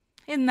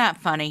 isn't that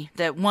funny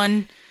that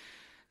one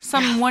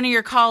of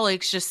your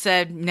colleagues just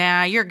said,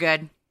 nah, you're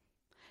good?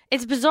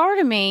 It's bizarre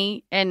to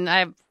me, and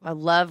I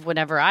love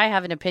whenever I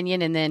have an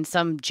opinion and then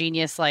some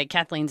genius like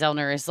Kathleen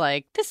Zellner is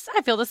like, this,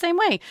 I feel the same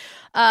way.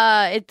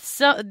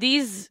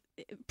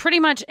 Pretty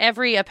much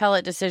every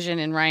appellate decision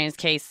in Ryan's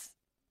case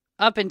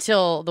up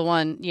until the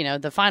one,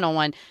 the final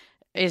one,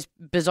 is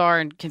bizarre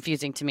and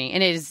confusing to me.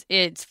 And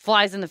it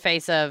flies in the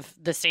face of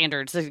the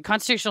standards. The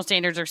constitutional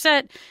standards are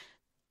set.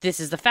 This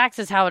is the facts,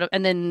 is how it,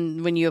 and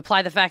then when you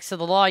apply the facts to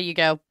the law, you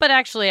go, but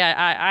actually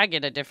I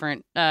get a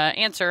different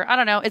answer. I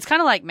don't know. It's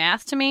kind of like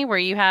math to me, where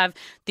you have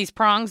these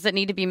prongs that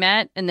need to be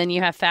met, and then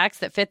you have facts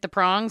that fit the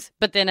prongs.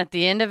 But then at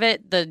the end of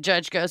it, the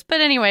judge goes, but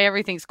anyway,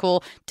 everything's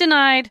cool.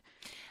 Denied.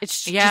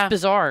 It's just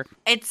bizarre.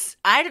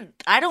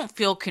 I don't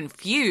feel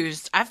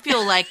confused. I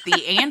feel like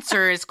the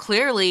answer is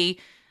clearly,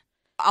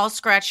 I'll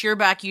scratch your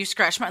back, you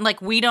scratch mine.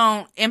 Like, we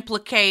don't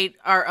implicate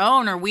our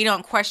own, or we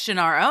don't question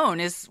our own,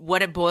 is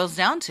what it boils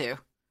down to.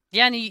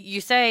 Yeah, and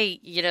you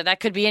say, that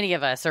could be any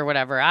of us or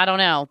whatever. I don't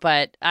know.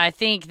 But I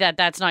think that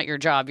that's not your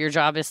job. Your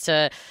job is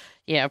to,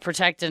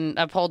 protect and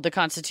uphold the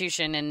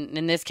Constitution. And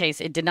in this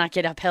case, it did not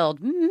get upheld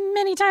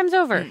many times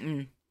over.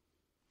 Mm-mm.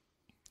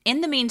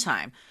 In the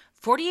meantime,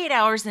 48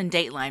 Hours and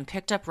Dateline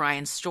picked up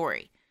Ryan's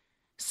story.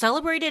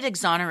 Celebrated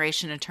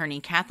exoneration attorney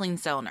Kathleen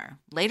Zellner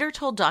later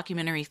told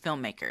documentary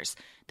filmmakers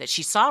that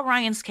she saw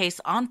Ryan's case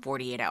on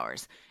 48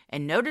 Hours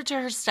and noted to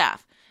her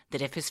staff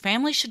that if his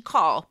family should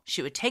call,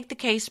 she would take the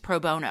case pro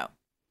bono.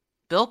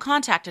 Bill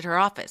contacted her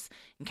office,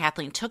 and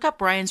Kathleen took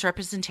up Ryan's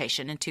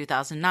representation in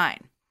 2009.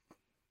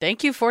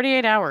 Thank you,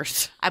 48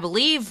 Hours. I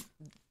believe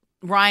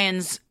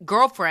Ryan's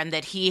girlfriend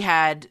that he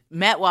had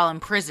met while in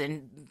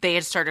prison, they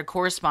had started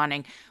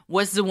corresponding,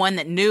 was the one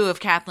that knew of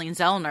Kathleen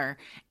Zellner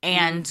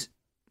and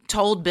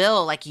told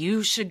Bill, like,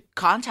 you should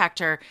contact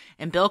her.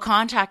 And Bill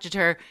contacted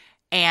her,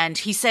 and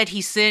he said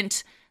he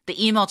sent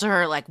the email to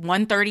her like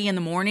 1:30 in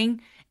the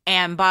morning,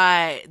 and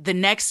by the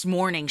next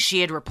morning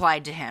she had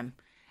replied to him.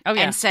 Oh,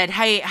 yeah. And said,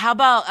 hey, how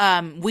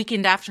about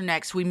weekend after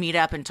next we meet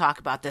up and talk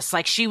about this?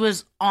 Like, she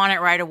was on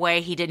it right away.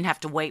 He didn't have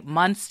to wait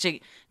months to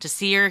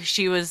see her.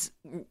 She was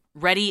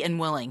ready and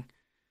willing.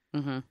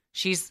 Mm-hmm.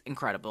 She's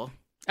incredible.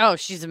 Oh,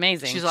 she's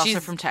amazing. She's also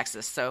from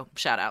Texas, so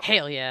shout out.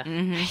 Hell yeah.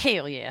 Mm-hmm.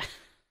 Hell yeah.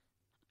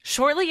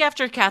 Shortly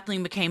after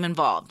Kathleen became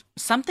involved,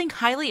 something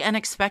highly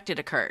unexpected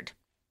occurred.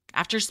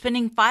 After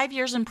spending 5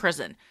 years in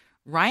prison,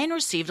 Ryan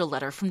received a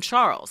letter from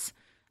Charles.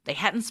 They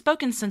hadn't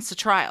spoken since the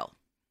trial.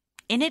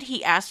 In it,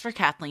 he asked for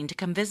Kathleen to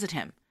come visit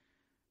him.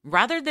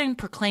 Rather than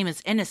proclaim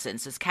his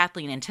innocence as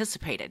Kathleen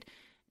anticipated,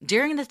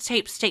 during the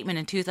taped statement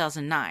in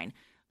 2009,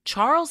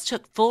 Charles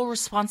took full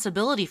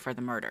responsibility for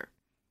the murder.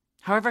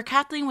 However,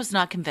 Kathleen was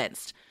not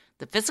convinced.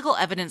 The physical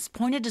evidence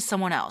pointed to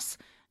someone else,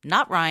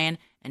 not Ryan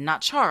and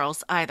not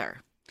Charles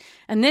either.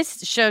 And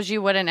this shows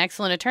you what an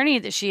excellent attorney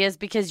that she is,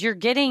 because you're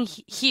getting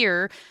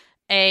here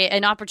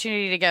an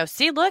opportunity to go,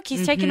 see, look,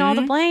 he's taking all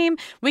the blame.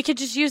 We could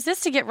just use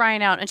this to get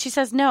Ryan out. And she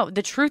says, no,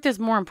 the truth is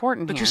more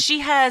important because she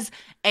has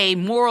a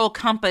moral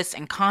compass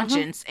and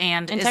conscience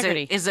and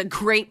integrity. Is a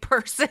great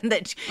person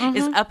that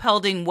is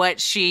upholding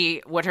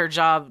what her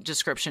job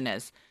description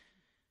is.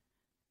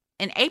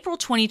 In April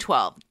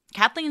 2012,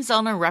 Kathleen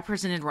Zellner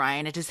represented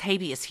Ryan at his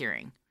habeas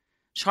hearing.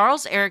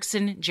 Charles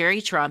Erickson, Jerry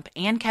Trump,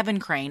 and Kevin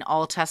Crane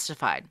all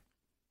testified.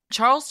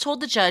 Charles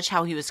told the judge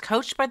how he was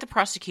coached by the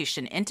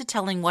prosecution into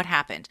telling what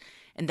happened,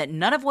 and that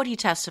none of what he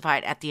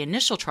testified at the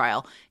initial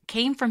trial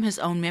came from his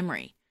own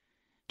memory.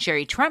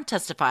 Jerry Trump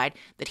testified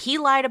that he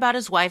lied about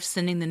his wife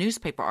sending the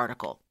newspaper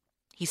article.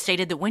 He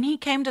stated that when he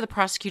came to the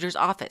prosecutor's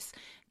office,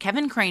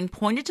 Kevin Crane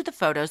pointed to the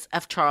photos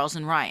of Charles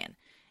and Ryan,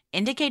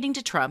 indicating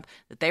to Trump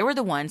that they were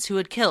the ones who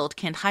had killed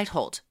Kent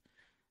Heitholt.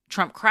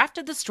 Trump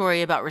crafted the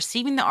story about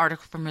receiving the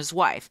article from his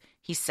wife,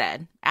 he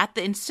said, at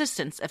the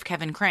insistence of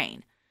Kevin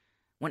Crane.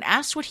 When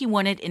asked what he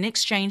wanted in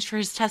exchange for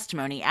his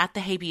testimony at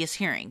the habeas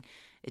hearing,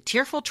 a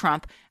tearful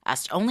Trump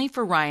asked only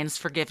for Ryan's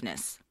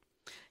forgiveness.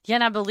 Yeah,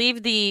 and I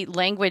believe the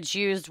language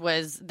used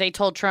was, they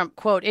told Trump,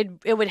 quote,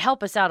 it would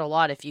help us out a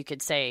lot if you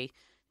could say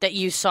that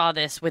you saw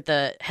this with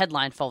the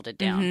headline folded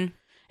down. Mm-hmm.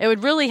 It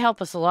would really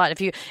help us a lot if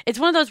you. It's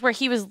one of those where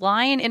he was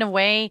lying in a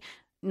way,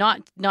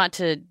 not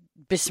to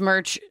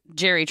besmirch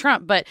Jerry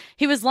Trump, but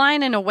he was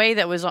lying in a way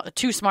that was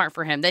too smart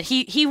for him, that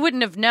he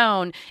wouldn't have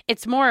known.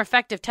 It's more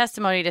effective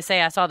testimony to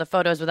say I saw the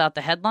photos without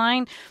the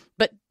headline,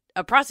 but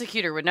a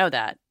prosecutor would know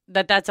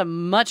that's a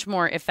much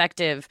more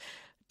effective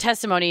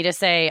testimony to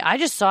say, I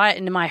just saw it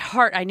and in my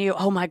heart I knew,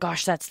 oh my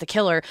gosh, that's the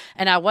killer,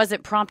 and I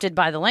wasn't prompted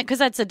by the link, because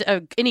that's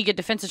any good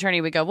defense attorney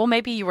would go, well,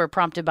 maybe you were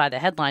prompted by the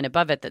headline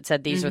above it that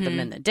said these are the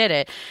men that did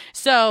it.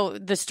 So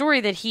the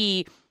story that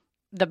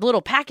the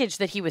little package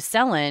that he was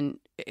selling,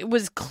 it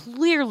was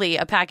clearly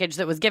a package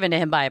that was given to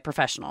him by a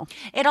professional.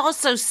 It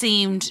also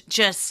seemed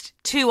just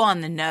too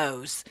on the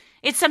nose.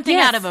 It's something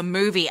out of a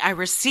movie. I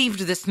received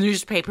this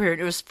newspaper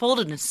and it was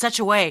folded in such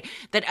a way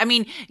that, I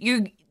mean,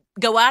 you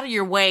go out of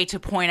your way to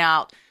point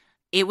out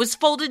it was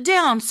folded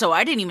down, so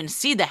I didn't even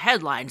see the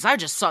headlines. I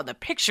just saw the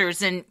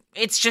pictures, and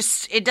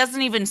it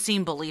doesn't even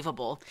seem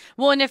believable.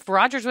 Well, and if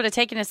Rogers would have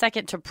taken a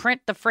second to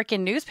print the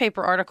freaking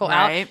newspaper article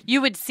out, you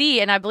would see,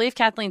 and I believe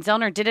Kathleen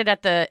Zellner did it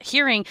at the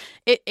hearing,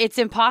 it's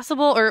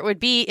impossible, or it would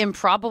be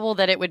improbable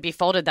that it would be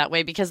folded that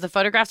way, because the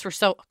photographs were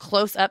so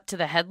close up to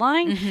the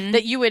headline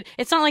that you would,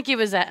 it's not like it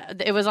was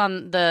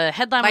on the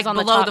headline, like was on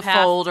the top half. Below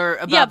the fold or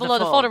above below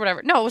the fold or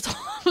whatever. No, it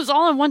was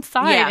all on one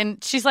side,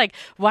 and she's like,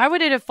 why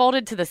would it have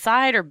folded to the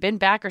side or been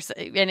back, or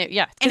and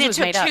it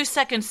took 2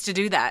 seconds to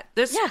do that.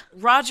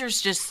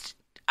 Rogers just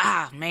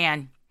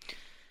man,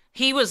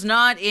 he was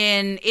not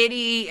in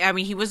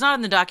he was not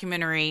in the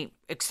documentary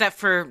except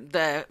for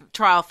the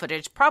trial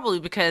footage, probably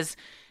because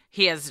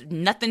he has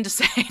nothing to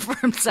say for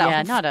himself.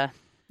 Yeah,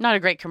 not a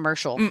great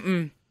commercial.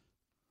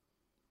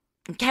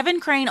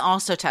 Kevin Crane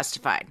also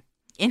testified.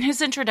 In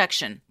his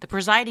introduction, the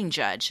presiding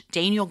judge,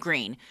 Daniel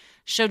Green,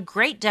 showed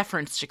great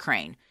deference to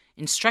Crane,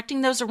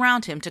 instructing those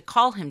around him to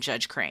call him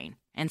Judge Crane,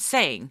 and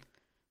saying,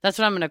 "That's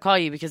what I'm going to call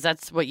you, because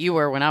that's what you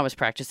were when I was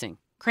practicing."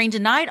 Crane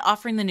denied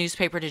offering the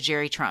newspaper to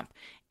Jerry Trump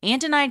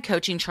and denied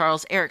coaching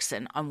Charles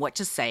Erickson on what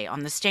to say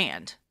on the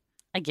stand.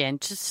 Again,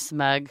 just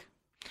smug.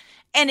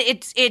 And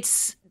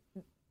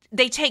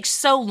they take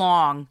so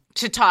long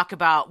to talk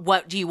about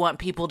what do you want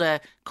people to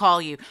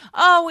call you.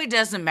 Oh, it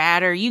doesn't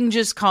matter. You can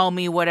just call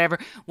me whatever.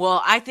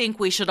 Well, I think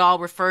we should all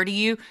refer to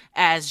you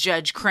as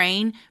Judge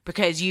Crane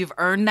because you've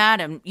earned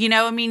that. And,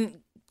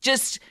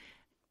 just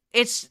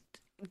it's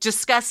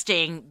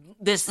disgusting.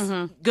 This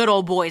good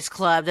old boys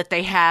club that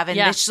they have. And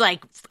it's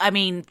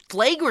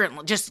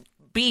flagrant, just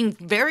being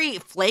very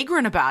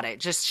flagrant about it,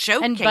 just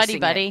showcasing and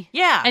buddy. it.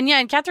 Yeah.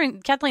 And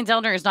Kathleen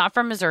Zellner is not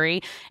from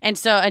Missouri. And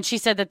she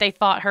said that they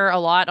fought her a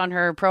lot on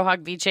her pro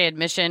hoc vice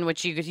admission,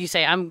 which you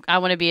say, I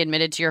want to be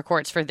admitted to your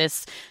courts for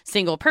this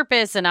single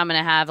purpose, and I'm going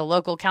to have a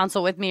local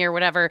counsel with me or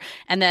whatever.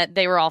 And that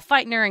they were all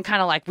fighting her and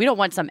kind of like, we don't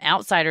want some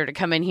outsider to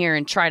come in here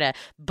and try to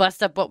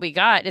bust up what we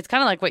got. It's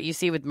kind of like what you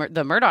see with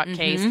the Murdaugh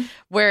case,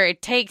 where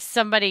it takes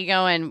somebody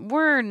going,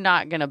 we're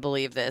not going to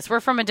believe this. We're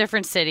from a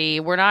different city.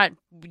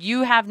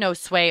 You have no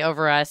sway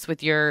over us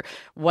with your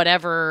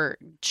whatever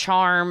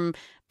charm,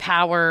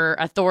 power,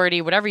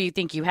 authority, whatever you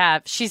think you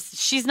have.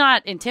 She's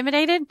not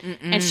intimidated,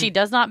 and she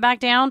does not back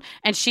down,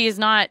 and she is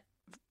not.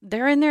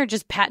 They're in there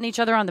just patting each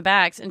other on the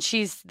backs, and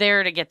she's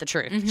there to get the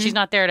truth. She's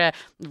not there to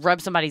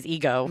rub somebody's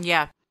ego.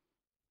 Yeah.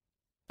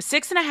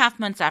 6.5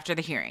 months after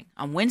the hearing,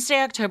 on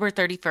Wednesday, October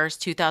 31st,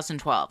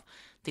 2012,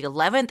 the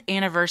 11th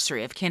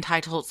anniversary of Kent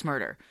Heitholt's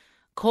murder,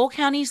 Cole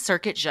County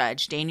Circuit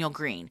Judge Daniel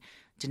Green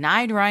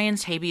denied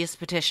Ryan's habeas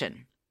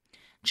petition.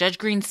 Judge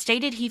Green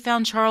stated he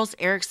found Charles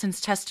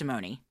Erickson's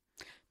testimony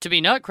to be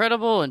not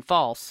credible and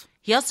false.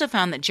 He also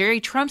found that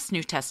Jerry Trump's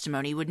new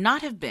testimony would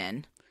not have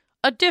been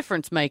a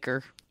difference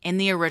maker in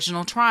the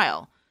original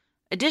trial.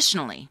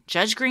 Additionally,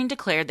 Judge Green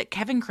declared that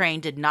Kevin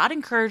Crane did not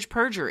encourage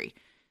perjury.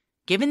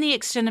 Given the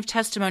extent of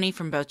testimony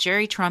from both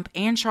Jerry Trump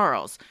and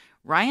Charles,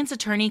 Ryan's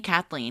attorney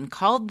Kathleen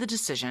called the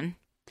decision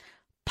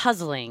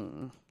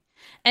puzzling.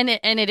 And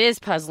it is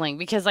puzzling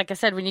because, like I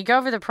said, when you go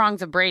over the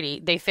prongs of Brady,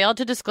 they failed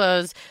to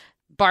disclose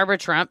Barbara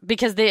Trump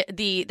because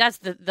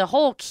the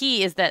whole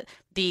key is that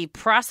the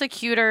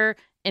the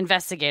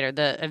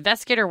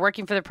investigator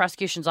working for the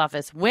prosecution's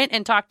office went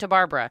and talked to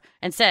Barbara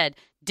and said,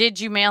 "Did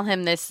you mail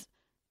him this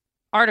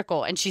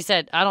article?" And she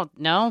said, "I don't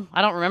know.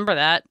 I don't remember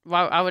that.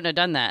 Why I wouldn't have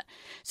done that."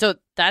 So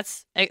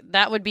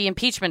that would be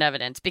impeachment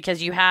evidence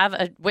because you have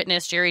a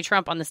witness, Jerry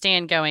Trump, on the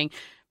stand going,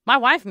 "My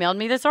wife mailed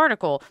me this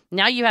article."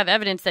 Now you have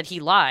evidence that he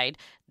lied.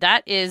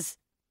 That is,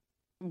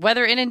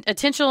 whether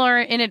intentional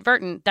or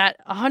inadvertent, that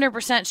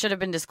 100% should have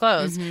been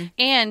disclosed.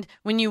 And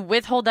when you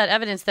withhold that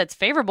evidence that's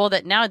favorable,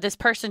 that now this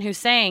person who's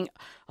saying,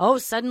 "Oh,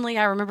 suddenly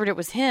I remembered it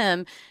was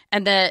him,"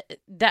 and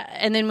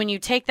and then when you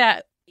take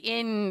that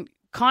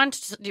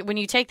when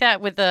you take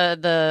that with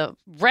the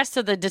rest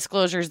of the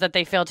disclosures that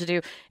they failed to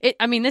do,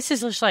 this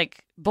is just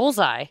like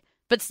bullseye.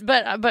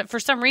 But for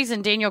some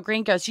reason, Daniel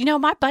Green goes,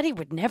 my buddy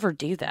would never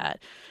do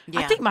that.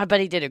 Yeah. I think my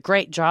buddy did a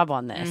great job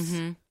on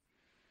this.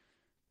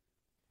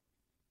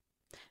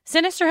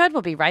 Sinisterhood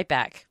will be right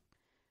back.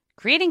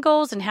 Creating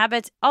goals and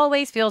habits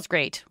always feels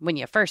great when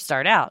you first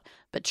start out,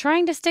 but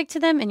trying to stick to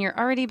them in your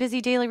already busy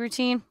daily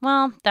routine,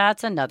 well,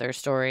 that's another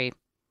story.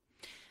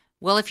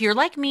 Well, if you're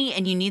like me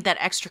and you need that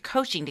extra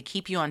coaching to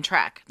keep you on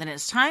track, then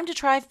it's time to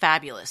try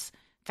Fabulous.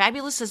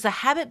 Fabulous is the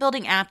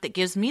habit-building app that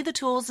gives me the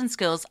tools and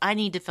skills I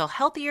need to feel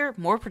healthier,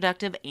 more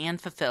productive, and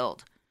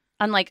fulfilled.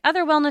 Unlike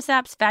other wellness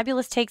apps,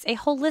 Fabulous takes a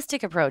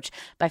holistic approach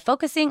by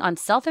focusing on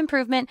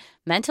self-improvement,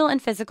 mental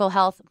and physical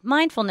health,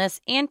 mindfulness,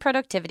 and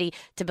productivity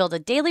to build a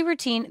daily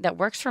routine that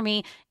works for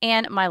me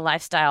and my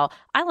lifestyle.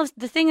 I love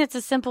the thing that's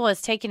as simple as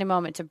taking a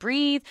moment to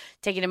breathe,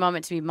 taking a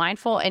moment to be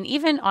mindful, and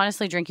even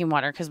honestly drinking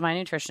water, because my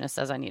nutritionist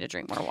says I need to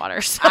drink more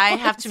water. So I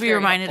have to be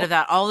reminded of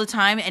that all the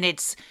time, and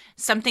it's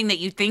something that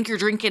you think you're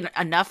drinking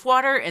enough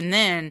water, and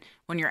then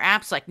when your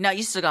app's like, no,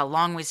 you still got a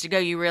long ways to go,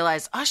 you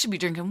realize, I should be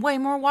drinking way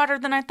more water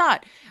than I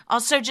thought.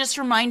 Also, just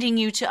reminding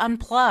you to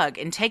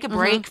unplug and take a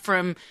break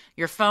from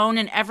your phone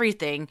and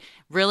everything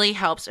really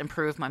helps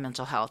improve my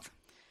mental health.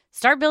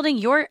 Start building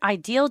your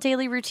ideal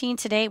daily routine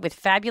today with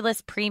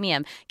Fabulous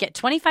Premium. Get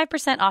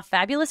 25% off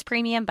Fabulous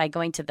Premium by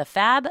going to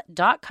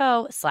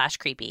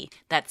thefab.co/creepy.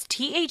 That's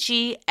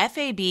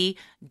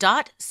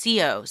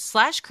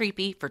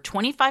THEFAB.co/creepy for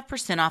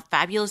 25% off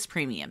Fabulous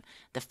Premium.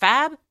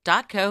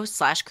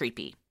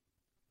 Thefab.co/creepy.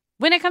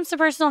 When it comes to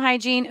personal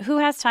hygiene, who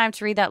has time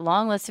to read that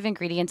long list of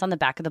ingredients on the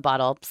back of the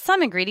bottle?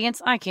 Some ingredients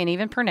I can't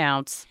even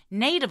pronounce.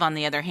 Native, on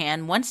the other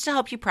hand, wants to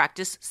help you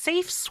practice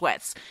safe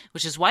sweats,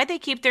 which is why they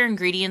keep their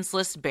ingredients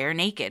list bare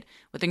naked,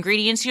 with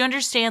ingredients you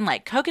understand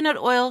like coconut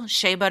oil,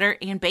 shea butter,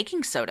 and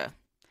baking soda.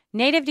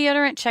 Native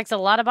deodorant checks a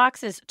lot of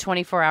boxes: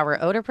 24-hour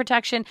odor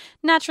protection,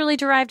 naturally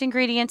derived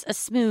ingredients, a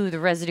smooth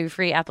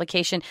residue-free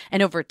application,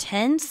 and over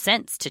 10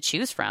 scents to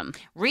choose from.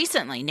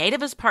 Recently, Native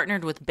has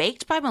partnered with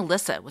Baked by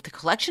Melissa with a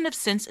collection of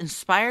scents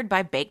inspired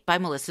by Baked by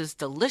Melissa's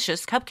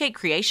delicious cupcake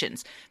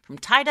creations, from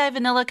tie-dye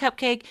vanilla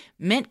cupcake,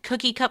 mint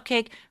cookie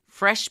cupcake,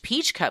 fresh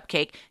peach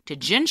cupcake, to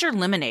ginger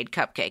lemonade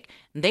cupcake.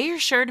 They are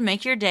sure to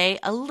make your day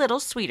a little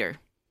sweeter.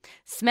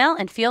 Smell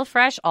and feel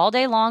fresh all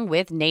day long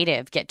with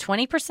Native. Get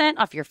 20%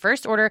 off your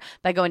first order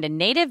by going to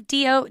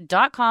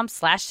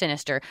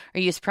nativedeo.com/sinister or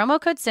use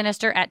promo code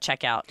sinister at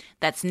checkout.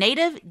 That's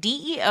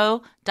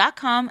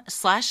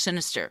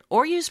nativedeo.com/sinister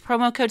or use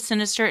promo code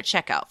sinister at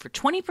checkout for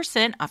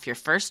 20% off your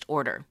first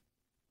order.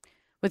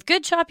 With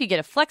Good Chop, you get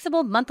a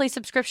flexible monthly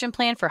subscription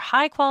plan for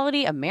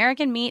high-quality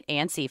American meat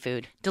and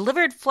seafood.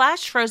 Delivered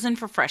flash frozen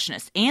for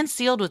freshness and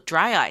sealed with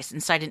dry ice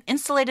inside an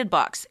insulated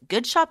box,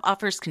 Good Chop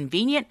offers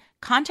convenient,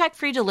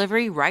 contact-free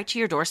delivery right to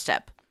your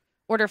doorstep.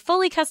 Order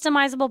fully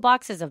customizable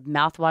boxes of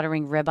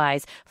mouthwatering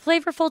ribeyes,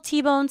 flavorful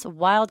T-bones,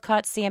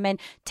 wild-caught salmon,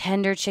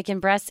 tender chicken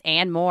breasts,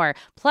 and more.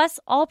 Plus,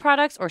 all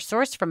products are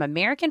sourced from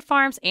American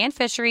farms and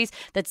fisheries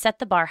that set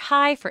the bar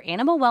high for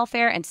animal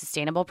welfare and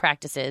sustainable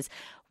practices.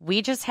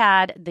 We just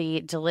had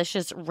the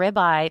delicious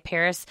ribeye.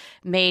 Paris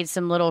made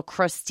some little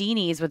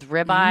crostinis with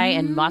ribeye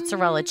and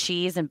mozzarella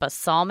cheese and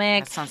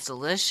balsamic. That sounds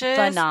delicious.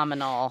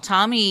 Phenomenal.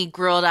 Tommy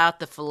grilled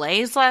out the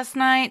fillets last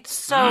night.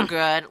 So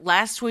good.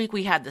 Last week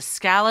we had the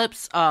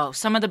scallops. Oh,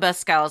 some of the best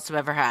scallops I've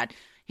ever had.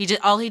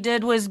 All he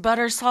did was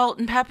butter, salt,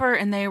 and pepper,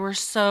 and they were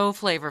so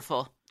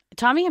flavorful.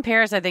 Tommy and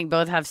Paris, I think,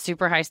 both have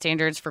super high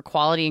standards for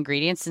quality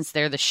ingredients since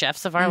they're the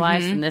chefs of our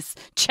lives, and this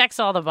checks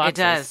all the boxes.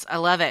 It does. I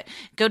love it.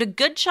 Go to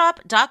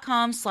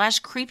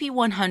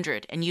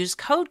goodshop.com/creepy100 and use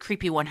code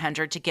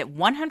creepy100 to get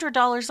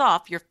 $100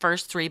 off your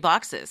first 3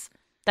 boxes.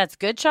 That's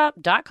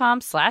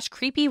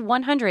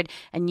goodshop.com/creepy100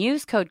 and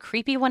use code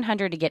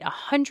creepy100 to get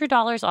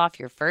 $100 off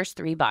your first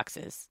 3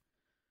 boxes.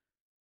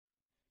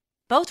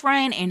 Both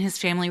Ryan and his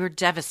family were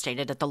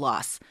devastated at the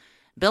loss.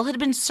 Bill had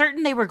been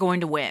certain they were going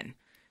to win.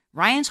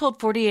 Ryan told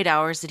 48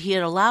 Hours that he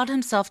had allowed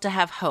himself to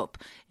have hope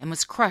and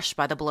was crushed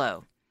by the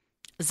blow.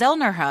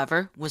 Zellner,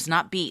 however, was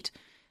not beat.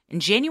 In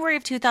January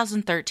of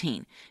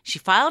 2013, she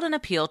filed an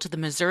appeal to the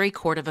Missouri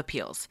Court of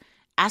Appeals,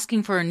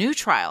 asking for a new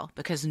trial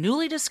because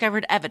newly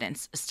discovered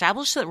evidence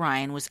established that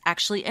Ryan was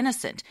actually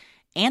innocent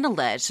and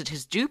alleged that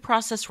his due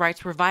process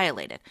rights were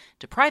violated,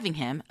 depriving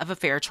him of a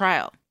fair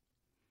trial.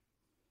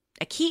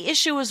 A key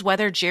issue was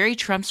whether Jerry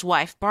Trump's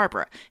wife,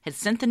 Barbara, had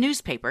sent the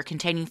newspaper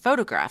containing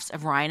photographs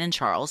of Ryan and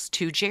Charles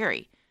to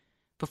Jerry.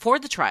 Before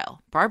the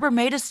trial, Barbara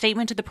made a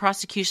statement to the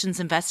prosecution's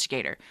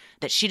investigator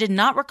that she did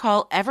not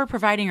recall ever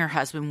providing her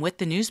husband with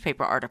the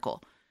newspaper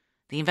article.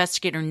 The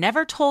investigator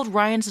never told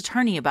Ryan's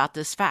attorney about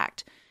this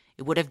fact.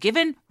 It would have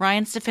given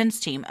Ryan's defense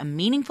team a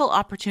meaningful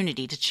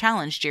opportunity to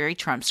challenge Jerry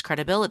Trump's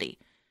credibility.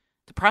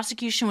 The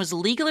prosecution was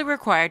legally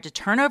required to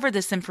turn over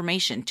this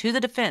information to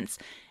the defense,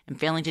 and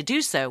failing to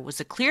do so was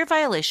a clear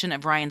violation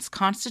of Ryan's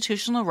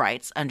constitutional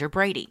rights under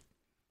Brady.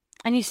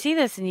 And you see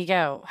this and you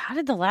go, how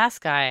did the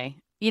last guy,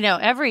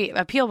 every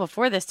appeal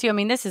before this too, I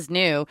mean, this is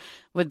new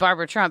with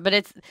Barbara Trump,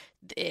 but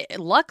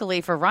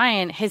luckily for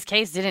Ryan, his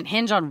case didn't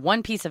hinge on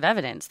one piece of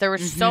evidence. There were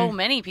so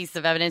many pieces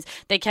of evidence,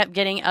 they kept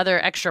getting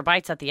other extra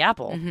bites at the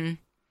apple.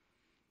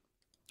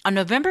 On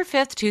November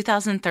 5th,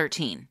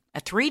 2013, a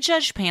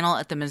 3-judge panel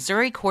at the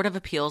Missouri Court of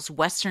Appeals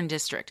Western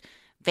District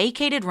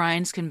vacated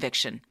Ryan's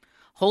conviction,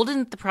 holding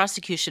that the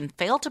prosecution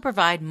failed to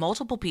provide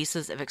multiple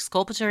pieces of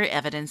exculpatory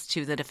evidence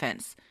to the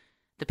defense.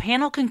 The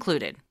panel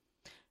concluded,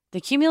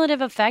 the cumulative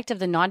effect of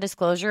the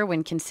nondisclosure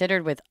when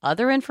considered with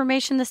other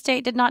information the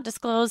state did not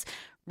disclose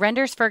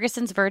renders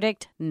Ferguson's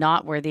verdict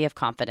not worthy of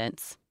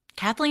confidence.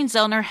 Kathleen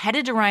Zellner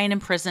headed to Ryan in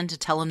prison to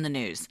tell him the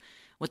news.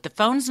 With the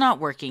phones not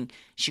working,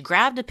 she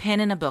grabbed a pen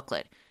and a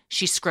booklet.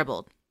 She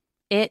scribbled,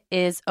 "It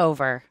is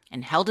over,"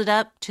 and held it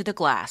up to the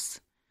glass.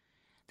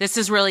 This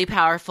is really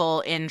powerful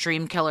in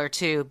Dream Killer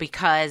 2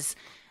 because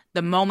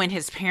the moment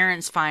his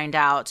parents find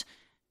out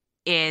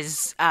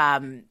is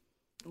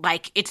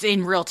it's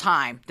in real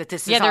time that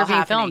this is all they're being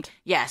happening. filmed.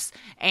 Yes,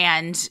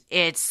 and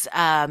it's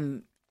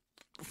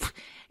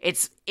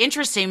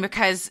interesting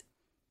because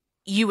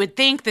you would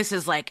think this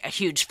is like a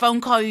huge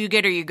phone call you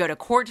get or you go to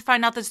court to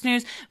find out this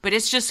news, but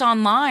it's just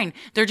online.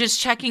 They're just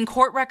checking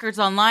court records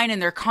online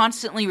and they're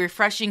constantly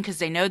refreshing because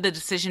they know the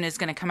decision is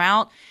going to come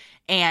out,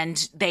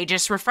 and they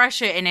just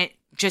refresh it and it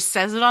just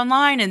says it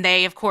online. And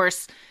they, of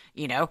course,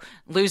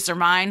 lose their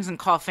minds and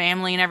call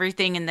family and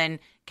everything. And then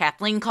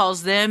Kathleen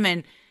calls them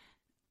and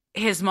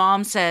his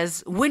mom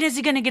says, "When is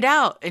he going to get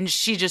out?" And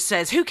she just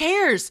says, "Who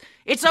cares?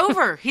 It's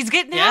over. He's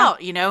getting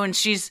out," and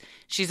she's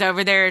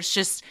over there. It's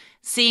just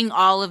seeing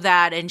all of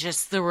that and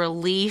just the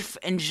relief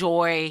and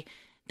joy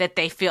that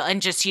they feel,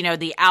 and just,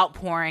 the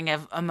outpouring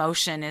of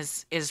emotion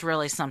is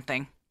really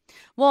something.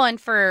 Well, and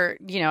for,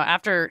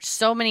 after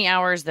so many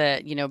hours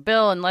that,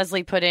 Bill and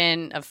Leslie put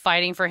in of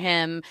fighting for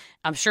him,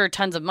 I'm sure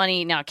tons of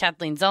money. Now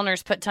Kathleen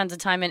Zellner's put tons of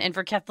time in. And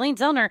for Kathleen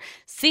Zellner,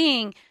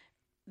 seeing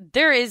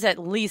there is at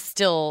least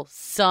still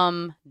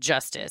some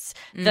justice,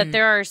 that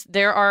there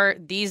are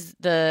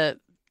the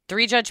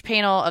 3-judge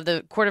panel of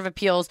the Court of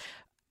Appeals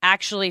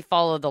actually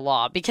follow the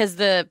law, because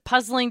the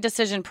puzzling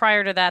decision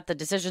prior to that, the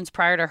decisions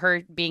prior to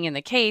her being in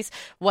the case,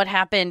 what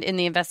happened in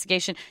the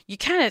investigation,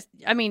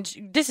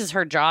 this is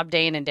her job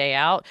day in and day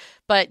out,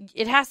 but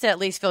it has to at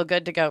least feel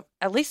good to go,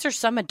 at least there's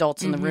some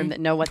adults in the room that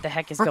know what the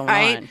heck is going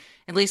on.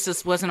 At least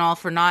this wasn't all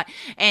for naught.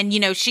 And,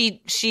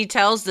 she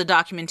tells the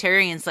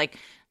documentarians, like,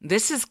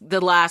 this is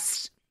the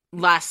last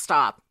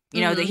stop.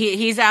 That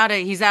he's out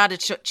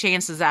of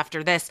chances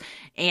after this.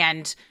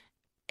 And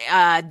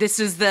this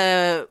is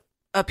the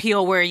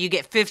appeal where you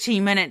get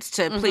 15 minutes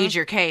to plead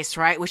your case,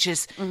 right? Which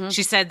is,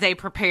 she said they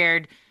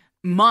prepared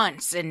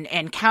months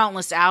and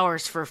countless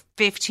hours for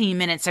 15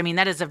 minutes. I mean,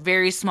 that is a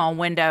very small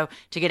window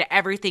to get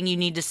everything you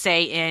need to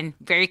say in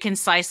very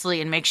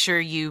concisely and make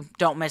sure you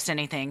don't miss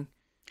anything.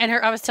 And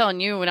I was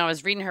telling you when I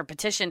was reading her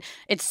petition,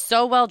 it's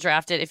so well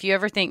drafted. If you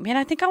ever think, man,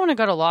 I think I want to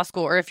go to law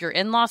school, or if you're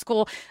in law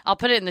school, I'll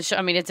put it in the show.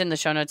 I mean, it's in the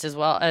show notes as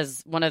well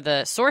as one of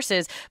the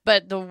sources.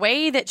 But the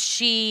way that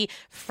she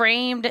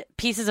framed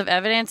pieces of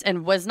evidence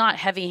and was not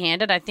heavy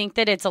handed, I think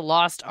that it's a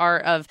lost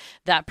art of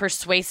that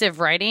persuasive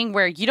writing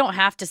where you don't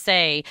have to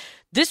say,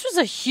 this was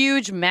a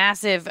huge,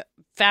 massive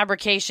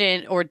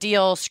fabrication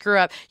ordeal, screw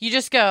up. You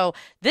just go,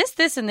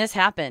 this, and this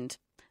happened.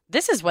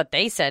 This is what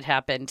they said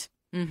happened.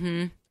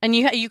 Mm-hmm. And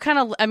you kind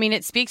of, I mean,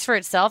 it speaks for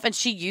itself. And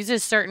she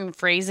uses certain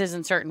phrases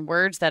and certain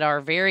words that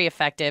are very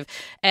effective.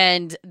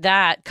 And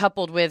that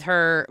coupled with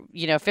her,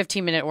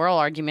 15-minute oral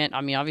argument, I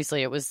mean,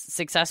 obviously it was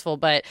successful,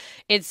 but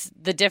it's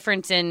the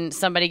difference in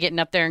somebody getting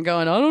up there and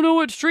going, I don't know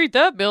what street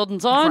that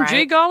building's on. Right.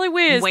 Gee golly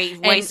whiz.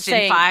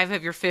 Wasting 5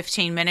 of your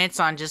 15 minutes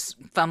on just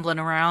fumbling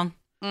around.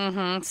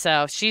 Mm-hmm.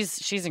 So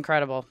she's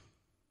incredible.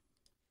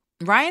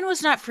 Ryan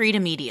was not freed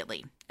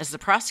immediately, as the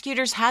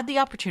prosecutors had the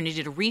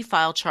opportunity to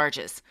refile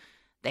charges.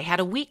 They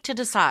had a week to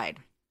decide.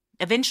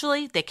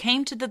 Eventually, they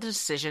came to the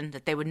decision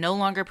that they would no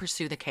longer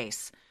pursue the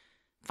case.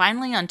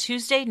 Finally, on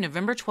Tuesday,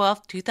 November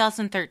 12,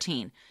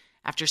 2013,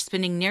 after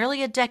spending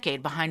nearly a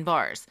decade behind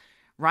bars,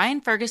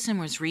 Ryan Ferguson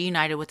was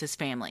reunited with his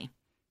family.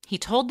 He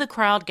told the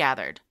crowd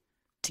gathered,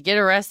 To get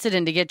arrested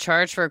and to get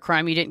charged for a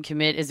crime you didn't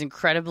commit is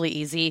incredibly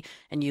easy,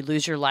 and you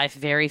lose your life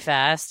very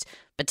fast.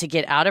 But to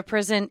get out of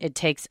prison, it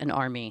takes an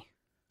army.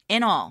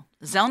 In all,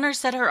 Zellner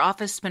said her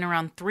office spent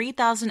around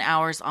 3,000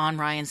 hours on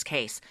Ryan's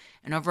case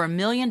and over $1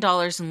 million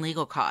in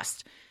legal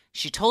costs.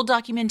 She told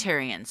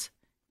documentarians,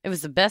 It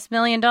was the best $1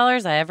 million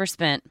I ever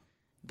spent.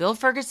 Bill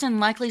Ferguson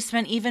likely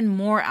spent even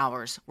more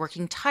hours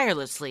working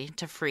tirelessly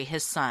to free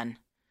his son.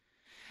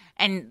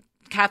 And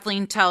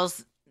Kathleen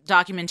tells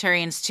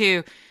documentarians,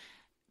 too,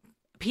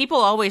 people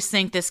always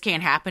think this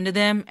can't happen to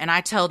them, and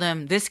I tell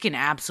them this can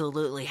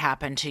absolutely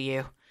happen to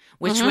you,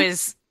 which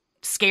was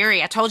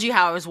scary. I told you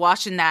how I was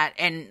watching that,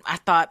 and I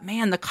thought,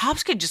 man, the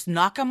cops could just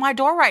knock on my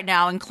door right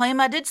now and claim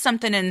I did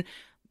something, and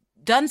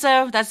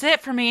donezo, that's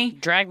it for me.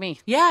 Drag me.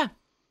 Yeah.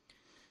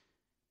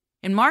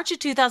 In March of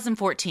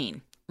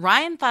 2014,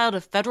 Ryan filed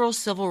a federal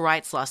civil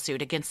rights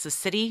lawsuit against the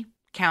city,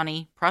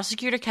 county,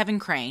 prosecutor Kevin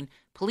Crane,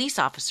 police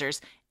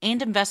officers,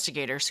 and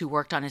investigators who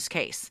worked on his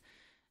case.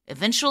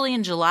 Eventually,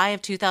 in July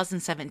of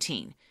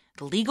 2017,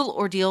 the legal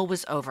ordeal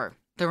was over.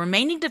 The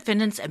remaining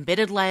defendants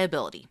admitted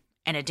liability,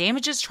 and a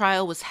damages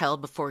trial was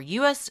held before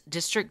U.S.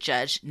 District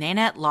Judge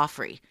Nanette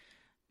Lawfrey.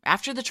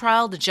 After the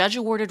trial, the judge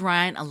awarded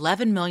Ryan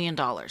 $11 million.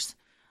 $1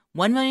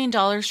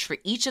 million for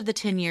each of the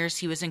 10 years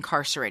he was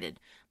incarcerated,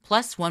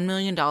 plus $1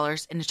 million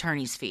in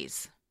attorney's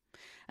fees.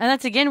 And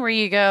that's again where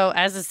you go,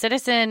 as a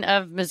citizen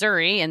of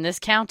Missouri in this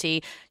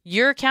county,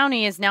 your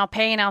county is now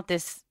paying out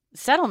this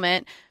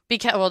settlement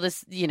because, well,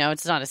 this,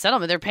 it's not a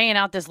settlement. They're paying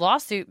out this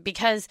lawsuit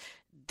because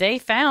they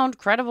found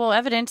credible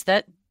evidence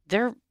that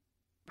they're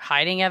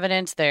hiding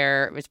evidence.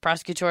 It's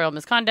prosecutorial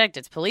misconduct.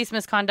 It's police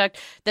misconduct,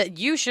 that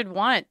you should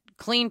want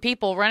clean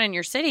people running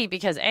your city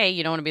because, A,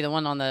 you don't want to be the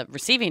one on the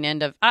receiving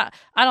end of, I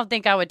don't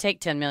think I would take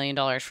 $10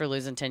 million for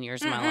losing 10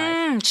 years of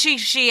my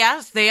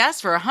life. They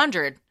asked for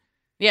 100.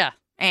 Yeah.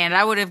 And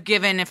I would have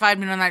given, if I'd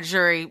been on that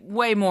jury,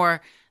 way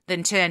more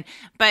than 10.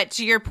 But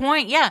to your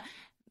point, yeah,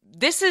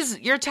 this is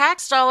your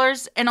tax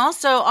dollars. And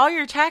also all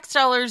your tax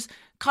dollars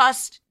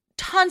cost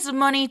tons of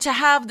money to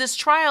have this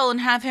trial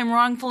and have him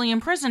wrongfully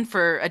imprisoned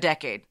for a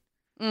decade.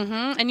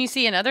 Mm-hmm. And you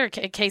see in other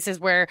cases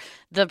where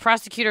the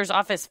prosecutor's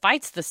office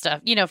fights the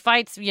stuff,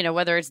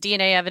 whether it's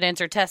DNA evidence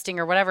or testing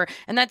or whatever,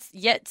 and that's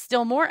yet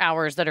still more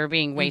hours that are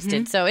being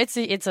wasted. So it's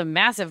a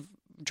massive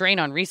drain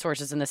on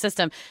resources in the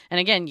system. And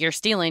again, you're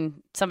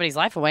stealing somebody's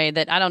life away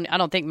that I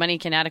don't think money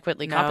can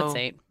adequately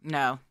compensate.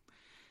 No.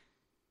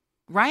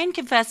 Ryan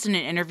confessed in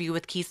an interview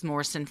with Keith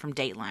Morrison from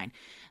Dateline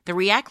that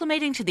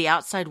reacclimating to the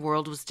outside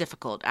world was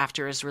difficult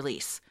after his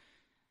release.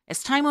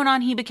 As time went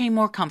on, he became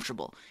more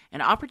comfortable,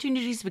 and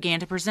opportunities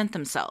began to present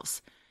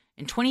themselves.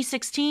 In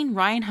 2016,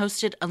 Ryan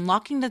hosted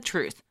Unlocking the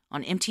Truth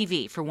on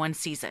MTV for one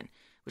season,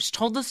 which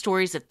told the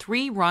stories of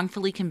 3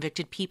 wrongfully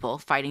convicted people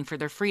fighting for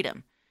their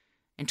freedom.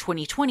 In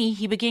 2020,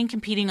 he began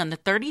competing on the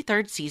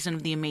 33rd season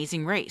of The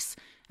Amazing Race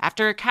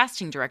after a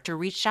casting director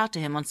reached out to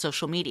him on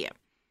social media.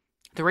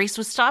 The race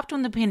was stopped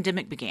when the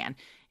pandemic began,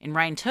 and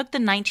Ryan took the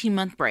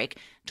 19-month break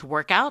to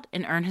work out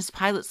and earn his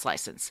pilot's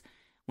license.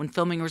 When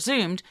filming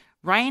resumed,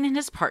 Ryan and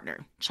his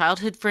partner,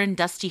 childhood friend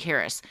Dusty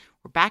Harris,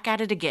 were back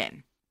at it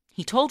again.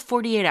 He told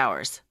 48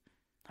 Hours,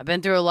 I've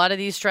been through a lot of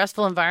these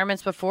stressful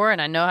environments before,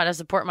 and I know how to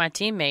support my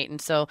teammate,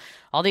 and so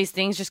all these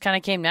things just kind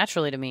of came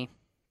naturally to me.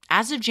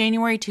 As of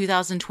January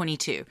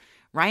 2022,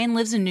 Ryan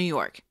lives in New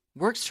York,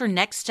 works for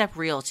Next Step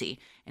Realty,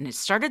 and has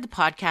started the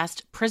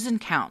podcast Prison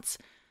Counts.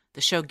 The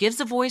show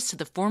gives a voice to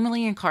the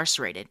formerly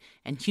incarcerated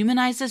and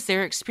humanizes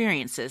their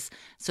experiences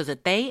so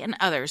that they and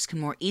others can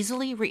more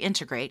easily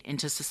reintegrate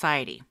into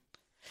society.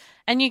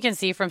 And you can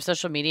see from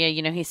social media,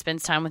 he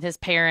spends time with his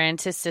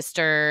parents, his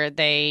sister.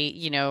 They,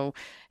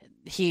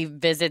 he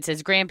visits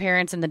his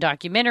grandparents in the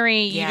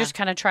documentary. Yeah. You just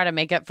kind of try to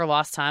make up for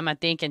lost time, I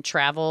think, and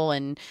travel.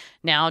 And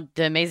now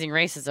The Amazing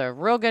Race is a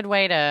real good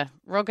way to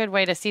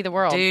see the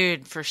world.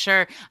 Dude, for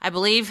sure. I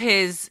believe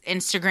his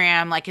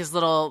Instagram, like his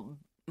little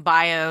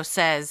bio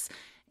says,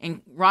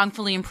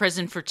 wrongfully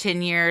imprisoned for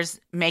 10 years,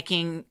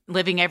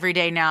 living every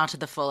day now to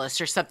the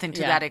fullest, or something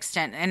to that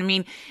extent. And I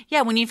mean,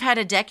 yeah, when you've had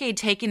a decade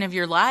taken of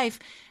your life,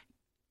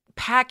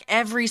 pack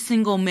every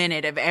single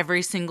minute of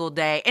every single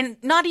day. And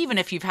not even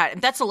if you've had,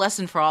 that's a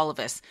lesson for all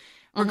of us.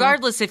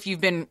 Regardless if you've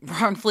been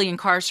wrongfully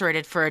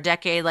incarcerated for a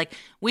decade, like,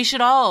 we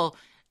should all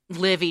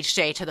live each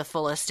day to the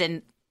fullest.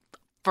 And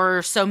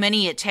for so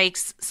many, it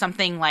takes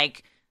something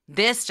like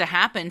this to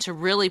happen to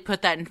really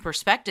put that in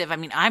perspective. I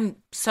mean, I'm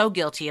so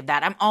guilty of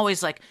that. I'm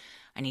always like,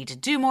 I need to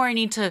do more. I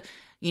need to,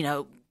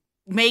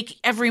 make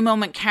every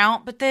moment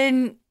count. But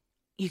then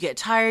you get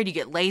tired, you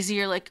get lazy,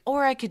 you're like,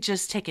 or I could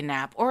just take a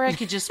nap, or I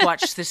could just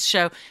watch this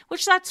show,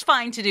 which that's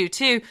fine to do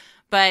too.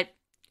 But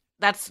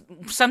that's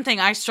something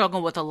I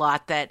struggle with a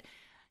lot, that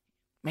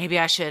maybe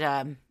I should,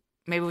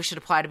 maybe we should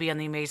apply to be on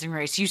The Amazing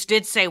Race. You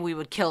did say we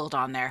would kill it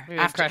on there. We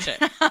would crush it.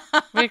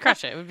 We'd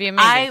crush it. It would be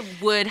amazing. I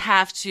would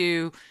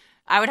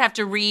have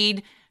to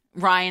read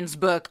Ryan's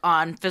book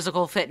on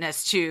physical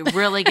fitness to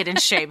really get in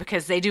shape,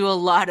 because they do a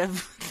lot of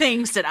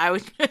things that I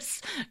would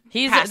just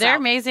They're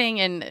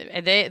amazing, and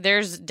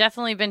there's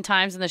definitely been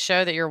times in the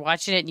show that you're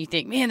watching it and you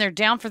think, man, they're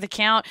down for the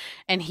count,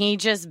 and he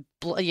just,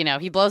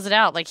 he blows it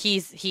out. Like,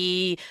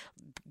 he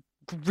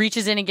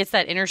reaches in and gets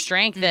that inner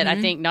strength that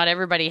I think not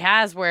everybody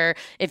has, where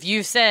if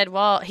you said,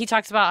 well, he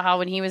talks about how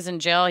when he was in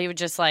jail, he would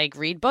just like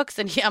read books.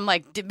 And I'm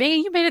like, man,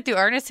 you made it through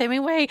Ernest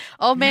Hemingway,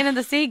 Old Man in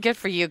the Sea. Good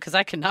for you. Cause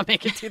I could not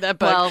make it through that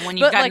book. Well, when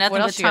you've got nothing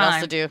what else but you got else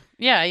time to do?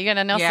 Yeah. You got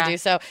nothing else to do.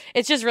 So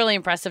it's just really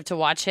impressive to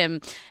watch him,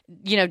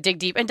 dig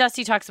deep. And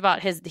Dusty talks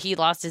about he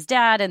lost his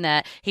dad, and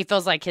that he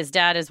feels like his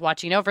dad is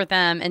watching over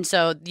them. And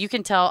so you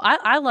can tell,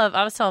 I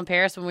was telling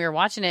Paris when we were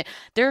watching it,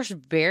 they're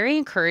very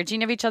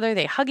encouraging of each other.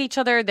 They hug each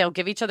other. They'll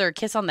give each other a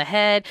kiss on the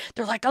head.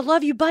 They're like, I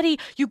love you, buddy.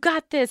 You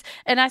got this.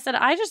 And I said,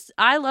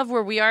 I love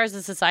where we are as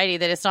a society,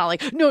 that it's not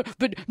like,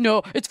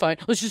 no, it's fine.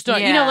 Let's just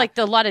not, like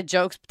a lot of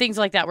jokes, things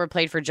like that were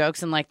played for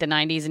jokes in like the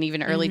 90s and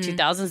even early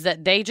 2000s,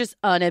 that they just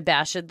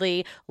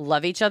unabashedly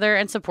love each other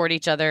and support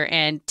each other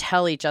and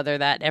tell each other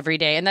that every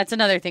day. And that's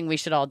another thing we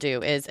should all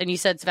do is, and you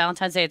said it's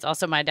Valentine's Day. It's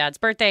also my dad's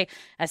birthday.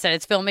 I said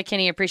it's Phil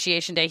McKinney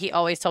Appreciation Day. He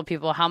always told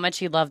people how much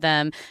he loved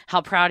them,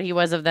 how proud he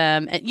was of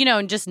them, and,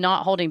 and just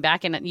not holding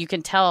back. And you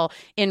can tell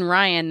in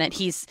Ryan that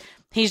he's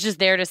just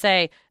there to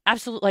say,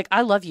 absolutely, like,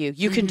 I love you.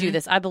 You can do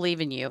this. I believe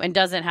in you. And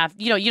doesn't have,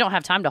 you don't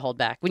have time to hold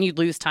back when you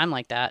lose time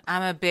like that.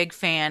 I'm a big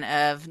fan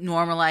of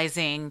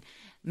normalizing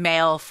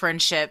male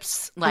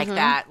friendships like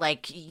that.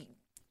 Like,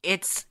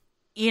 it's,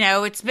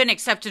 it's been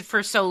accepted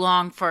for so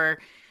long for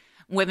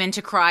women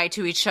to cry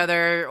to each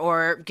other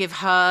or give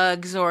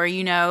hugs or,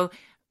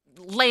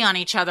 lay on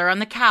each other on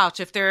the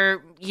couch if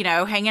they're,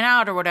 hanging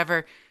out or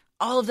whatever.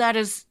 All of that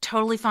is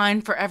totally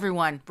fine for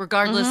everyone,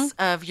 regardless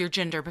of your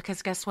gender,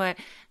 because guess what?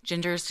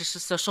 Gender is just a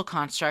social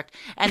construct.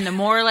 And the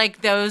more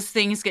like those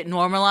things get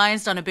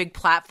normalized on a big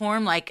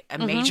platform, like a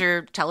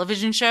major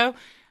television show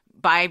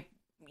by,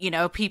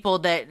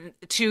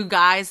 two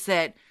guys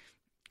that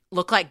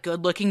look like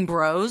good looking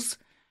bros,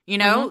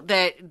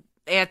 that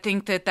I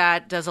think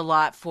that does a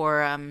lot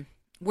for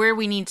where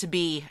we need to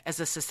be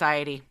as a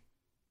society.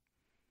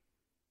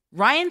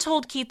 Ryan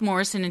told Keith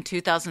Morrison in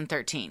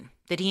 2013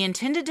 that he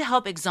intended to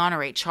help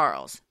exonerate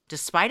Charles,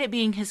 despite it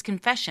being his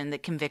confession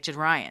that convicted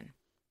Ryan.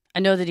 I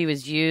know that he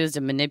was used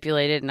and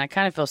manipulated, and I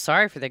kind of feel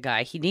sorry for the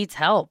guy. He needs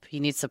help. He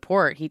needs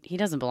support. He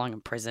doesn't belong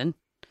in prison.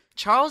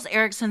 Charles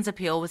Erickson's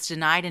appeal was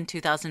denied in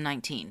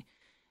 2019.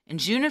 In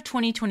June of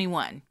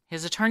 2021,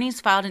 his attorneys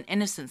filed an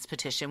innocence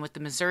petition with the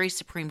Missouri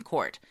Supreme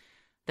Court.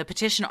 The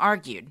petition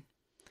argued,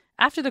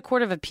 after the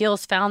Court of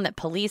Appeals found that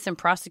police and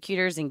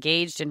prosecutors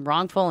engaged in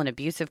wrongful and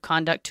abusive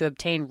conduct to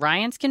obtain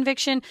Ryan's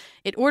conviction,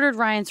 it ordered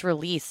Ryan's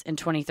release in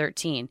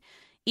 2013.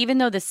 Even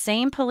though the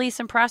same police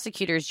and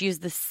prosecutors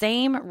used the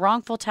same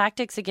wrongful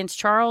tactics against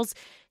Charles,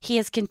 he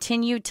has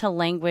continued to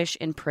languish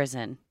in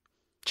prison.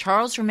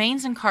 Charles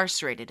remains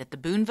incarcerated at the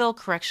Boonville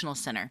Correctional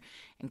Center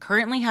and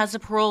currently has a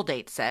parole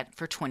date set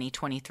for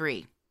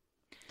 2023.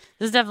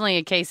 This is definitely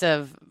a case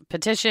of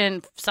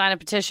petition, sign a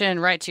petition,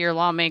 write to your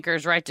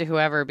lawmakers, write to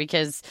whoever,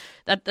 because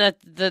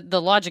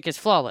the logic is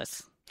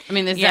flawless. I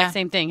mean, the exact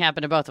same thing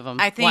happened to both of them.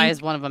 Why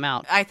is one of them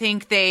out? I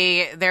think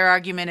their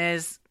argument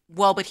is,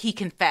 well, but he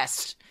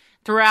confessed.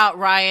 Throughout,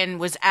 Ryan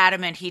was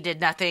adamant he did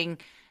nothing.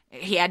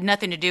 He had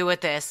nothing to do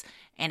with this.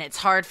 And it's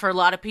hard for a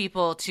lot of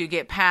people to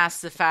get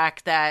past the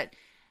fact that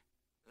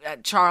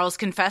Charles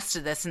confessed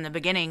to this in the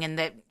beginning, and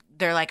that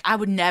they're like, I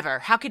would never.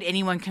 How could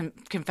anyone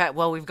confess?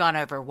 Well, we've gone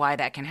over why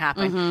that can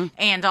happen.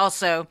 And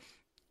also,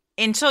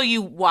 until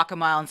you walk a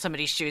mile in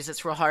somebody's shoes,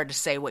 it's real hard to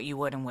say what you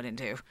would and wouldn't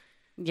do.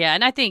 Yeah,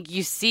 and I think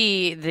you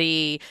see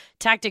the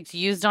tactics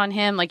used on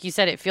him. Like you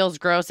said, it feels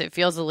gross. It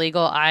feels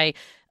illegal.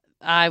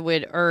 I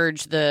would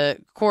urge the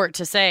court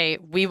to say,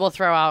 we will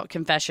throw out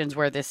confessions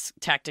where this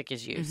tactic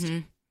is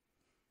used.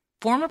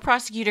 Former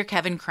prosecutor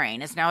Kevin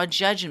Crane is now a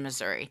judge in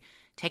Missouri,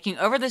 taking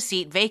over the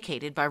seat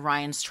vacated by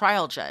Ryan's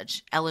trial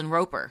judge, Ellen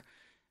Roper.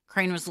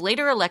 Crane was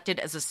later elected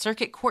as a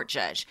circuit court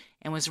judge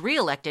and was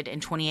re-elected in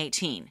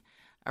 2018,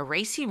 a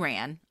race he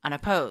ran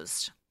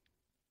unopposed.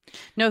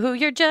 Know who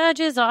your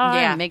judges are.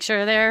 Yeah. And make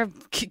sure their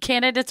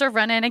candidates are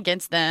running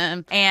against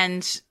them.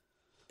 And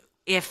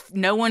if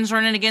no one's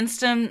running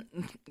against him,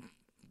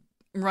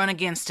 run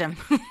against him.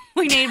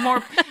 We need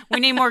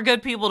more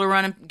good people to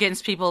run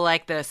against people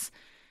like this.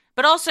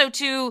 But also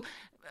to,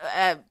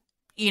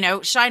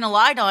 shine a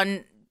light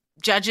on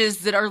judges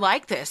that are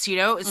like this,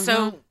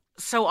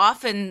 So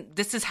often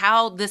this is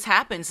how this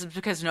happens, is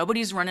because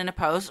nobody's running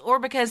opposed, or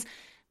because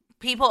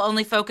people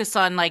only focus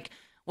on like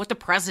what the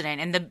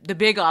president and the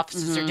big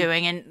offices are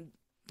doing. And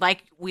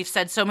like we've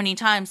said so many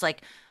times,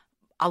 like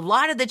a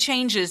lot of the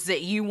changes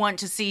that you want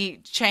to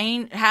see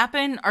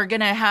happen are going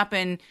to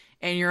happen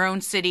in your own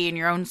city, in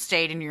your own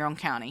state, in your own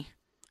county.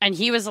 And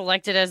he was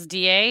elected as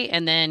DA,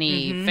 and then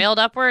he failed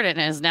upward and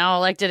is now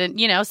elected.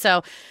 And,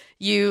 so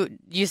you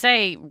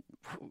say,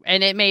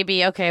 and it may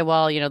be, okay,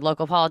 well,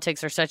 local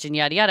politics are such and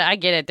yada, yada. I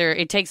get it.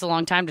 It takes a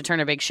long time to turn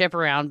a big ship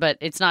around, but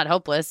it's not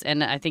hopeless.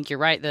 And I think you're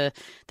right. The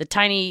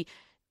tiny,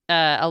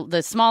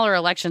 the smaller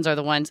elections are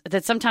the ones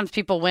that sometimes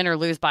people win or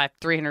lose by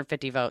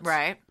 350 votes.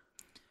 Right.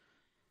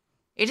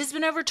 It has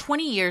been over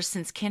 20 years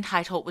since Kent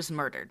Heitholt was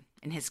murdered,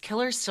 and his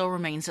killer still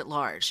remains at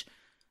large,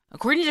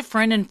 according to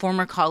friend and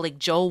former colleague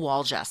Joel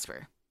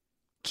Walljasper.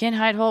 Kent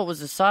Heitholt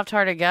was a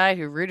soft-hearted guy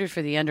who rooted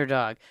for the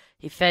underdog.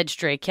 He fed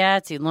stray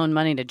cats. He loaned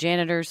money to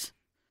janitors.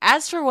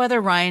 As for whether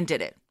Ryan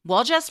did it,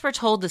 Walljasper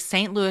told the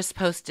St. Louis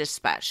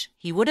Post-Dispatch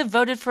he would have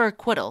voted for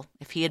acquittal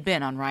if he had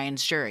been on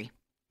Ryan's jury.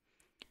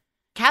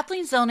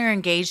 Kathleen Zellner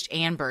engaged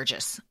Ann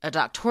Burgess, a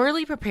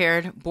doctorally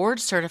prepared,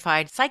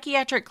 board-certified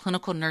psychiatric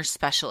clinical nurse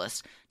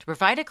specialist, to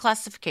provide a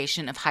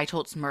classification of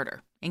Heitholt's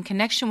murder in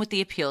connection with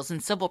the appeals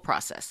and civil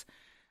process.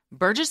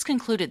 Burgess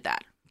concluded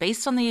that,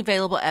 based on the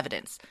available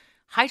evidence,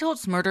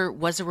 Heitholt's murder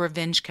was a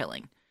revenge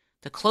killing.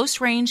 The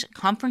close-range,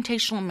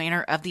 confrontational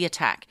manner of the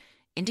attack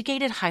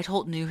indicated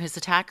Heitholt knew his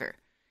attacker.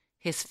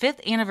 His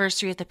 5th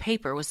anniversary at the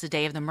paper was the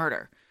day of the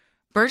murder.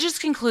 Burgess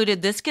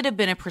concluded this could have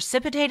been a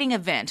precipitating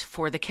event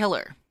for the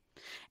killer.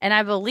 And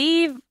I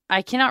believe,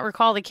 I cannot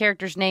recall the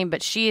character's name,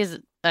 but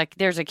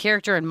there's a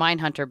character in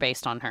Mindhunter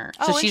based on her.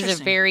 So she's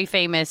a very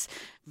famous,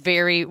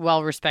 very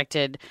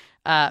well-respected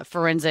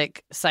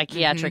forensic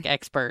psychiatric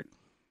expert.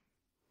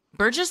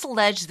 Burgess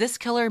alleged this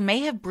killer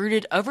may have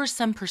brooded over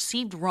some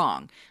perceived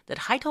wrong that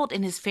Heitholt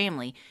and his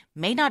family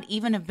may not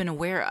even have been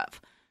aware of.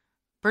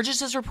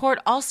 Burgess's report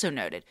also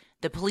noted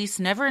the police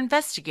never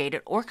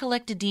investigated or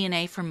collected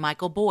DNA from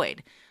Michael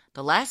Boyd,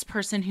 the last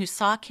person who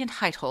saw Kent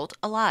Heitholt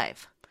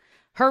alive.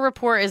 Her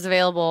report is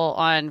available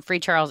on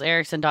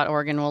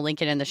freecharleserickson.org, and we'll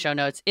link it in the show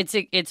notes.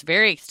 It's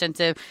very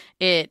extensive.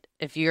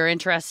 If you're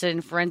interested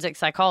in forensic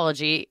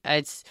psychology,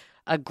 it's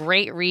a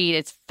great read.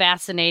 It's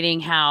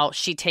fascinating how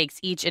she takes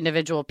each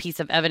individual piece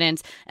of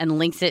evidence and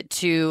links it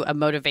to a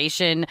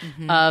motivation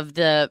of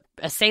the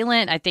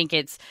assailant. I think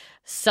it's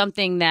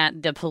something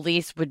that the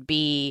police would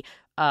be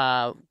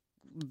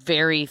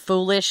very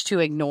foolish to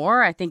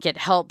ignore. I think it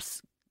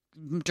helps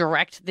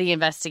direct the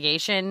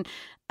investigation.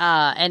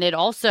 And it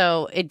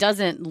also,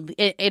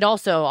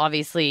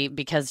 obviously,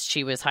 because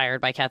she was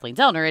hired by Kathleen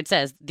Zellner, it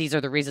says these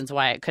are the reasons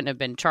why it couldn't have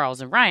been Charles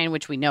and Ryan,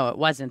 which we know it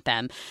wasn't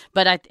them.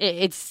 But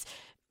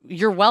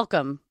you're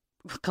welcome,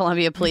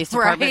 Columbia Police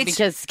Department, right?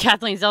 Because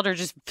Kathleen Zellner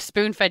just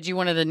spoon-fed you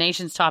one of the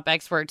nation's top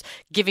experts,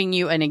 giving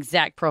you an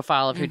exact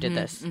profile of who did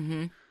this.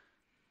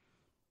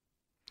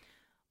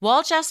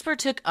 Walljasper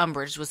took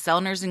umbrage with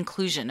Zellner's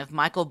inclusion of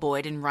Michael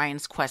Boyd in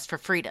Ryan's quest for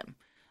freedom,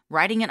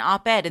 writing an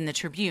op-ed in the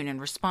Tribune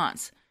in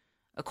response.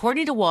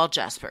 According to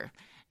Walljasper,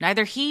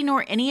 neither he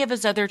nor any of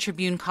his other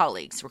Tribune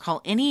colleagues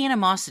recall any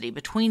animosity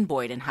between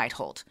Boyd and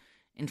Heitholt.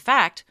 In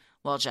fact,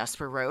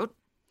 Walljasper wrote,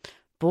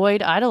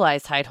 Boyd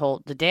idolized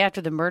Heitholt. The day after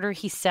the murder,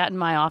 he sat in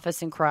my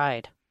office and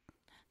cried.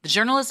 The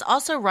journalist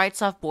also writes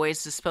off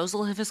Boyd's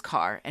disposal of his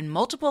car and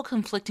multiple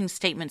conflicting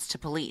statements to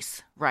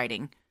police,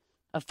 writing,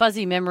 a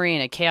fuzzy memory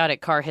and a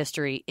chaotic car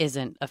history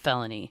isn't a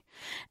felony.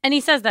 And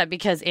he says that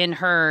because in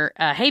her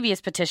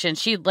habeas petition,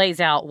 she lays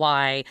out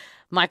why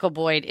Michael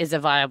Boyd is a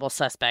viable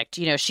suspect.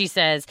 She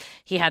says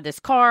he had this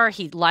car,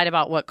 he lied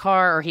about what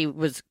car, or he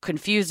was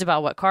confused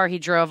about what car he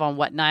drove on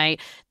what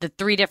night. The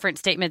 3 different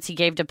statements he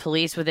gave to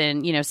police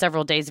within,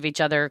 several days of each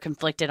other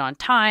conflicted on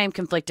time,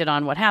 conflicted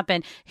on what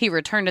happened. He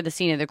returned to the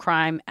scene of the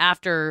crime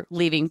after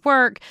leaving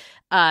work.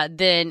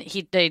 Then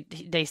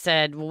they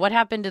said, well, what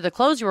happened to the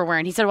clothes you were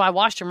wearing? He said, well, I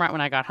washed them right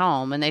when I got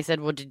home. And they said,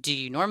 well, do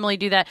you normally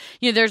do that?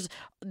 There's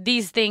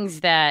these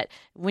things that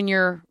when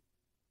you're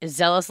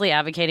zealously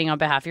advocating on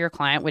behalf of your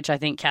client, which I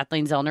think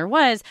Kathleen Zellner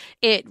was,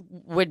 it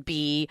would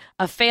be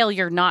a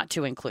failure not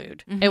to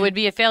include. It would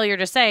be a failure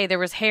to say there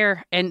was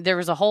hair, and there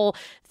was a whole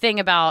thing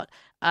about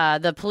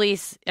the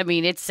police. I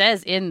mean, it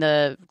says in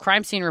the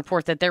crime scene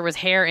report that there was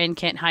hair in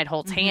Kent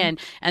Heitholt's hand,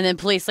 and then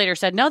police later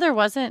said, no, there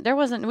wasn't.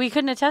 We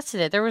couldn't have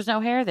tested it. There was no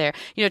hair there.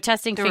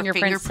 Testing there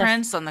fingerprints. There were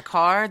fingerprints on the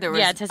car. There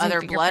was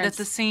other blood at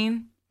the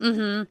scene.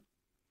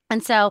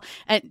 And so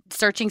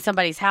searching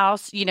somebody's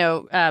house,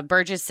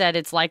 Burgess said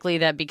it's likely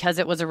that because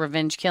it was a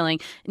revenge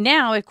killing.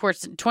 Now, of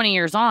course, 20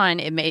 years on,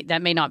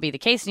 that may not be the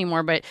case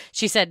anymore. But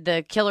she said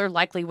the killer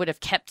likely would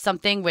have kept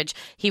something, which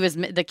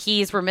the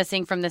keys were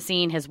missing from the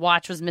scene. His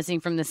watch was missing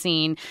from the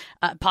scene,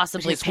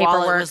 possibly his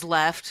paperwork. wallet was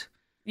left.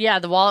 Yeah,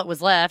 the wallet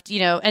was left,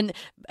 and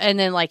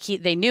then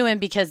they knew him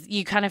because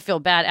you kind of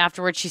feel bad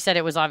afterwards. She said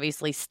it was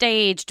obviously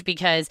staged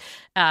because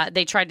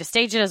they tried to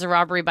stage it as a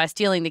robbery by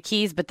stealing the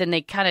keys, but then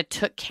they kind of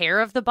took care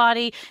of the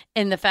body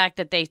in the fact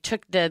that they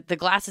took the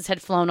glasses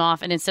had flown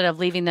off, and instead of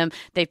leaving them,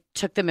 they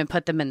took them and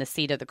put them in the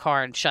seat of the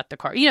car and shut the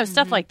car.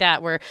 Stuff like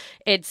that where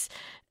it's,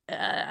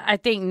 I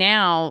think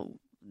now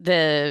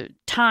the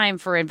time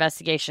for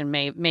investigation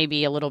may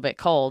be a little bit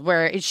cold,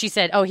 where she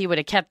said, he would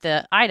have kept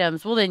the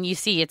items. Well, then you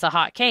see it's a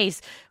hot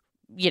case.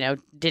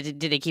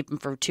 Did they keep him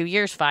for 2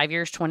 years, 5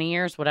 years, 20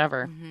 years,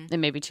 whatever? It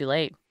may be too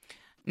late.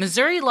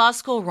 Missouri Law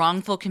School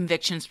wrongful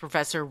convictions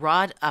professor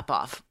Rod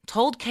Uphoff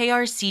told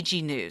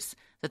KRCG News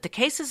that the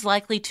case is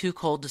likely too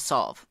cold to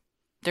solve.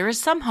 There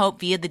is some hope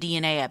via the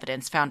DNA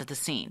evidence found at the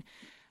scene,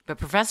 but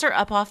Professor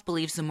Uphoff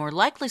believes the more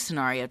likely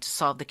scenario to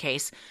solve the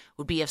case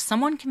would be if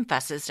someone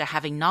confesses to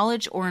having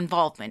knowledge or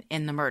involvement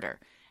in the murder,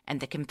 and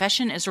the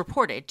confession is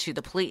reported to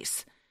the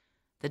police.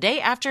 The day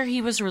after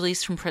he was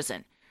released from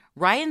prison,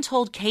 Ryan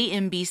told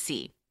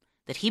KMBC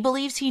that he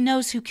believes he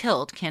knows who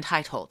killed Kent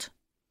Heitholt.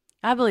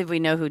 I believe we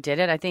know who did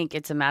it. I think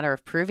it's a matter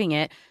of proving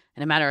it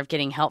and a matter of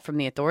getting help from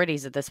the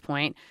authorities at this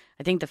point.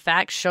 I think the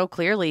facts show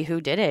clearly who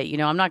did it.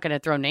 I'm not going to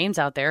throw names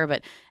out there,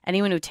 but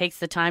anyone who takes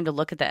the time to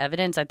look at the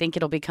evidence, I think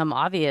it'll become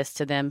obvious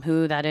to them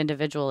who that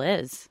individual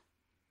is.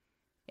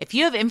 If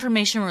you have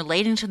information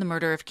relating to the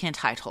murder of Kent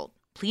Heitholt,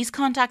 please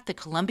contact the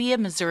Columbia,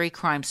 Missouri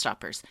Crime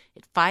Stoppers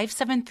at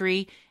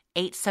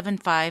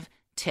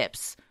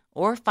 573-875-TIPS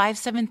or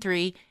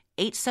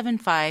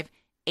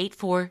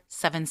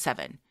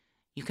 573-875-8477.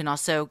 You can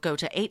also go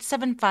to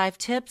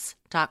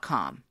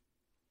 875tips.com.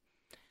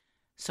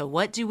 So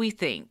what do we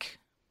think?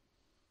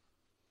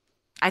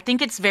 I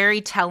think it's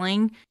very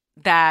telling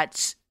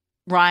that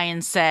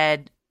Ryan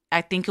said,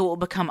 I think it will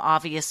become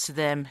obvious to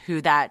them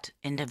who that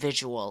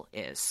individual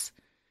is.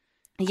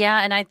 Yeah,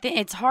 and I think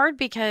it's hard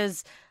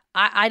because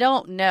I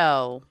don't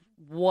know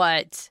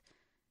what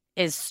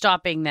is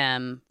stopping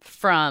them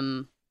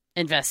from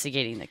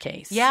investigating the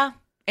case. Yeah,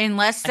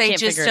 unless they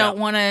just don't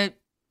want to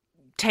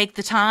take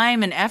the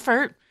time and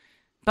effort.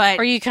 But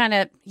or you kind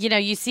of,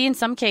 you see in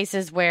some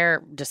cases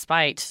where,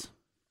 despite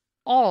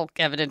all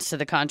evidence to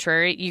the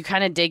contrary, you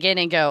kind of dig in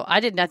and go, I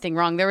did nothing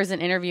wrong. There was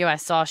an interview I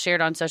saw shared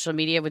on social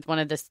media with one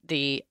of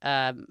the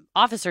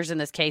officers in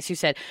this case who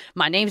said,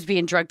 my name's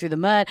being dragged through the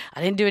mud.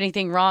 I didn't do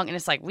anything wrong. And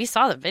it's like, we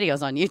saw the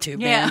videos on YouTube,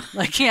 man.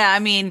 Yeah, I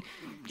mean,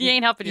 you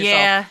ain't helping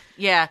yourself.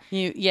 Yeah.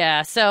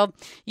 So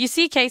you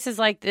see cases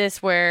like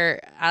this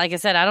where, like I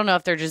said, I don't know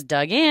if they're just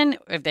dug in,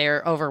 if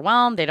they're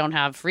overwhelmed, they don't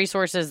have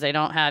resources, they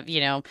don't have,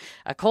 a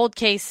cold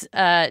case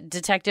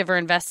detective or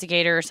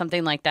investigator or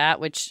something like that,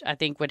 which I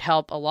think would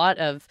help a lot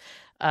of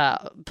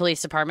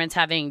police departments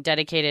having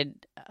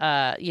dedicated,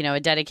 a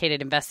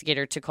dedicated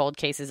investigator to cold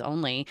cases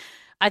only.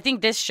 I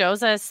think this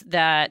shows us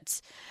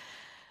that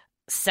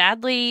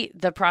sadly,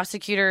 the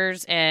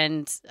prosecutors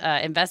and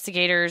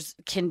investigators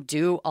can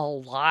do a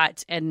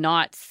lot and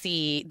not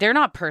see. They're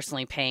not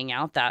personally paying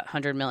out that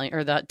 $100 million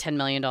or the $10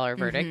 million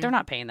verdict. They're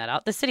not paying that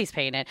out. The city's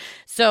paying it.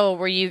 So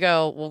where you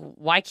go, well,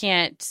 why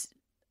can't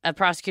a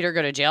prosecutor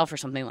go to jail for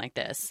something like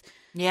this?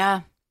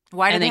 Yeah.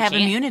 Why do they have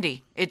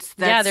immunity?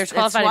 There's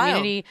qualified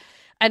immunity.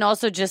 And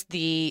also just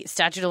the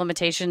statute of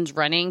limitations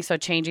running, so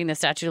changing the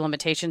statute of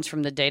limitations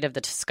from the date of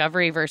the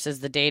discovery versus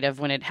the date of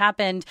when it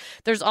happened.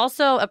 There's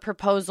also a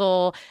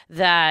proposal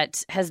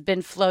that has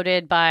been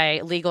floated by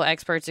legal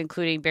experts,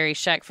 including Barry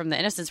Scheck from the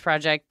Innocence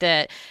Project,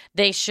 that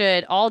they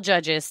should, all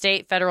judges,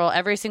 state, federal,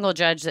 every single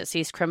judge that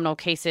sees criminal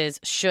cases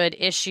should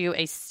issue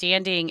a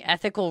standing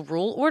ethical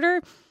rule order.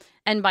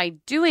 And by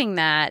doing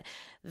that,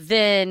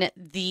 then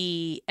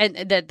the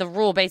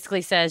rule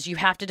basically says you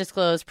have to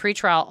disclose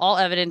pretrial all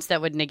evidence that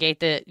would negate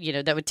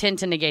that would tend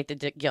to negate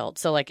the guilt.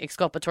 So like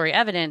exculpatory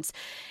evidence.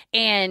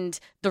 And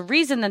the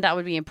reason that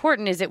would be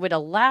important is it would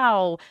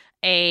allow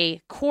a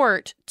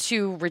court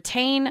to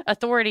retain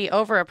authority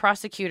over a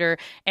prosecutor,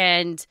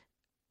 and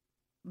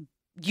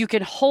you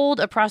can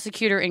hold a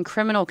prosecutor in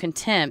criminal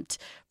contempt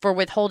for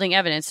withholding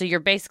evidence. So you're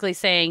basically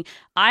saying,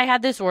 I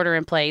had this order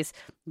in place.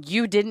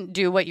 You didn't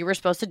do what you were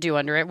supposed to do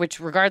under it, which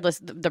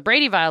regardless, the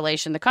Brady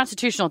violation, the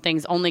constitutional thing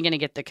is only going to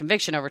get the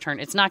conviction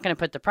overturned. It's not going to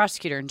put the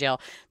prosecutor in jail.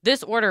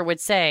 This order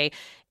would say,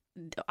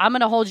 I'm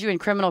going to hold you in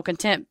criminal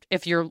contempt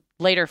if you're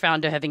later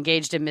found to have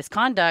engaged in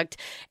misconduct.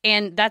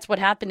 And that's what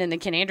happened in the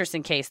Ken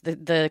Anderson case.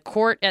 The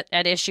court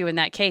at issue in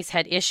that case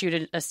had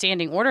issued a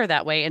standing order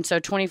that way. And so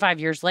 25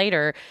 years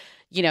later,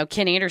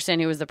 Ken Anderson,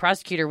 who was the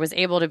prosecutor, was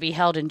able to be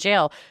held in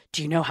jail.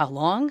 Do you know how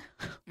long?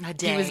 A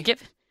day.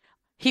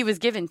 He was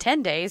given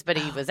 10 days, but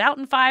he was out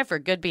in 5 for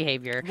good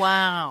behavior.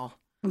 Wow.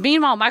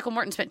 Meanwhile, Michael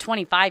Morton spent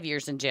 25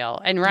 years in jail,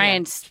 and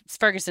Ryan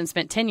Ferguson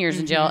spent 10 years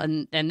in jail,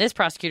 and this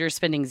prosecutor is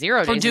spending 0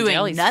 days in jail. For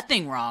doing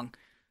nothing wrong.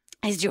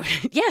 He's doing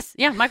yes,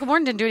 yeah. Michael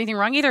Morton didn't do anything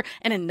wrong either,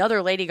 and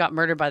another lady got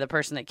murdered by the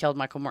person that killed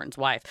Michael Morton's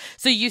wife.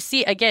 So you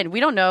see, again, we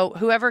don't know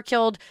whoever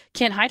killed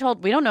Ken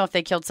Heithold. We don't know if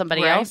they killed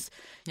somebody else,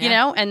 you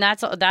know, and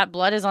that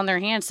blood is on their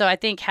hands. So I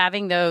think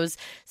having those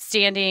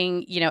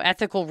standing, you know,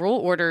 ethical rule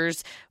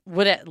orders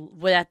would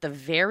at the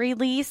very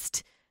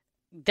least,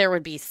 there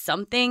would be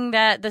something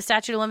that the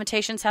statute of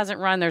limitations hasn't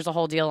run. There's a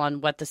whole deal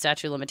on what the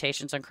statute of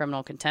limitations on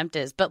criminal contempt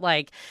is, but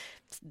like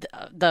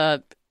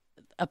the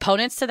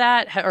opponents to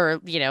that, or,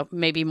 you know,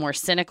 maybe more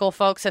cynical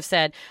folks have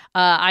said,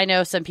 I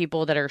know some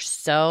people that are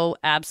so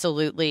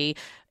absolutely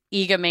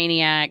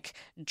egomaniac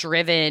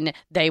driven,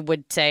 they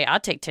would say, I'll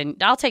take 10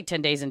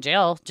 days in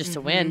jail just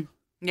to win.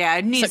 Yeah,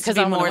 it needs to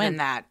be more than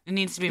that. It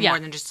needs to be more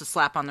than just a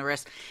slap on the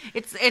wrist.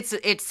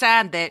 It's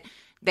sad that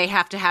they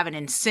have to have an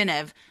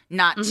incentive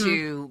not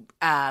to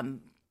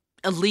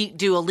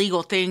do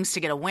illegal things to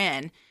get a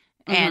win,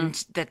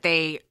 and that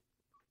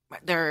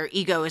their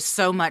ego is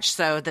so much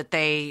so that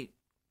they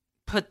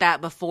put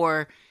that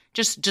before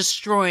just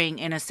destroying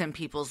innocent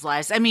people's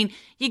lives. I mean,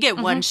 you get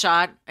one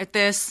shot at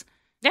this,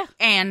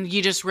 and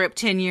you just rip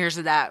 10 years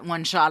of that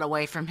one shot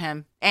away from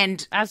him.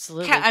 And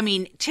absolutely, I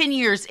mean, 10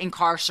 years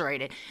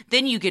incarcerated.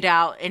 Then you get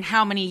out, and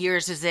how many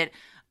years is it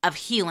of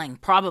healing?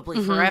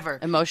 Probably forever.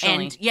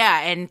 Emotionally.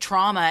 And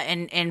trauma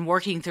and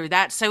working through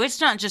that. So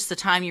it's not just the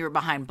time you were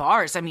behind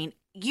bars. I mean,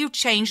 you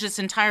changed this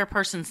entire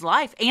person's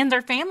life and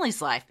their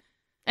family's life.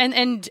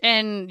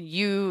 And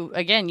you,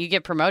 again, you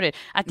get promoted.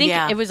 I think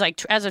it was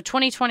like, as of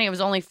 2020, it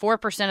was only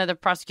 4% of the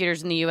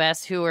prosecutors in the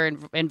U.S. who were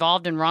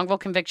involved in wrongful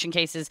conviction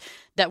cases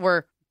that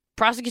were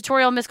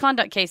prosecutorial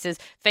misconduct cases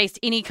faced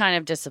any kind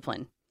of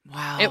discipline.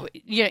 Wow.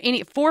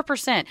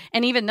 4%.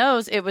 And even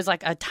those, it was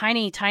like a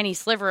tiny, tiny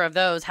sliver of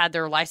those had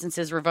their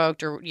licenses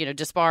revoked or, you know,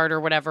 disbarred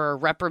or whatever, or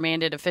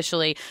reprimanded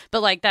officially.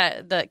 But like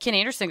the Ken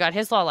Anderson got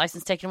his law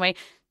license taken away.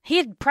 He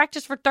had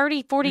practiced for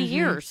 30, 40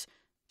 years.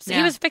 So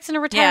he was fixing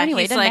to retire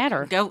anyway. It doesn't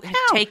matter. Go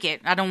take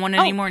it. I don't want it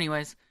anymore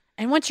anyways.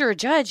 And once you're a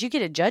judge, you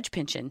get a judge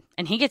pension.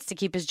 And he gets to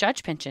keep his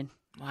judge pension.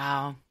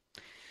 Wow.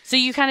 So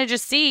you kind of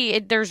just see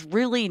there's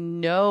really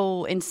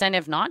no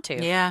incentive not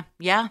to. Yeah.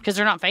 Because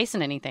they're not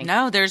facing anything.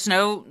 No, there's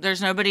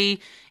nobody.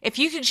 If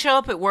you could show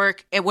up at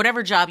work at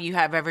whatever job you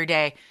have every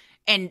day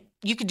and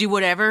you could do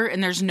whatever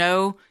and there's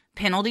no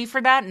penalty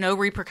for that, no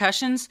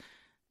repercussions,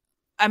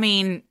 I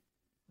mean,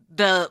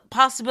 the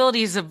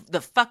possibilities of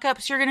the fuck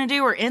ups you're going to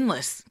do are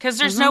endless, because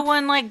there's no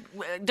one like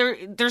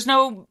there's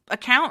no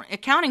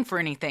accounting for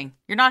anything.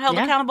 You're not held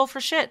accountable for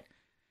shit.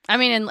 I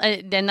mean,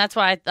 and that's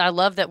why I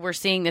love that we're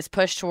seeing this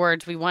push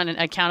towards, we want an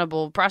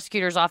accountable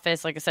prosecutor's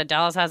office. Like I said,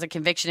 Dallas has a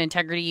conviction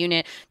integrity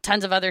unit.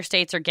 Tons of other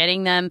states are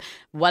getting them.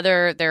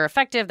 Whether they're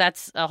effective,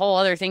 that's a whole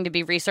other thing to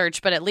be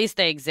researched, but at least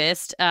they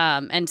exist.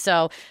 And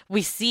so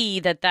we see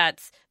that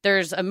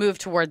there's a move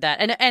toward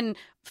that. And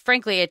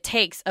frankly, it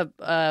takes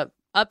a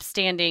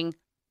upstanding,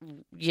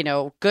 you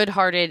know,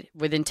 good-hearted,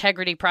 with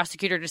integrity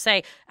prosecutor to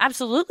say,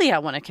 absolutely, I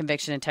want a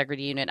conviction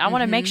integrity unit. I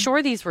want to make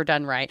sure these were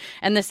done right.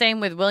 And the same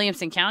with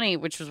Williamson County,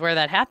 which was where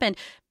that happened.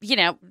 You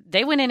know,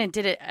 they went in and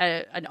did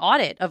an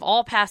audit of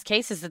all past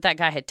cases that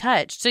guy had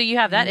touched. So you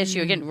have that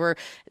issue again, where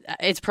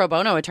it's pro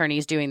bono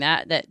attorneys doing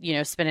that, you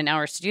know, spending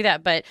hours to do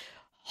that. But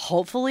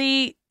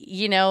hopefully,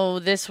 you know,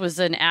 this was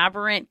an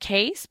aberrant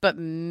case, but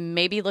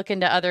maybe look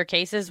into other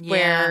cases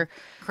where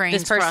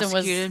Crane's this person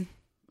prosecuted.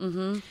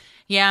 was.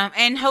 Yeah,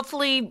 and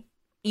hopefully,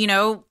 you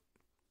know,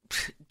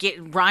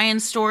 get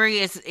Ryan's story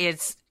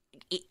is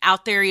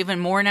out there even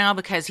more now,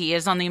 because he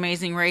is on The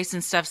Amazing Race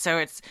and stuff.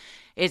 So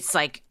it's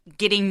like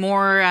getting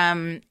more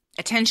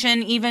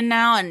attention even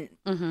now.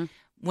 And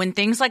when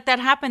things like that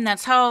happen,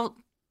 that's how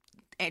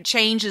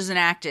change is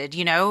enacted.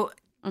 You know,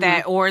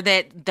 that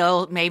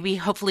they'll maybe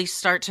hopefully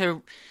start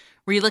to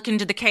relook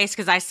into the case,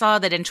 because I saw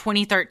that in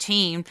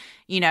 2013,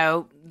 you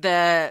know,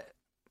 the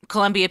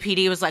Columbia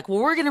PD was like, well,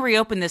 we're going to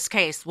reopen this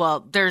case.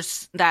 Well,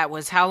 that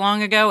was how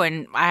long ago?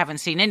 And I haven't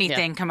seen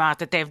anything come out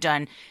that they've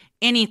done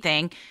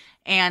anything.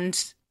 And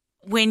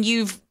when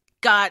you've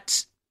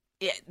got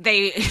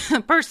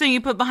the person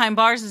you put behind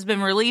bars has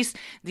been released,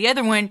 the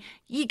other one,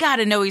 you got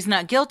to know he's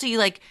not guilty.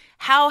 Like,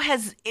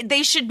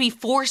 they should be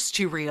forced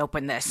to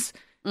reopen this,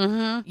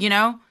 you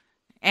know?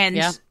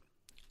 And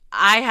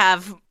I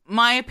have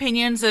my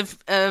opinions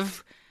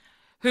of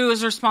who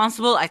is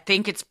responsible. I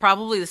think it's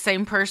probably the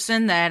same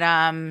person that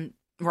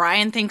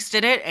Ryan thinks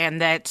did it, and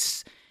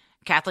that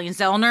Kathleen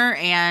Zellner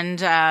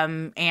and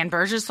Ann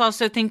Burgess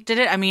also think did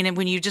it. I mean,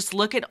 when you just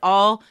look at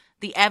all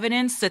the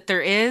evidence that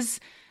there is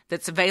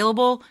that's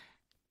available,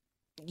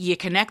 you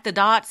connect the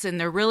dots, and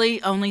there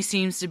really only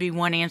seems to be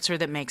one answer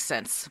that makes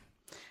sense.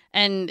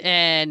 And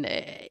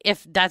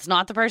if that's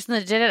not the person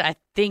that did it, I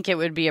think it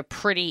would be a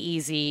pretty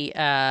easy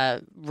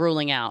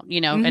ruling out, you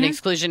know, an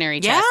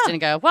exclusionary test, and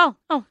go, well,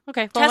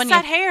 okay. Well, test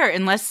that hair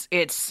unless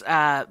it's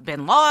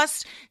been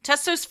lost.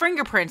 Test those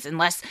fingerprints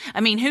unless, I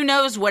mean, who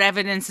knows what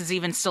evidence is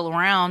even still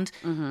around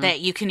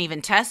that you can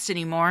even test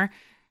anymore.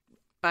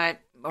 But,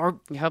 or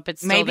you hope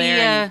it's still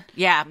there.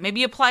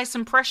 Maybe apply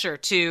some pressure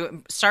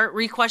to start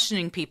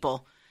re-questioning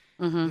people.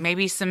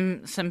 Maybe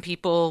some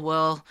people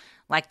will,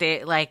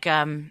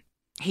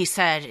 he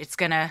said it's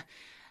going to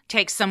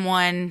take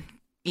someone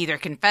either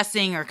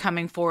confessing or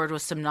coming forward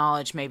with some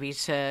knowledge maybe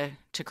to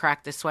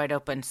crack this wide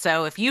open.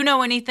 So if you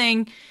know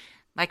anything,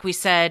 like we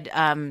said,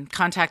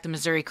 contact the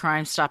Missouri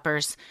Crime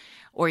Stoppers,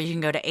 or you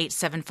can go to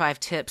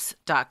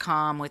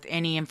 875tips.com with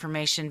any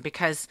information,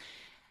 because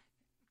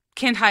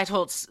Kent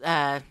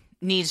Heitholtz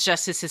needs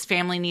justice. His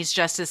family needs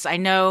justice. I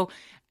know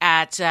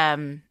at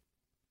the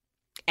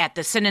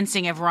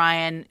sentencing of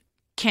Ryan,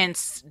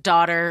 Kent's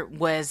daughter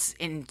was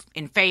in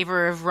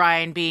favor of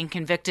Ryan being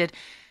convicted.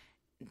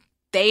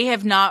 They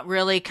have not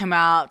really come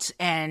out,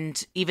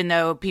 and even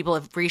though people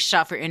have reached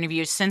out for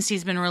interviews since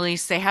he's been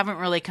released, they haven't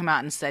really come out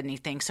and said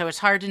anything. So it's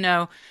hard to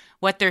know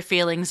what their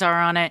feelings are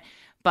on it.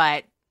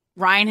 But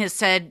Ryan has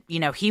said,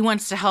 he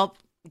wants to help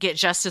get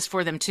justice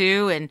for them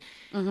too.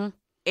 And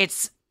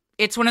it's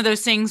one of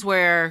those things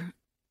where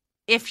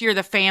if you're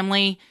the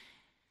family,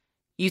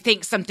 you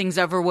think something's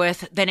over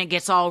with, then it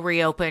gets all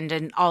reopened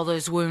and all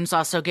those wounds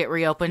also get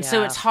reopened. Yeah.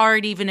 So it's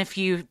hard, even if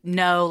you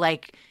know,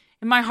 like,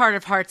 in my heart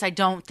of hearts, I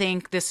don't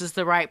think this is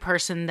the right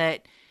person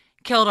that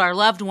killed our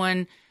loved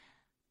one.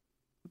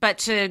 But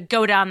to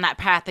go down that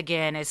path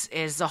again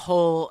is a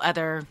whole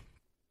other,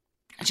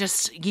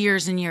 just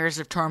years and years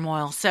of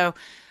turmoil. So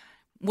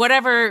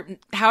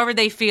however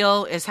they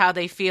feel is how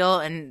they feel,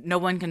 and no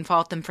one can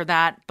fault them for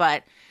that.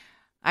 But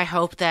I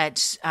hope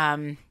that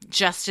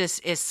justice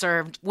is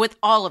served with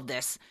all of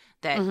this,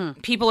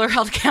 that people are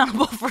held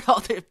accountable for all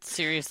the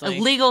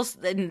illegal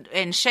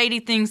and shady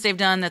things they've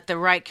done, that the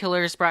right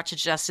killer is brought to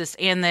justice,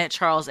 and that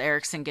Charles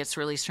Erickson gets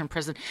released from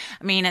prison.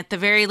 I mean, at the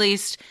very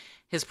least,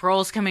 his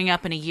parole is coming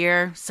up in a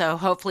year, so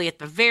hopefully at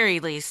the very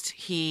least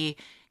he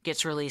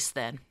gets released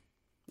then.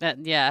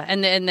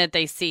 And that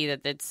they see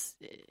that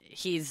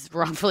he's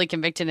wrongfully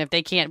convicted, and if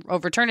they can't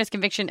overturn his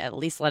conviction, at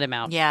least let him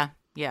out. Yeah.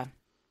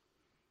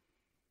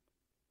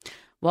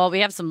 Well, we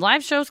have some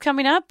live shows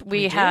coming up.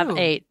 We have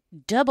a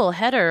double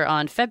header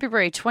on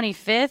February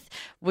 25th.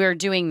 We're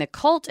doing The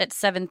Cult at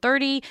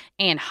 7:30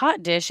 and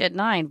Hot Dish at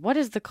 9. What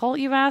is The Cult,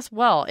 you ask?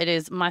 Well, it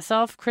is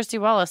myself, Christy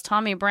Wallace,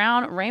 Tommy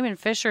Brown, Raymond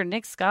Fisher,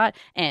 Nick Scott,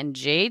 and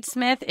Jade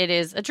Smith. It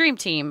is a dream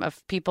team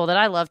of people that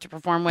I love to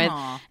perform with.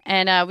 Aww.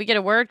 And we get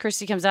a word.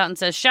 Christy comes out and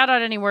says, shout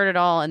out any word at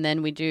all. And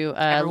then we do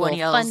everyone little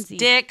yells funsy.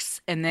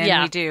 Dicks, and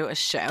then we do a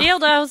show.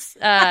 Dildos.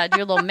 Do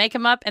a little make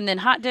 'em up. And then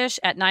Hot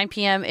Dish at 9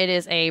 p.m. It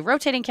is a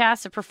rotating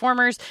cast of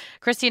performers.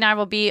 Christy and I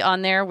will be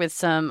on there with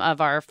some of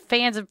our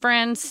fans and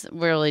friends.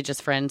 We're really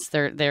just friends.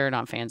 They're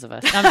not fans of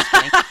us. I'm just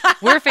kidding.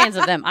 We're fans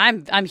of them.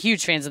 I'm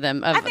huge fans of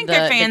them. I think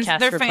they're fans.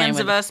 They're fans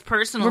of us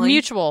personally. We're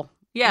mutual.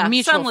 Yeah,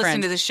 mutual some friends.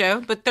 listen to the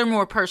show, but they're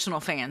more personal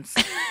fans.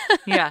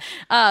 Yeah.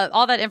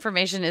 All that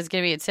information is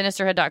going to be at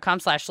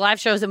sinisterhood.com/live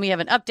shows, and we have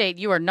an update.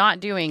 You are not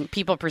doing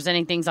people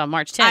presenting things on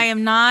March 10th. I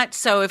am not.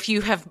 So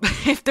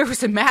if there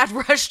was a mad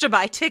rush to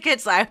buy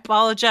tickets, I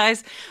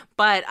apologize.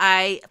 But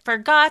I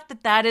forgot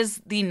that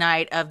is the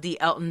night of the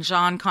Elton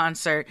John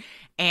concert.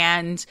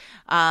 And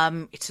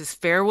it's his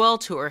farewell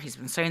tour. He's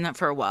been saying that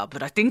for a while,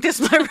 but I think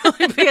this might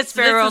really be his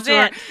farewell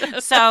tour.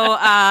 So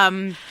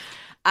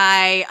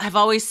I have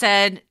always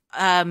said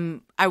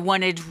I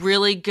wanted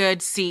really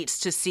good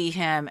seats to see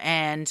him.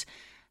 And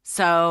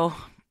so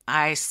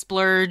I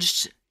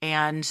splurged,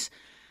 and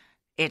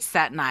it's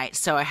that night.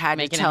 So I had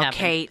to tell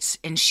Kate,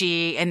 and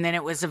then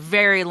it was a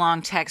very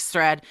long text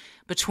thread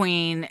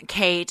between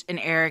Kate and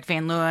Eric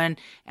Van Leeuwen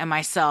and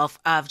myself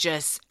of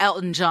just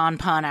Elton John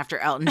pun after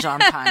Elton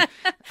John pun.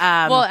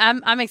 Well,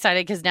 I'm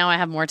excited because now I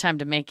have more time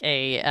to make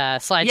a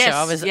slideshow. Yes,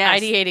 I was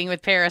ideating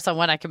with Paris on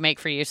what I could make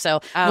for you, so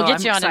we'll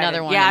get you on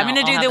another one. Yeah, I'm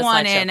going to do the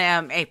one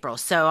in April,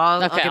 so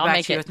I'll get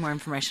back to you with more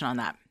information on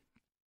that.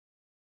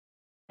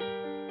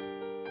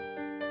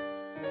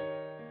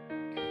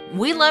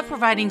 We love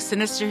providing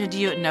Sinisterhood to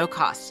you at no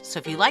cost, so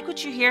if you like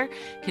what you hear,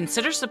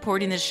 consider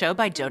supporting this show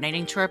by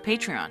donating to our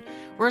Patreon.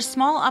 We're a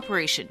small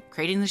operation,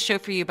 creating the show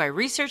for you by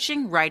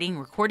researching, writing,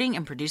 recording,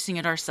 and producing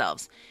it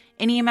ourselves.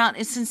 Any amount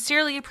is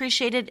sincerely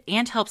appreciated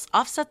and helps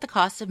offset the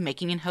cost of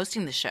making and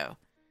hosting the show.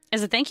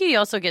 As a thank you, you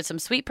also get some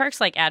sweet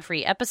perks like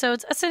ad-free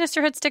episodes, a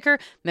Sinisterhood sticker,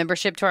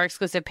 membership to our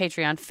exclusive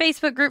Patreon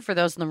Facebook group for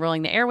those in the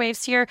Rolling the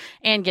Airwaves tier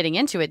and Getting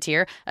Into It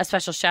tier, a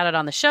special shout-out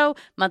on the show,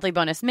 monthly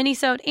bonus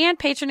minisode, and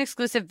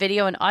patron-exclusive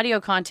video and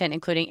audio content,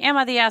 including Am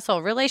I the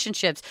Asshole?,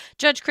 Relationships,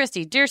 Judge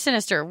Christie, Dear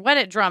Sinister, What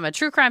It Drama,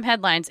 True Crime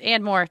Headlines,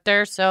 and more.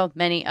 There's so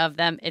many of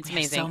them. It's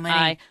amazing. So many.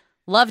 I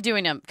love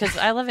doing them because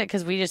I love it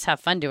because we just have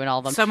fun doing all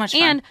of them. So much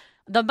fun. And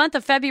the month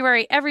of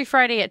February, every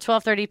Friday at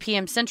 12:30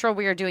 p.m. Central,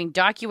 we are doing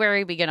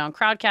Docuary. We get on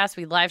Crowdcast,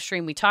 we live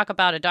stream, we talk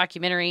about a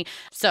documentary.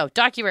 So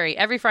Docuary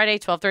every Friday,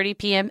 12:30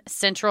 p.m.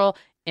 Central.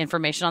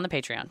 Information on the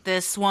Patreon.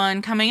 This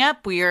one coming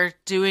up, we are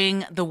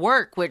doing The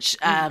Work, which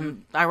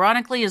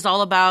ironically is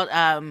all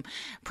about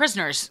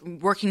prisoners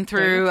working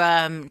through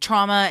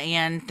trauma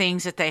and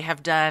things that they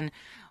have done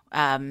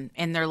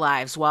in their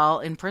lives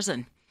while in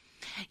prison.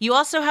 You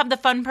also have the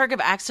fun perk of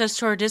access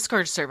to our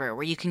Discord server,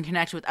 where you can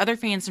connect with other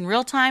fans in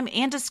real time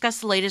and discuss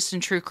the latest in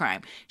true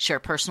crime, share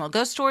personal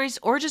ghost stories,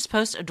 or just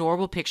post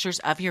adorable pictures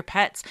of your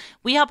pets.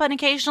 We help out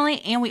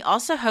occasionally, and we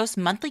also host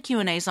monthly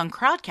Q&As on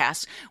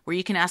Crowdcast, where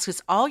you can ask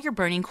us all your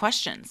burning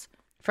questions.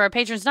 For our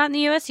patrons not in the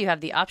U.S., you have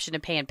the option to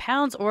pay in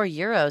pounds or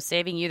euros,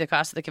 saving you the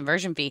cost of the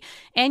conversion fee.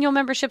 Annual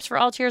memberships for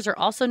all tiers are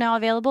also now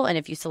available, and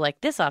if you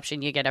select this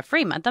option, you get a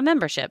free month of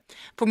membership.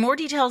 For more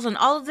details on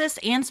all of this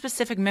and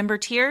specific member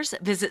tiers,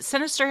 visit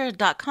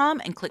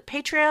sinisterhood.com and click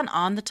Patreon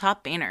on the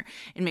top banner.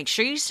 And make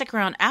sure you stick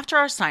around after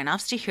our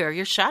sign-offs to hear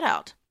your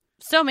shout-out.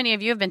 So many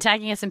of you have been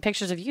tagging us in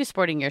pictures of you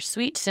sporting your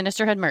sweet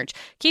Sinisterhood merch.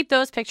 Keep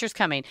those pictures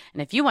coming.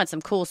 And if you want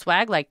some cool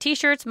swag like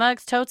t-shirts,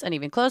 mugs, totes, and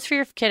even clothes for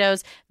your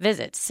kiddos,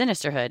 visit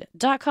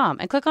sinisterhood.com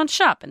and click on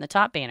shop in the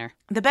top banner.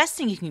 The best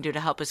thing you can do to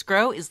help us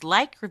grow is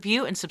like,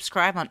 review, and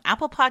subscribe on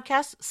Apple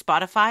Podcasts,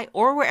 Spotify,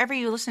 or wherever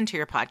you listen to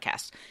your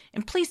podcast.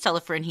 And please tell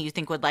a friend who you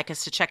think would like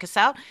us to check us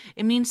out.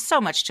 It means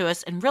so much to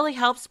us and really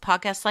helps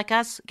podcasts like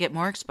us get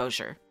more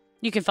exposure.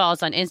 You can follow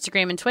us on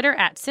Instagram and Twitter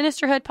at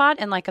SinisterhoodPod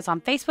and like us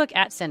on Facebook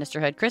at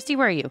Sinisterhood. Christy,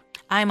 where are you?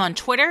 I'm on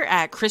Twitter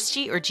at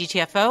Christy or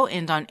GTFO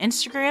and on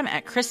Instagram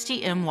at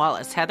Christy M.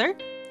 Wallace. Heather?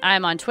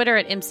 I'm on Twitter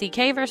at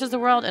MCK versus the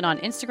world and on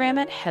Instagram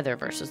at Heather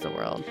versus the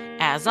world.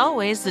 As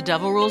always, the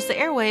devil rules the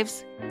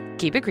airwaves.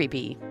 Keep it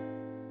creepy.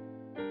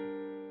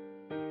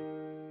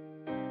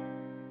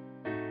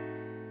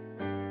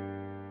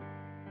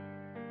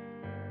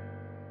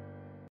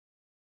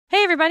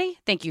 Hey, everybody.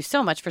 Thank you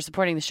so much for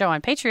supporting the show on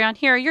Patreon.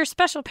 Here are your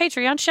special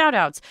Patreon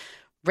shout-outs.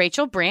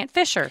 Rachel Brandt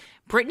Fisher.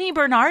 Brittany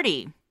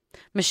Bernardi.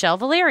 Michelle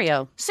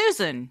Valerio.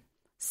 Susan.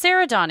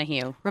 Sarah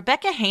Donahue.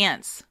 Rebecca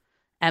Hance.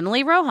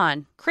 Emily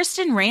Rohan.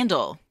 Kristen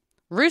Randall.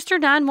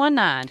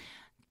 Rooster919.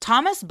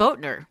 Thomas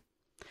Boatner.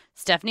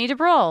 Stephanie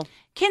DeBroll.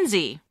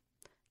 Kinsey.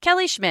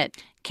 Kelly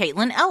Schmidt.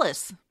 Caitlin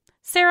Ellis.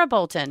 Sarah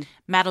Bolton.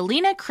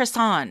 Madalena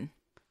Crisson.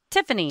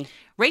 Tiffany.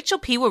 Rachel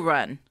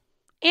Pewarun.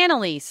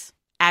 Annalise.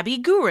 Abby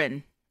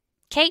Gurin.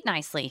 Kate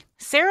Nicely.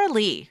 Sarah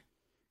Lee.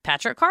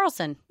 Patrick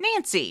Carlson.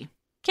 Nancy.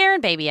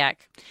 Karen Babyak.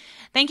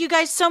 Thank you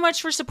guys so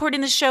much for supporting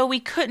the show. We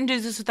couldn't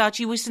do this without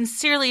you. We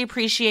sincerely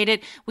appreciate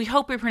it. We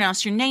hope we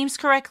pronounced your names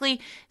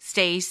correctly.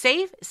 Stay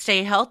safe,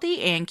 stay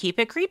healthy, and keep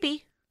it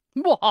creepy.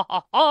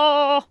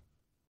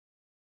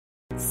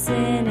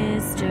 Sinisterhood.